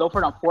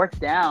 4th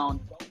down.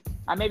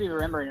 I may be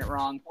remembering it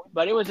wrong,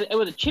 but it was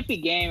a chippy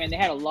game, and they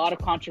had a lot of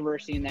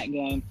controversy in that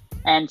game.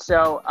 And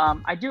so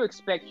I do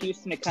expect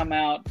Houston to come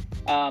out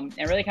and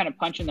really kind of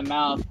punch in the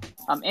mouth.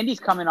 Indy's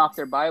coming off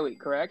their bye week,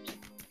 correct?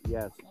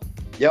 Yes.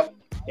 Yep.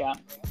 Yeah.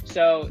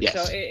 So Yes.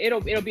 so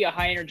it'll be a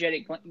high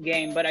energetic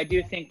game, but I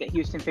do think that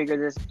Houston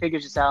figures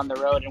this out on the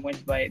road and wins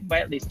by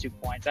at least 2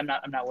 points. I'm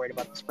not worried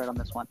about the spread on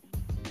this one.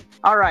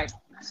 All right.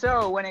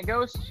 So when it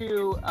goes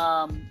to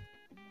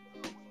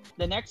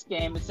the next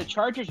game, it's the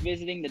Chargers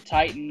visiting the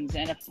Titans,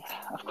 and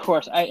of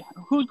course,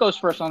 who goes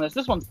first on this?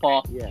 This one's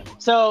Paul. Yeah.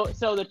 So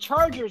the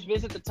Chargers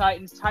visit the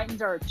Titans.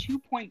 Titans are a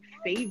 2-point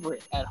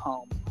favorite at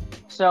home.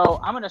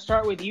 So I'm going to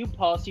start with you,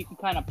 Paul, so you can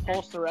kind of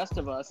pulse the rest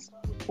of us.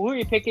 Who are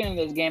you picking in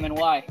this game and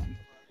why?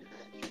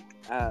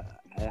 I'm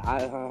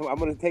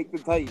going to take the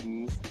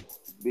Titans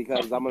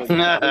because I'm going to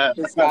make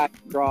this guy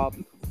drop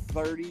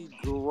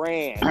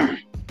 $30,000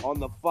 on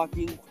the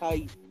fucking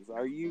Titans.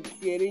 Are you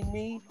kidding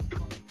me?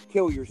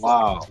 Kill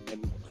yourself. Wow.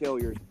 And kill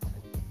yourself.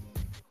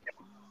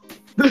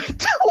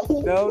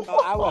 No,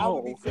 I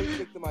would be so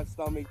sick to my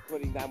stomach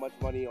putting that much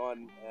money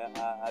on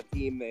a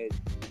team that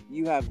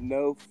you have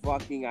no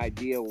fucking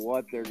idea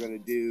what they're going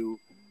to do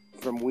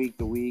from week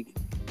to week.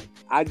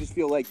 I just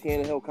feel like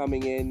Tannehill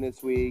coming in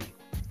this week,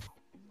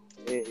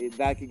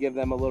 that could give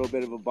them a little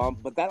bit of a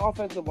bump. But that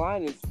offensive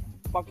line is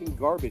fucking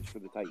garbage for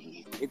the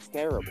Titans. It's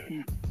terrible.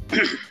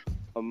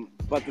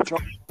 But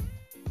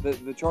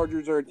the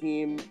Chargers are a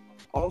team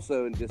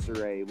also in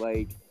disarray.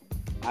 Like,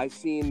 I've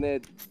seen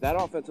that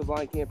offensive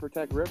line can't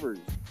protect Rivers.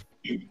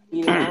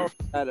 Allen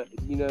had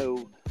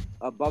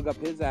a bug up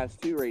his ass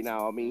too right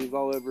now. I mean, he's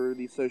all over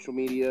the social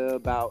media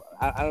about.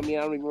 I don't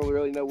even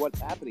really know what's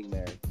happening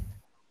there.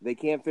 They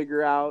can't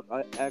figure out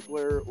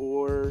Eckler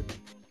or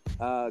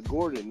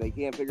Gordon. They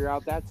can't figure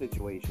out that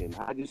situation.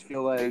 I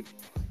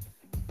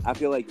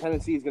feel like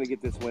Tennessee is going to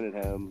get this win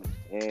at home,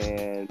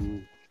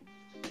 and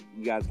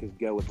you guys can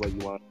go with what you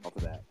want off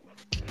of that.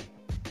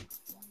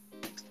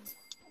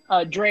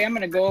 Dre, I'm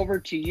going to go over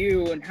to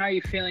you, and how are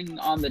you feeling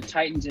on the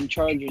Titans and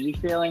Chargers? You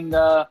feeling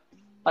like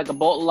a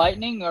bolt of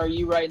lightning, or are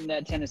you riding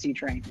that Tennessee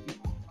train?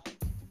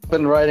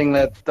 Been riding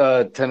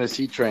that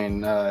Tennessee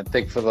train, I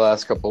think, for the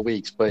last couple of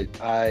weeks, but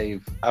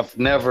I've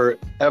never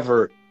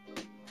ever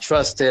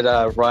trusted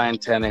Ryan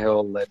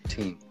Tannehill-led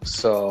team.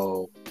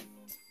 So,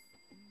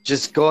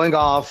 just going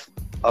off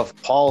of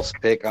Paul's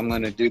pick, I'm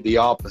going to do the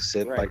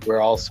opposite, Right. like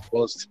we're all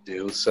supposed to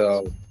do.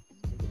 So,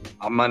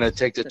 I'm going to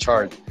take the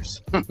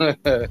Chargers.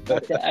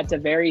 That's a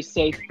very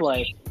safe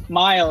play.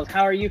 Miles,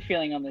 how are you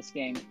feeling on this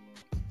game?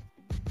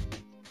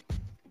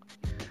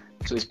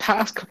 So these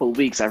past couple of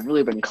weeks, I've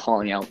really been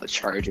calling out the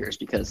Chargers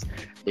because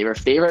they were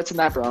favorites in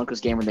that Broncos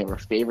game and they were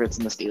favorites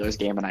in the Steelers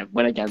game, and I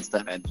went against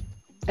them, and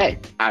hey,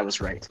 I was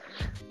right.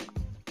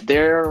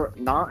 They're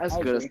not as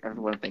good as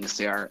everyone thinks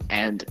they are,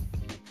 and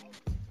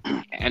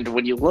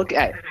when you look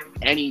at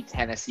any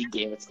Tennessee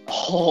game, it's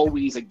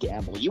always a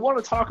gamble. You want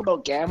to talk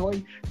about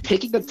gambling?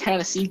 Picking a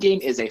Tennessee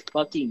game is a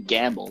fucking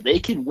gamble. They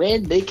can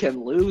win, they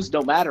can lose,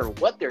 no matter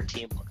what their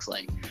team looks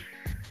like.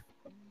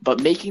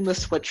 But making the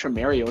switch from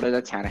Mariota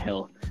to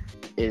Tannehill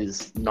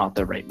is not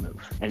the right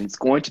move, and it's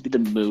going to be the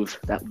move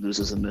that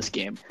loses in this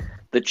game.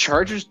 The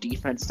Chargers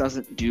defense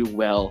doesn't do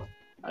well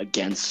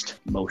against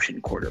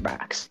motion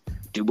quarterbacks,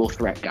 dual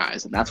threat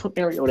guys, and that's what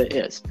Mariota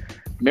is.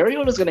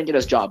 Mariota's going to get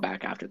his job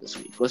back after this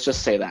week. Let's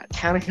just say that.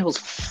 Tannehill's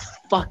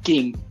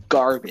fucking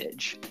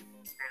garbage.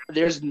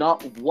 There's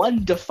not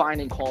one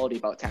defining quality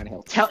about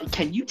Tannehill.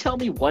 Can you tell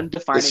me one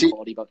defining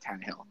quality about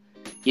Tannehill?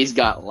 He's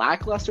got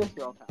lackluster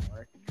throw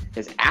power.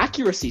 His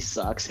accuracy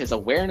sucks. His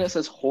awareness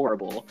is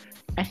horrible.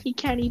 And he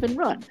can't even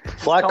run.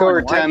 Flacco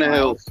or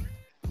Tannehill?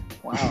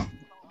 Wow.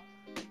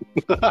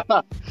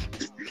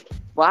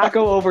 Flacco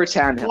over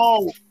Tannehill.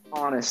 Whoa.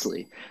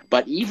 Honestly.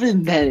 But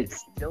even then,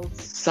 it's still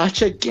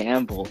such a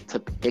gamble to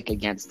pick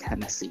against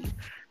Tennessee.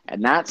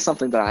 And that's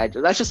something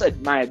that's just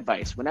my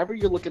advice. Whenever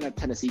you're looking at a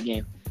Tennessee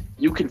game,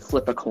 you can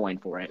flip a coin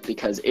for it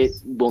because it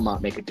will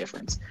not make a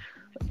difference.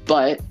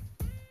 But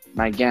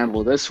my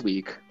gamble this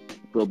week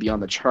will be on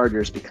the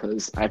Chargers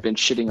because I've been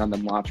shitting on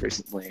them lots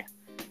recently.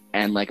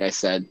 And like I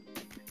said,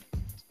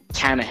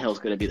 Tannehill's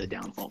going to be the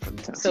downfall for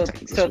the Tennessee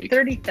Titans this week. So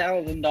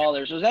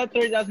 $30,000. Was that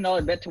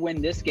 $30,000 bet to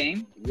win this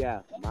game? Yeah,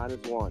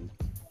 -1.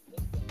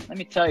 Let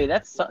me tell you,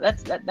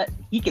 that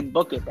he can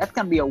book it. That's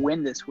gonna be a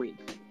win this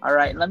week. All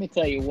right, let me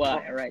tell you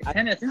what. All right,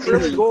 Tennessee. You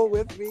really go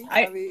with me?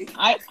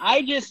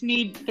 I just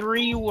need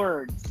 3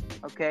 words.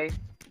 Okay,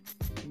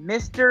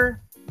 Mr.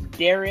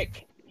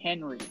 Derrick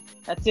Henry.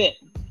 That's it.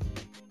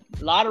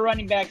 A lot of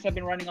running backs have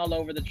been running all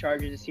over the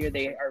Chargers this year.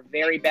 They are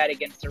very bad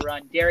against the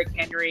run. Derrick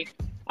Henry.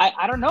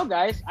 I don't know,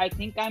 guys. I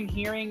think I'm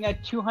hearing a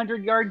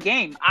 200-yard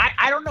game.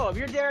 I don't know. If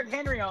you're a Derrick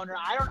Henry owner,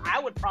 I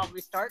would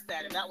probably start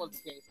that if that was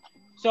the case.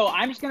 So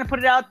I'm just going to put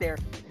it out there.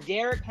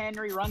 Derrick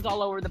Henry runs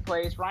all over the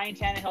place. Ryan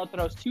Tannehill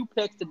throws 2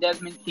 picks to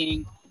Desmond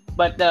King.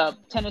 But the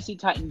Tennessee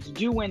Titans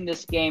do win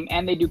this game,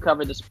 and they do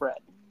cover the spread.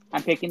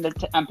 I'm picking the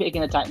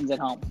Titans at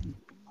home.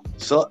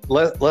 So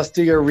let's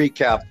do your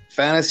recap.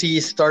 Fantasy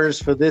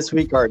starters for this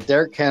week are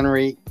Derrick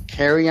Henry,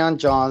 Kerryon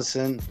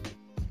Johnson,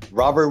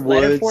 Robert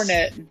Woods, Leonard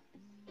Fournette.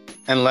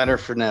 And Leonard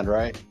Fournette,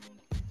 right?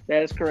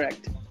 That is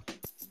correct.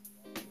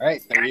 All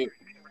right, there you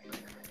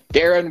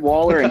Darren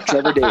Waller and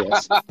Trevor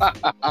Davis.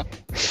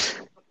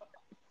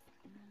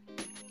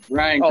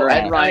 Ryan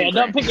Grant. And Ryan.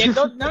 Don't pick it.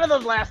 None of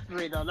those last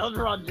 3 though. Those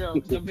are all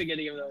jokes. Don't pick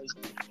any of those.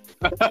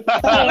 And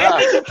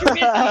Mitchell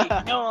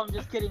Trubisky. No, I'm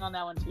just kidding on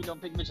that one too.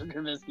 Don't pick Mitchell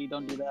Trubisky.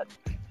 Don't do that.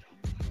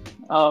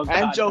 Oh, God,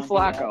 and Joe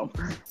Flacco.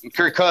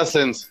 Kirk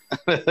Cousins.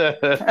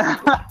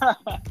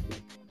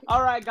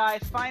 All right,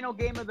 guys. Final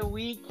game of the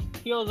week.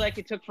 Feels like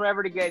it took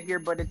forever to get here,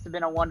 but it's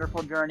been a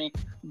wonderful journey.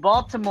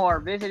 Baltimore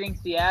visiting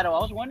Seattle. I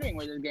was wondering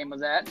where this game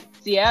was at.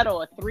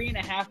 Seattle, a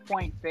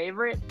 3.5-point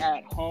favorite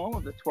at home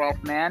of the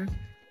 12th man.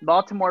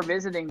 Baltimore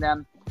visiting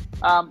them.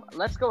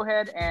 Let's go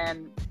ahead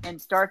and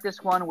start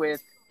this one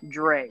with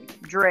Dre.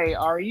 Dre,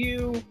 are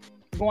you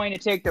going to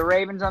take the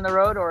Ravens on the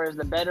road, or is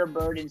the better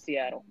bird in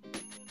Seattle?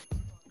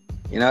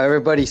 You know,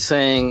 everybody's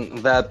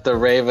saying that the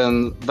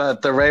Ravens,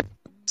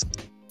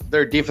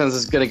 their defense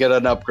is going to get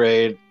an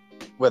upgrade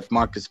with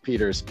Marcus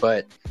Peters,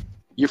 but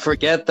you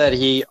forget that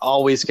he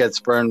always gets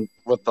burned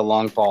with the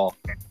long ball.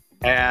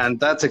 And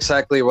that's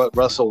exactly what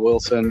Russell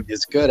Wilson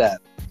is good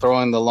at,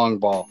 throwing the long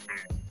ball.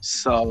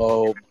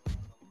 So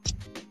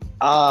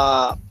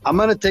I'm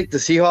going to take the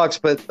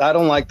Seahawks, but I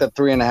don't like the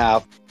 3.5. I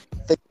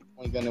think they're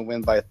only going to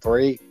win by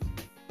 3.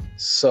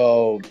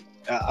 So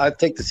I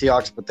take the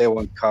Seahawks, but they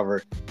won't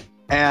cover.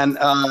 And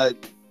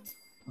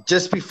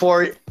just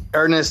before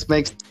Ernest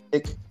makes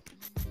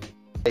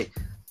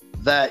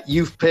that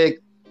you've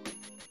picked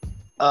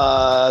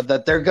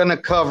that they're going to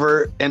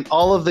cover in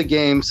all of the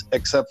games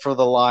except for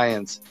the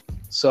Lions.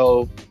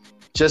 So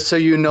just so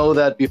you know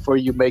that before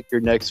you make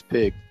your next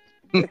pick.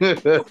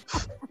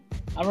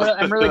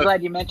 I'm really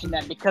glad you mentioned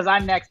that because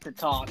I'm next to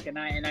talk, and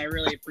I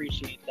really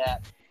appreciate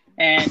that.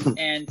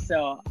 And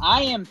so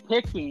I am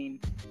picking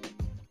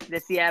the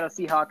Seattle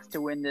Seahawks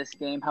to win this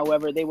game.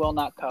 However, they will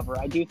not cover.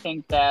 I do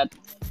think that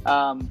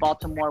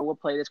Baltimore will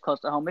play this close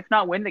to home, if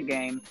not win the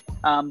game.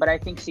 But I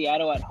think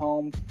Seattle at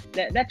home,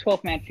 that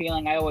 12th man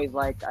feeling, I always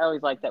like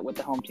that with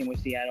the home team with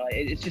Seattle.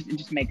 It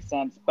just makes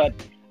sense. But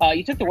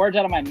you took the words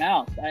out of my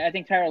mouth. I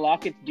think Tyler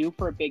Lockett's due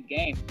for a big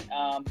game.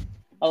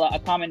 A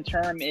common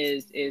term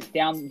is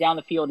down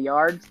the field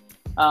yards.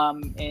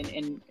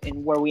 In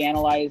where we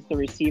analyze the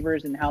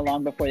receivers and how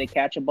long before they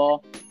catch a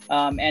ball.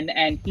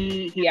 And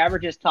he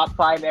averages top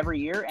 5 every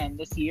year, and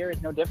this year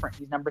is no different.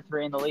 He's number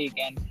 3 in the league,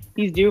 and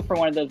he's due for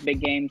one of those big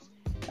games.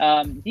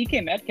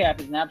 DK Metcalf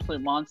is an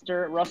absolute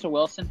monster. Russell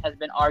Wilson has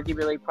been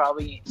arguably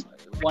probably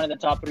one of the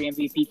top 3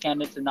 MVP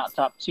candidates and not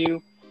top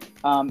 2.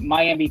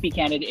 My MVP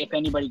candidate, if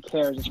anybody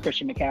cares, is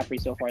Christian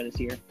McCaffrey so far this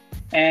year.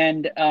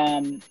 And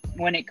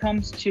when it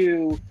comes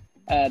to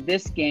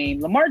this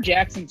game, Lamar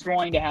Jackson's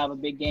going to have a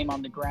big game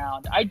on the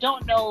ground. I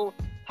don't know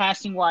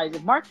passing-wise.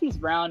 If Marquise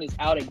Brown is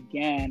out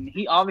again,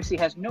 he obviously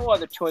has no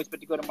other choice but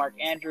to go to Mark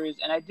Andrews,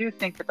 and I do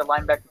think that the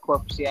linebacker core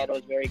for Seattle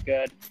is very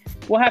good.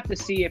 We'll have to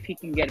see if he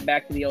can get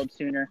back to the old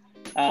Sooner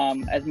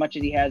as much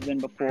as he has been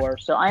before.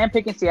 So I am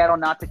picking Seattle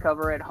not to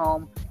cover at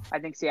home. I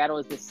think Seattle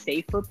is the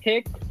safer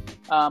pick,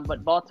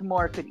 but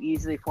Baltimore could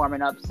easily form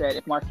an upset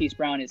if Marquise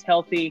Brown is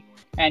healthy,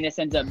 and this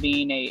ends up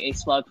being a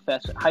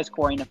slugfest,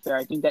 high-scoring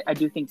affair. I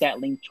do think that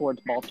leans towards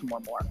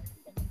Baltimore more.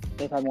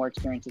 They've had more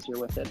experience this year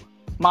with it.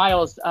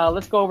 Miles,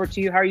 let's go over to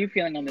you. How are you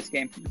feeling on this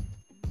game?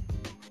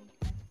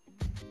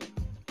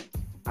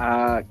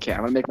 Okay, I'm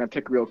gonna make my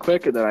pick real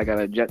quick, and then I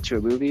gotta jet to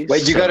a movie.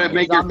 Wait, you gotta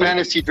make your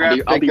fantasy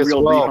draft pick as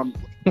well.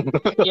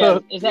 Yeah,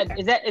 is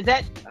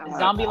that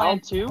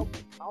Zombieland 2?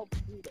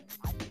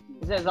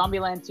 Is that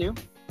Zombieland 2?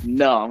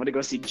 No, I'm gonna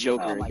go see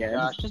Joker again. Oh my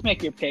gosh, just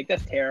make your pick.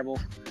 That's terrible.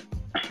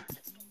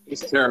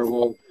 It's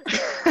terrible.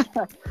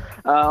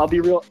 I'll be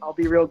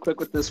real quick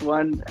with this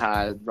one.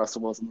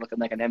 Russell Wilson looking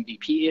like an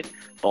MVP.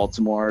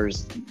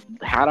 Baltimore's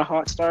had a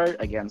hot start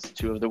against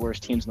two of the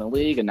worst teams in the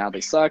league, and now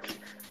they suck.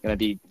 Gonna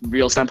be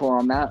real simple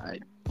on that.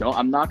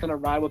 I'm not gonna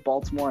ride with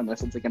Baltimore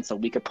unless it's against a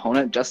weak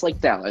opponent, just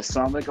like Dallas. So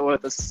I'm gonna go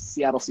with the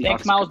Seattle Seahawks.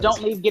 Thanks, Miles.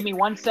 Don't leave. Give me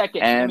 1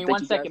 second. Give me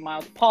 1 second,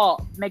 Miles.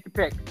 Paul, make a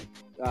pick.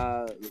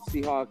 The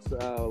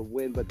Seahawks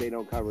win, but they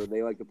don't cover.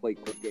 They like to play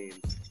quick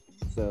games.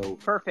 So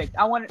perfect.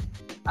 I want.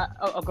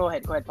 Go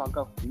ahead. Go ahead, Paul.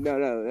 Go.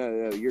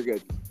 No. You're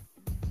good.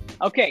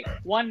 Okay.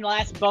 One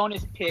last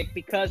bonus pick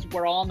because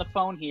we're all on the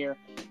phone here.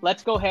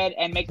 Let's go ahead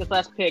and make this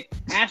last pick.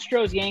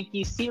 Astros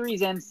Yankees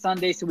series ends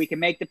Sunday, so we can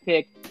make the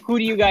pick. Who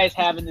do you guys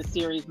have in this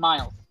series,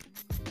 Miles?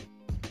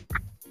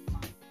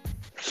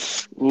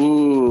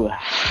 Ooh,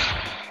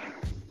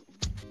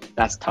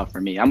 that's tough for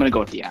me. I'm gonna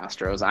go with the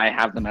Astros. I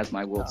have them as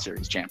my World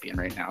Series champion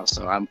right now,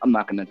 so I'm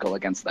not gonna go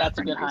against that. That's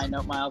a good high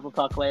note, Miles. We'll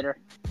talk later.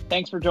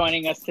 Thanks for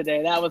joining us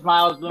today. That was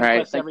Miles Bloomquist,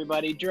 right,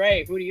 everybody.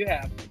 Dre, who do you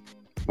have?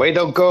 Wait,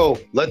 don't go.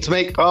 Let's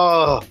make.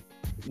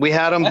 We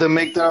had him to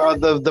make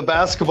the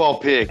basketball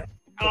pick.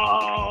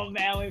 Oh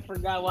man, we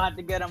forgot. We'll have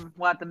to get him.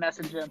 We'll have to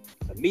message him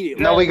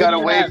immediately. No, we gotta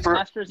wait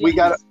for. We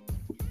got.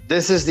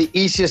 This is the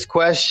easiest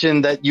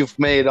question that you've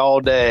made all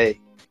day.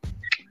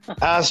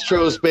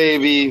 Astros,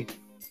 baby.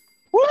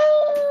 Woo!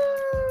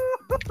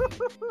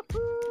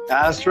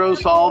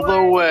 Astros all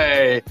the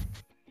way.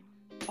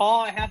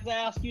 Paul, I have to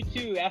ask you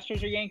too.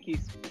 Astros or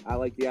Yankees? I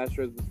like the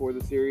Astros before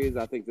the series.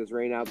 I think this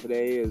rain out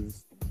today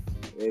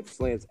it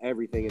slants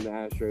everything in the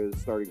Astros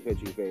starting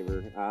pitching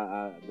favor.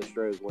 The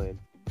Stros win.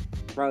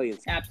 Probably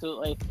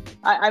absolutely.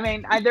 I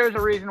mean, there's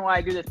a reason why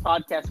I do this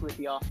podcast with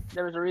y'all.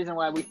 There was a reason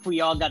why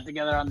we all got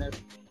together on this.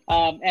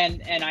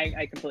 And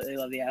I completely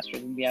love the Astros,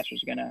 and the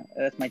Astros are gonna.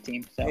 That's my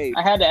team. So hey,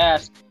 I had to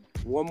ask.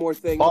 One more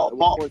thing,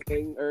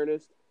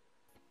 Ernest.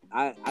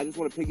 I just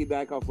want to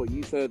piggyback off what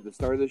you said at the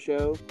start of the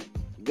show.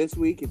 This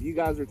week, if you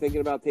guys are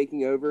thinking about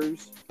taking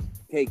overs,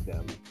 take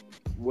them.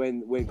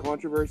 When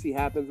controversy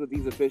happens with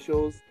these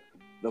officials,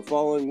 the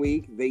following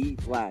week they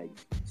eat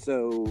flags.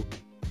 So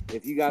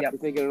if you guys are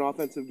thinking an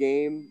offensive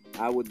game,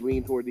 I would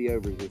lean toward the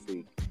overs this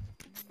week.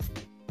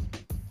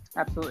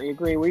 Absolutely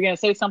agree. Were you gonna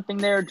say something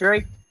there,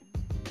 Drake?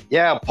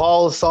 Yeah,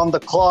 Paul's on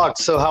the clock.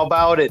 So how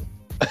about it?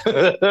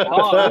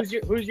 Who's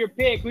your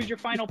pick? Who's your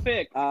final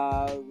pick?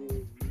 Well,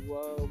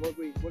 what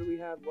do we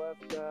have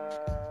left?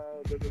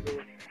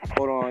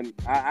 Hold on.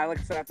 I like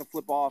I said, I have to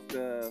flip off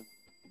to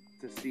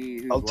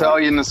see who's I'll tell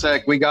you in a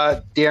sec. We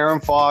got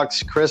De'Aaron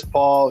Fox, Chris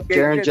Paul,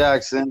 Jaren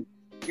Jackson.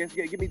 Give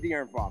me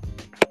De'Aaron Fox.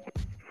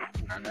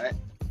 All right.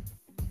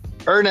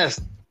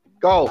 Ernest,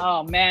 go.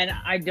 Oh man,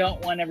 I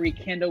don't want to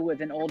rekindle with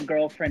an old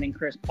girlfriend in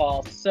Chris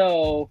Paul.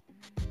 So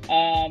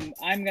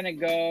I'm gonna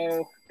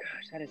go.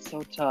 Gosh, that is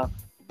so tough.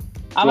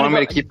 You want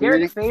me to keep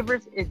reading?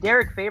 Is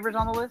Derek Favors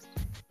on the list?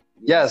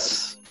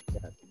 Yes.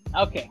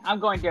 Okay, I'm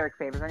going Derek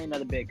Favors. I need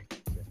another big.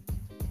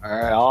 All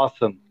right,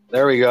 awesome.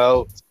 There we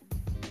go.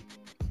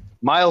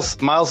 Miles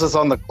is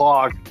on the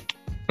clock.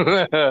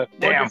 Damn. We'll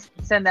just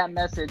send that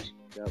message.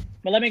 Yep.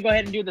 But let me go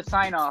ahead and do the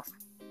sign off.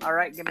 All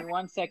right, give me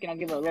 1 second. I'll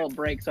give it a little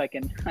break so I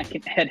can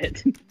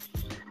edit.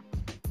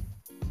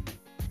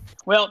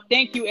 Well,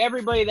 thank you,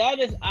 everybody. That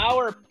is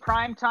our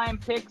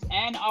primetime picks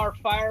and our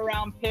fire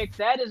round picks.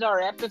 That is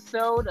our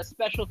episode. A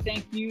special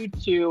thank you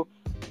to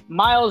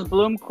Miles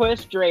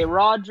Bloomquist, Dre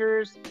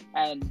Rogers,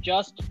 and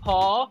Just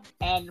Paul.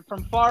 And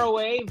from far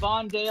away,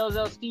 Vaughn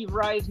Dalezell, Steve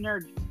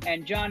Reisner,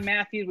 and John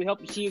Matthews. We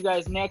hope to see you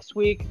guys next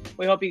week.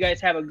 We hope you guys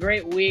have a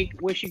great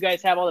week. Wish you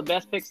guys have all the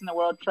best picks in the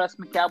world. Trust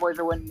me, Cowboys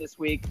are winning this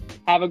week.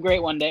 Have a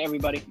great one day,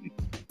 everybody.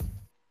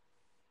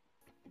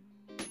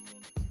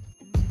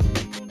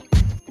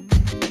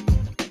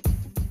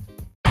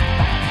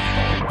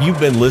 You've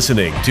been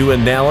listening to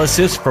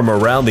analysis from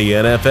around the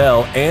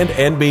NFL and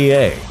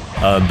NBA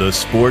on the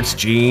Sports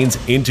Genes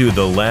Into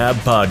the Lab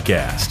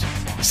podcast.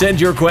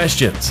 Send your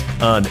questions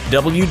on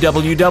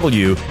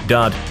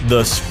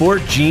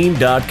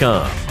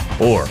www.thesportgene.com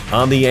or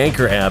on the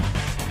Anchor app,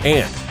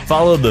 and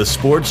follow the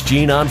Sports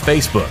Gene on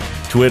Facebook,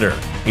 Twitter,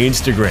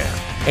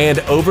 Instagram, and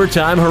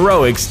Overtime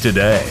Heroics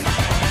today.